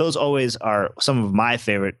show. Those always are some of my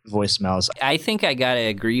favorite voicemails. I think I got to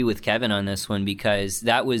agree with Kevin on this one, because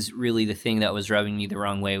that was really the thing that was rubbing me the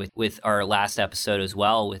wrong way with our last episode as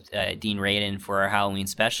well with Dean Radin for our Halloween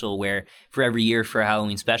special, where for every year for our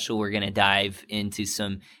Halloween special, we're going to dive into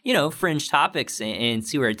some, fringe topics and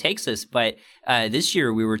see where it takes us. But this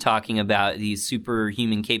year we were talking about these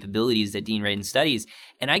superhuman capabilities that Dean Radin studies.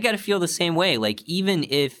 And I got to feel the same way. Like, even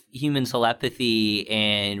if human telepathy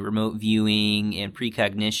and remote viewing and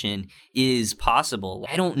precognition is possible,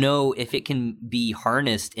 I don't know if it can be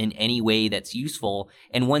harnessed in any way that's useful.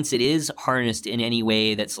 And once it is harnessed in any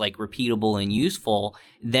way that's like repeatable and useful,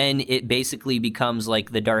 then it basically becomes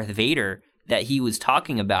like the Darth Vader that he was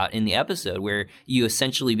talking about in the episode, where you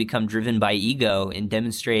essentially become driven by ego in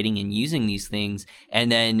demonstrating and using these things,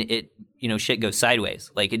 and then it, shit goes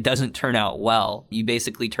sideways. Like, it doesn't turn out well. You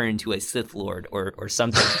basically turn into a Sith Lord or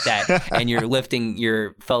something like that, and you're lifting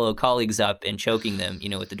your fellow colleagues up and choking them,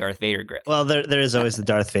 with the Darth Vader grip. Well, there is always the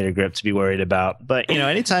Darth Vader grip to be worried about. But,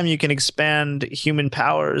 anytime you can expand human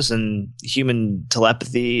powers and human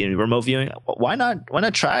telepathy and remote viewing, why not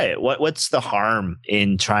try it? What's the harm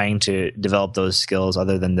in trying to develop those skills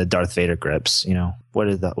other than the Darth Vader grips? What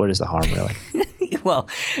is the harm, really? Well,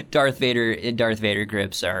 Darth Vader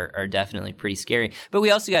grips are definitely pretty scary. But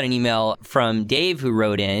we also got an email from Dave, who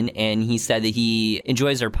wrote in, and he said that he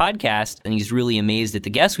enjoys our podcast and he's really amazed at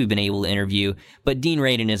the guests we've been able to interview, but Dean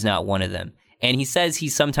Radin is not one of them. And he says he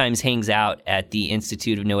sometimes hangs out at the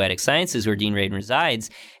Institute of Noetic Sciences, where Dean Radin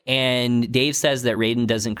resides. And Dave says that Radin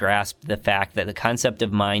doesn't grasp the fact that the concept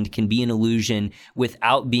of mind can be an illusion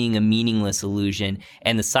without being a meaningless illusion.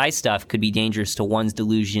 And the psi stuff could be dangerous to one's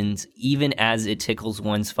delusions, even as it tickles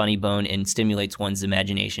one's funny bone and stimulates one's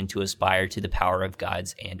imagination to aspire to the power of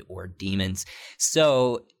gods and or demons.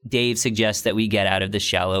 So Dave suggests that we get out of the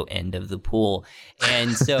shallow end of the pool.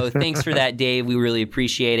 And so thanks for that, Dave. We really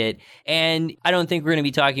appreciate it. And I don't think we're going to be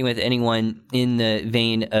talking with anyone in the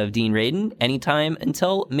vein of Dean Radin anytime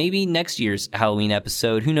until maybe next year's Halloween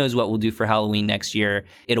episode. Who knows what we'll do for Halloween next year?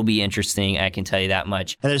 It'll be interesting, I can tell you that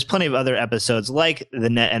much. And there's plenty of other episodes like the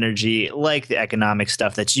net energy, like the economic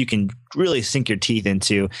stuff that you can really sink your teeth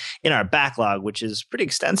into in our backlog, which is pretty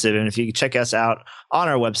extensive. And if you check us out on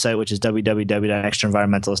our website, which is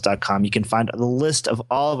www.extraenvironmentalist.com, you can find the list of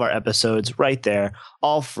all of our episodes right there,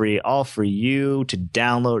 all free, all for you to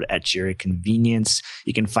download at your convenience.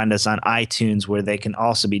 You can find us on iTunes, where they can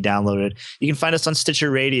also be downloaded. You can find us on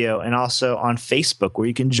Stitcher Radio and also on Facebook, where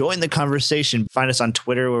you can join the conversation. Find us on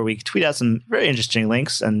Twitter, where we tweet out some very interesting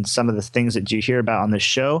links and some of the things that you hear about on the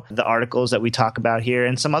show, the articles that we talk about here,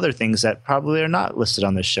 and some other things that probably are not listed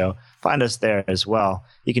on this show. Find us there as well.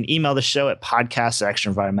 You can email the show at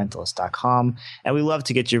podcast@extraenvironmentalist.com. And we love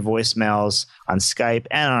to get your voicemails on Skype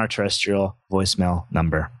and on our terrestrial voicemail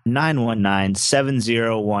number,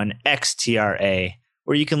 919-701-XTRA,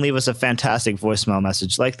 where you can leave us a fantastic voicemail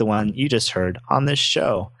message like the one you just heard on this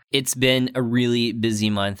show. It's been a really busy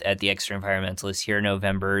month at the Extra Environmentalist here in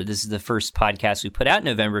November. This is the first podcast we put out in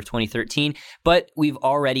November of 2013, but we've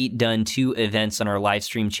already done 2 events on our live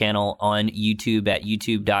stream channel on YouTube at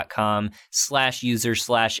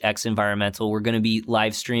youtube.com/user/xenvironmental. We're going to be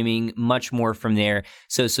live streaming much more from there.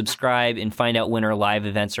 So subscribe and find out when our live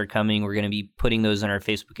events are coming. We're going to be putting those on our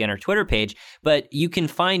Facebook and our Twitter page, but you can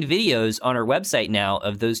find videos on our website now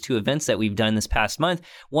of those 2 events that we've done this past month.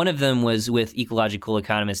 One of them was with ecological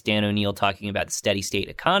economist Dan O'Neill talking about the steady state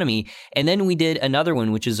economy. And then we did another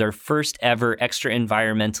one, which is our first ever Extra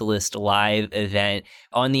Environmentalist live event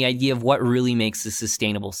on the idea of what really makes a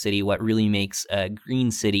sustainable city, what really makes a green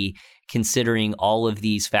city, considering all of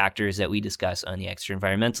these factors that we discuss on the Extra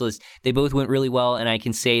Environmentalist. They both went really well, and I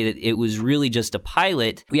can say that it was really just a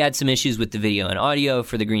pilot. We had some issues with the video and audio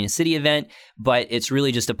for the Green City event, but it's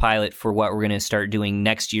really just a pilot for what we're going to start doing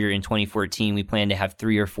next year in 2014. We plan to have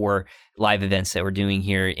 3 or 4 live events that we're doing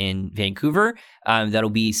here in Vancouver. That'll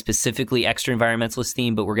be specifically Extra Environmentalist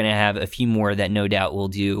themed, but we're going to have a few more that no doubt we'll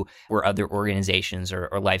do where other organizations or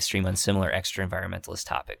live stream on similar Extra Environmentalist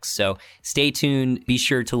topics. So stay tuned. Be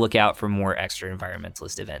sure to look out for more Extra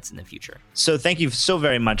Environmentalist events in the future. So thank you so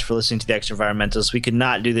very much for listening to the Extra Environmentalist. We could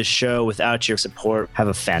not do this show without your support. Have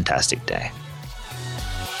a fantastic day.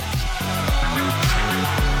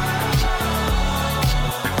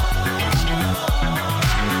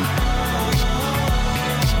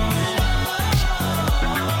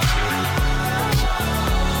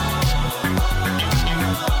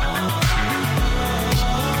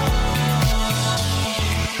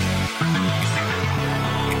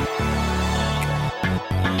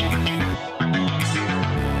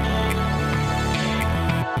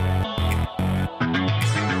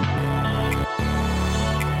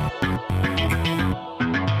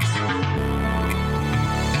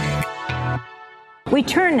 We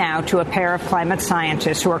turn now to a pair of climate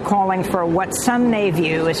scientists who are calling for what some may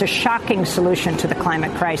view as a shocking solution to the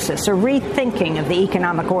climate crisis, a rethinking of the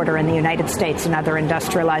economic order in the United States and other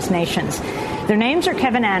industrialized nations. Their names are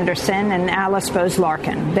Kevin Anderson and Alice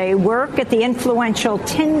Bowes-Larkin. They work at the influential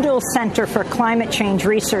Tyndall Centre for Climate Change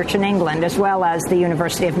Research in England, as well as the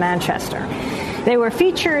University of Manchester. They were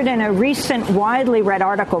featured in a recent widely read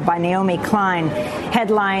article by Naomi Klein,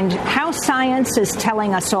 headlined, "How Science is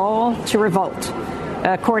Telling Us All to Revolt."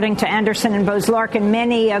 According to Anderson and Bowes-Larkin,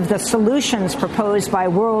 many of the solutions proposed by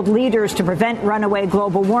world leaders to prevent runaway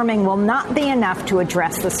global warming will not be enough to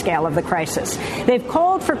address the scale of the crisis. They've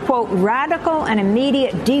called for, quote, radical and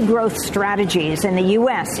immediate degrowth strategies in the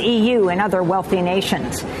U.S., EU, and other wealthy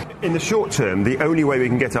nations. In the short term, the only way we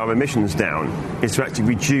can get our emissions down is to actually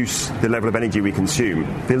reduce the level of energy we consume.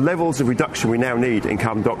 The levels of reduction we now need in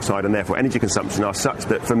carbon dioxide and therefore energy consumption are such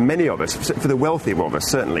that for many of us, for the wealthy of us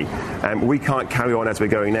certainly, we can't carry on as we're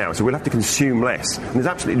going now. So we'll have to consume less. And there's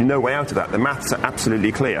absolutely no way out of that. The maths are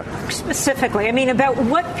absolutely clear. Specifically, I mean, about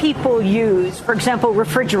what people use, for example,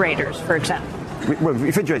 refrigerators, for example. Well,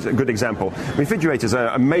 refrigerators are a good example. Refrigerators are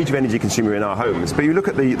a major energy consumer in our homes, but you look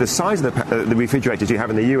at the size of the refrigerators you have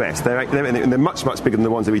in the US, they're much, much bigger than the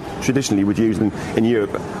ones that we traditionally would use in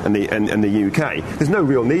Europe and the UK. There's no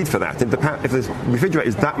real need for that. If the refrigerator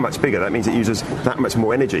is that much bigger, that means it uses that much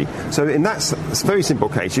more energy. So in that very simple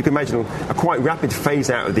case, you can imagine a quite rapid phase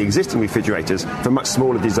out of the existing refrigerators for much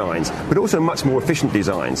smaller designs, but also much more efficient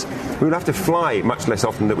designs. We would have to fly much less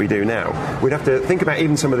often than we do now. We'd have to think about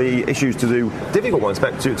even some of the issues to do difficult ones,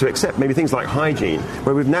 but to accept maybe things like hygiene,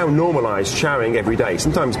 where we've now normalised showering every day,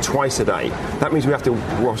 sometimes twice a day. That means we have to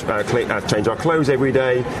change our clothes every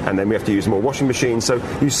day, and then we have to use more washing machines. So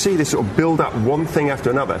you see this sort of build up one thing after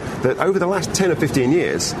another, that over the last 10 or 15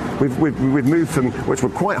 years, we've moved from which were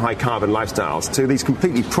quite high carbon lifestyles to these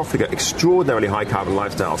completely profligate, extraordinarily high carbon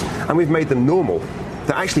lifestyles, and we've made them normal.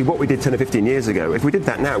 That actually what we did 10 or 15 years ago, if we did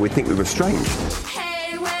that now, we'd think we were strange.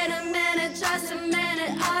 Hey, wait a minute, just a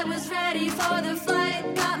minute. I was ready for the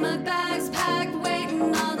flight. Got my bags packed,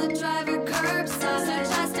 waiting on the driver curbside. So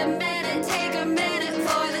just a minute, take a minute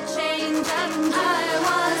for the change of I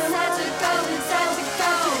was set to go, set to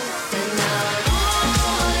go. And I'm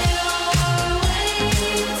all you're waiting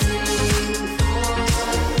for.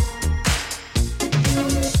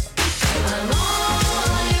 I'm all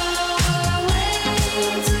you're waiting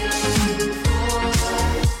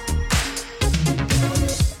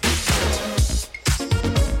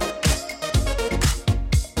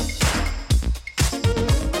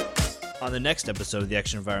On the next episode of The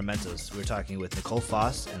Extra Environmentalists, we're talking with Nicole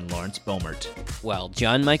Foss and Lawrence Beaumont. While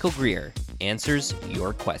John Michael Greer answers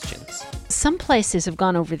your questions. Some places have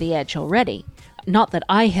gone over the edge already. Not that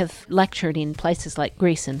I have lectured in places like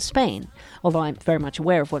Greece and Spain, although I'm very much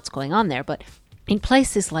aware of what's going on there, but in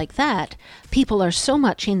places like that, people are so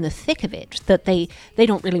much in the thick of it that they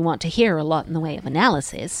don't really want to hear a lot in the way of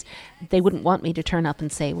analysis. They wouldn't want me to turn up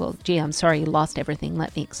and say, well, gee, I'm sorry you lost everything,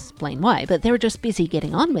 let me explain why. But they're just busy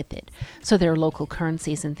getting on with it. So there are local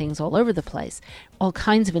currencies and things all over the place. All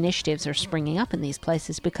kinds of initiatives are springing up in these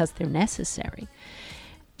places because they're necessary.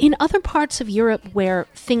 In other parts of Europe where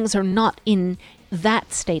things are not in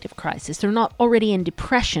that state of crisis, they're not already in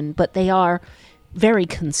depression, but they are very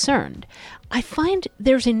concerned, I find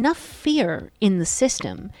there's enough fear in the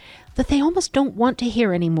system that they almost don't want to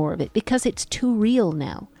hear any more of it because it's too real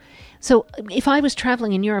now. So if I was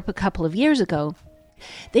traveling in Europe a couple of years ago,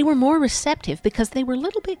 they were more receptive because they were a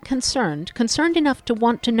little bit concerned enough to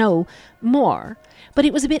want to know more. But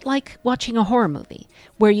it was a bit like watching a horror movie,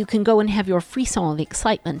 where you can go and have your frisson of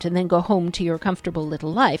excitement and then go home to your comfortable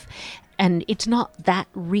little life, and it's not that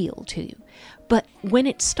real to you. But when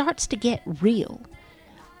it starts to get real,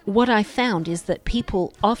 what I found is that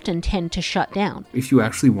people often tend to shut down. If you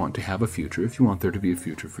actually want to have a future, if you want there to be a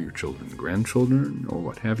future for your children and grandchildren or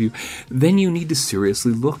what have you, then you need to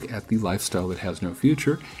seriously look at the lifestyle that has no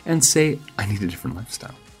future and say, I need a different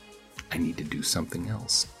lifestyle. I need to do something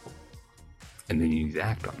else. And then you need to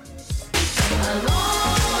act on it.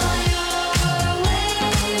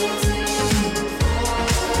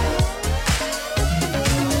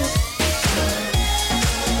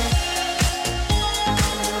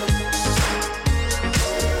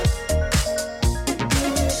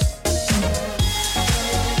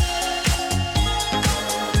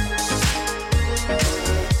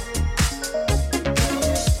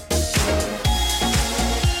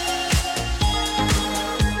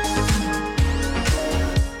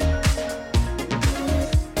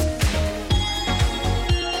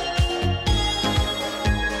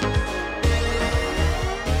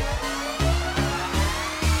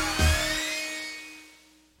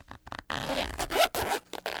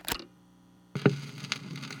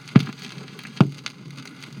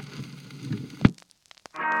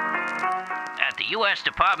 U.S.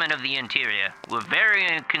 Department of the Interior, we're very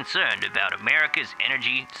concerned about America's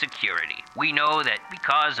energy security. We know that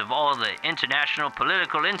because of all the international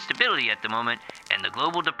political instability at the moment and the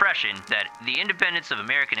global depression, that the independence of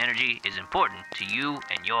American energy is important to you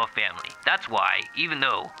and your family. That's why, even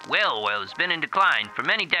though whale oil has been in decline for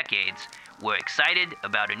many decades, we're excited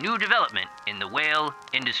about a new development in the whale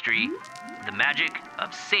industry, the magic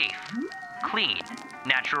of safe, clean,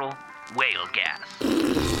 natural whale gas.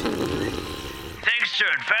 Thanks to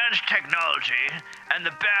advanced technology and the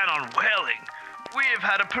ban on whaling, we have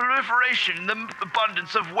had a proliferation in the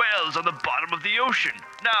abundance of whales on the bottom of the ocean.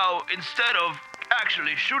 Now, instead of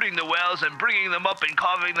actually shooting the whales and bringing them up and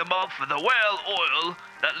carving them up for the whale oil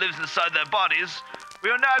that lives inside their bodies, we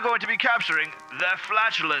are now going to be capturing their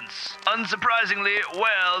flatulence. Unsurprisingly,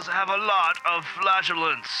 whales have a lot of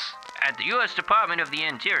flatulence. At the U.S. Department of the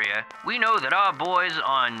Interior, we know that our boys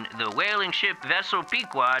on the whaling ship vessel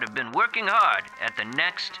Pequod have been working hard at the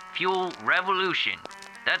next fuel revolution.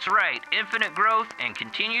 That's right, infinite growth and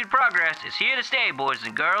continued progress is here to stay, boys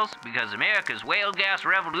and girls, because America's whale gas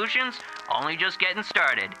revolution's only just getting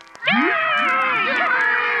started.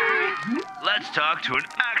 Let's talk to an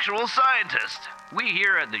actual scientist. We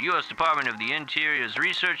here at the U.S. Department of the Interior's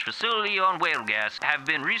research facility on whale gas have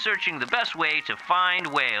been researching the best way to find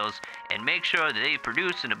whales and make sure that they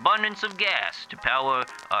produce an abundance of gas to power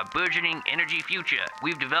our burgeoning energy future.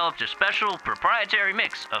 We've developed a special proprietary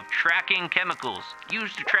mix of tracking chemicals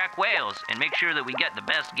used to track whales and make sure that we get the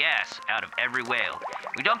best gas out of every whale.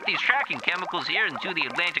 We dump these tracking chemicals here into the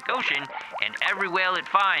Atlantic Ocean, and every whale it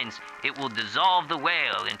finds, it will dissolve the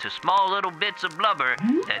whale into small little bits of blubber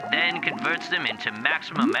that then converts them into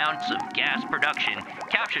maximum amounts of gas production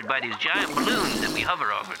captured by these giant balloons that we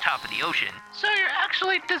hover over top of the ocean. So you're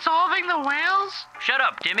actually dissolving the whales? Shut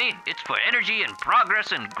up, Timmy. It's for energy and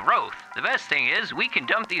progress and growth. The best thing is we can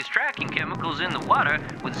dump these tracking chemicals in the water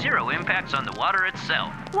with zero impacts on the water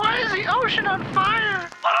itself. Why is the ocean on fire?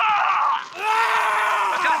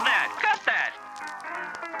 Cut that! Cut that!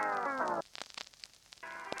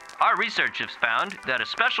 Our research has found that a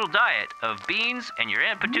special diet of beans and your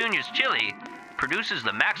Aunt Petunia's chili produces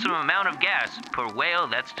the maximum amount of gas per whale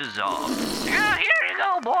that's dissolved. Yeah, here you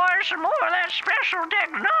go, boys. Some more of that special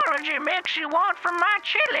technology mix you want from my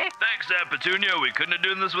chili. Thanks, Aunt Petunia. We couldn't have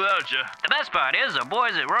done this without you. The best part is our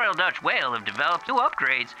boys at Royal Dutch Whale have developed new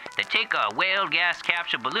upgrades that take our whale gas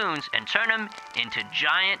capture balloons and turn them into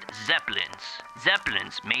giant zeppelins.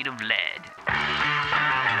 Zeppelins made of lead.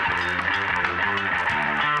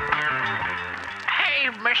 Hey,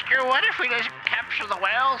 mister, what if we just capture the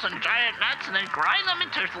whales and giant nuts and then grind them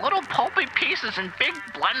into little pulpy pieces in big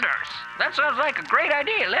blenders? That sounds like a great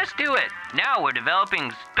idea. Let's do it. Now we're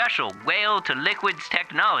developing special whale-to-liquids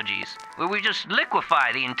technologies where we just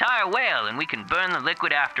liquefy the entire whale and we can burn the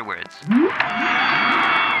liquid afterwards.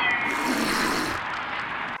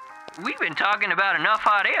 We've been talking about enough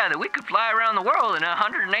hot air that we could fly around the world in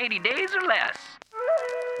 180 days or less.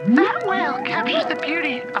 That whale captures the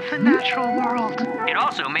beauty of the natural world. It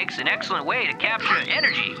also makes an excellent way to capture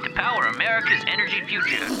energy to power America's energy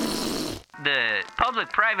future. The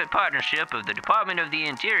public-private partnership of the Department of the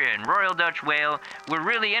Interior and Royal Dutch Whale, we're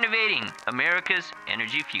really innovating America's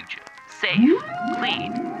energy future. Safe,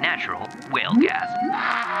 clean, natural whale gas.